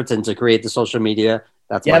t-shirts, and to create the social media.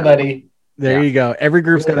 That's buddy. There you go. Every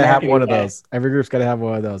group's Really got to have happy one with of that. those. Every group's got to have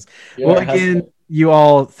one of those. You're Well, a again, hustler. you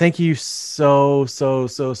all, thank you so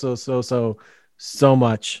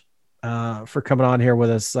much for coming on here with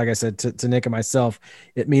us. Like I said, to Nick and myself,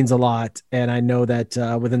 it means a lot. And I know that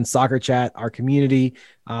within Soccer Chat, our community,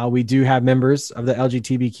 we do have members of the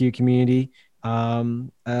LGBTQ community.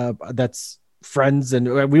 That's friends,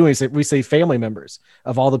 and we say family members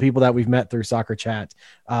of all the people that we've met through Soccer Chat.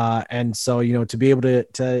 And so, to be able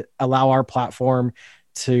to allow our platform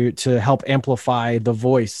to help amplify the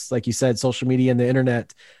voice, like you said, social media and the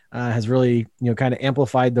internet has really, kind of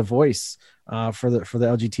amplified the voice for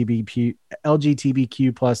the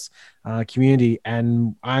LGBTQ plus community.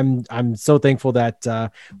 And I'm so thankful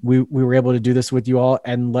that we were able to do this with you all,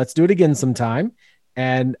 and let's do it again sometime.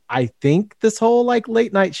 And I think this whole like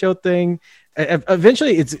late night show thing,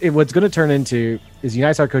 eventually what's going to turn into is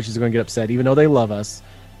United Star coaches are going to get upset, even though they love us.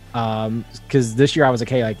 Because this year I was like,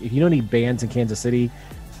 hey, like if you don't need bands in Kansas City,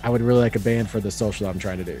 I would really like a band for the social I'm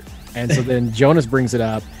trying to do. And so then Jonas brings it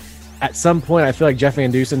up. At some point, I feel like Jeff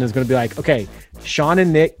Van Dusen is going to be like, okay, Sean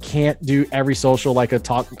and Nick can't do every social like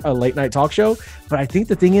a late night talk show, but I think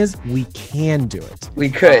the thing is we can do it. We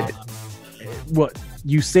could. What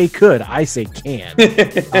you say could, I say can.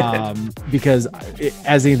 Because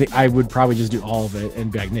as anything, I would probably just do all of it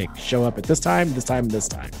and be like, Nick, show up at this time, this time, this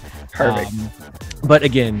time. Perfect. But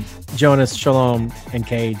again, Jonas, Shalom, and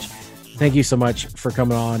Cage, thank you so much for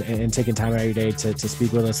coming on and taking time out of your day to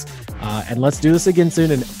speak with us. And let's do this again soon,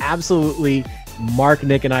 and absolutely mark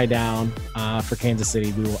Nick and I down for Kansas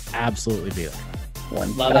City. We will absolutely be there.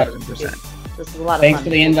 100%. Love it. This is a lot of Thanks fun. for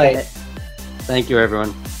the invite. Thank you,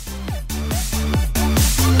 everyone.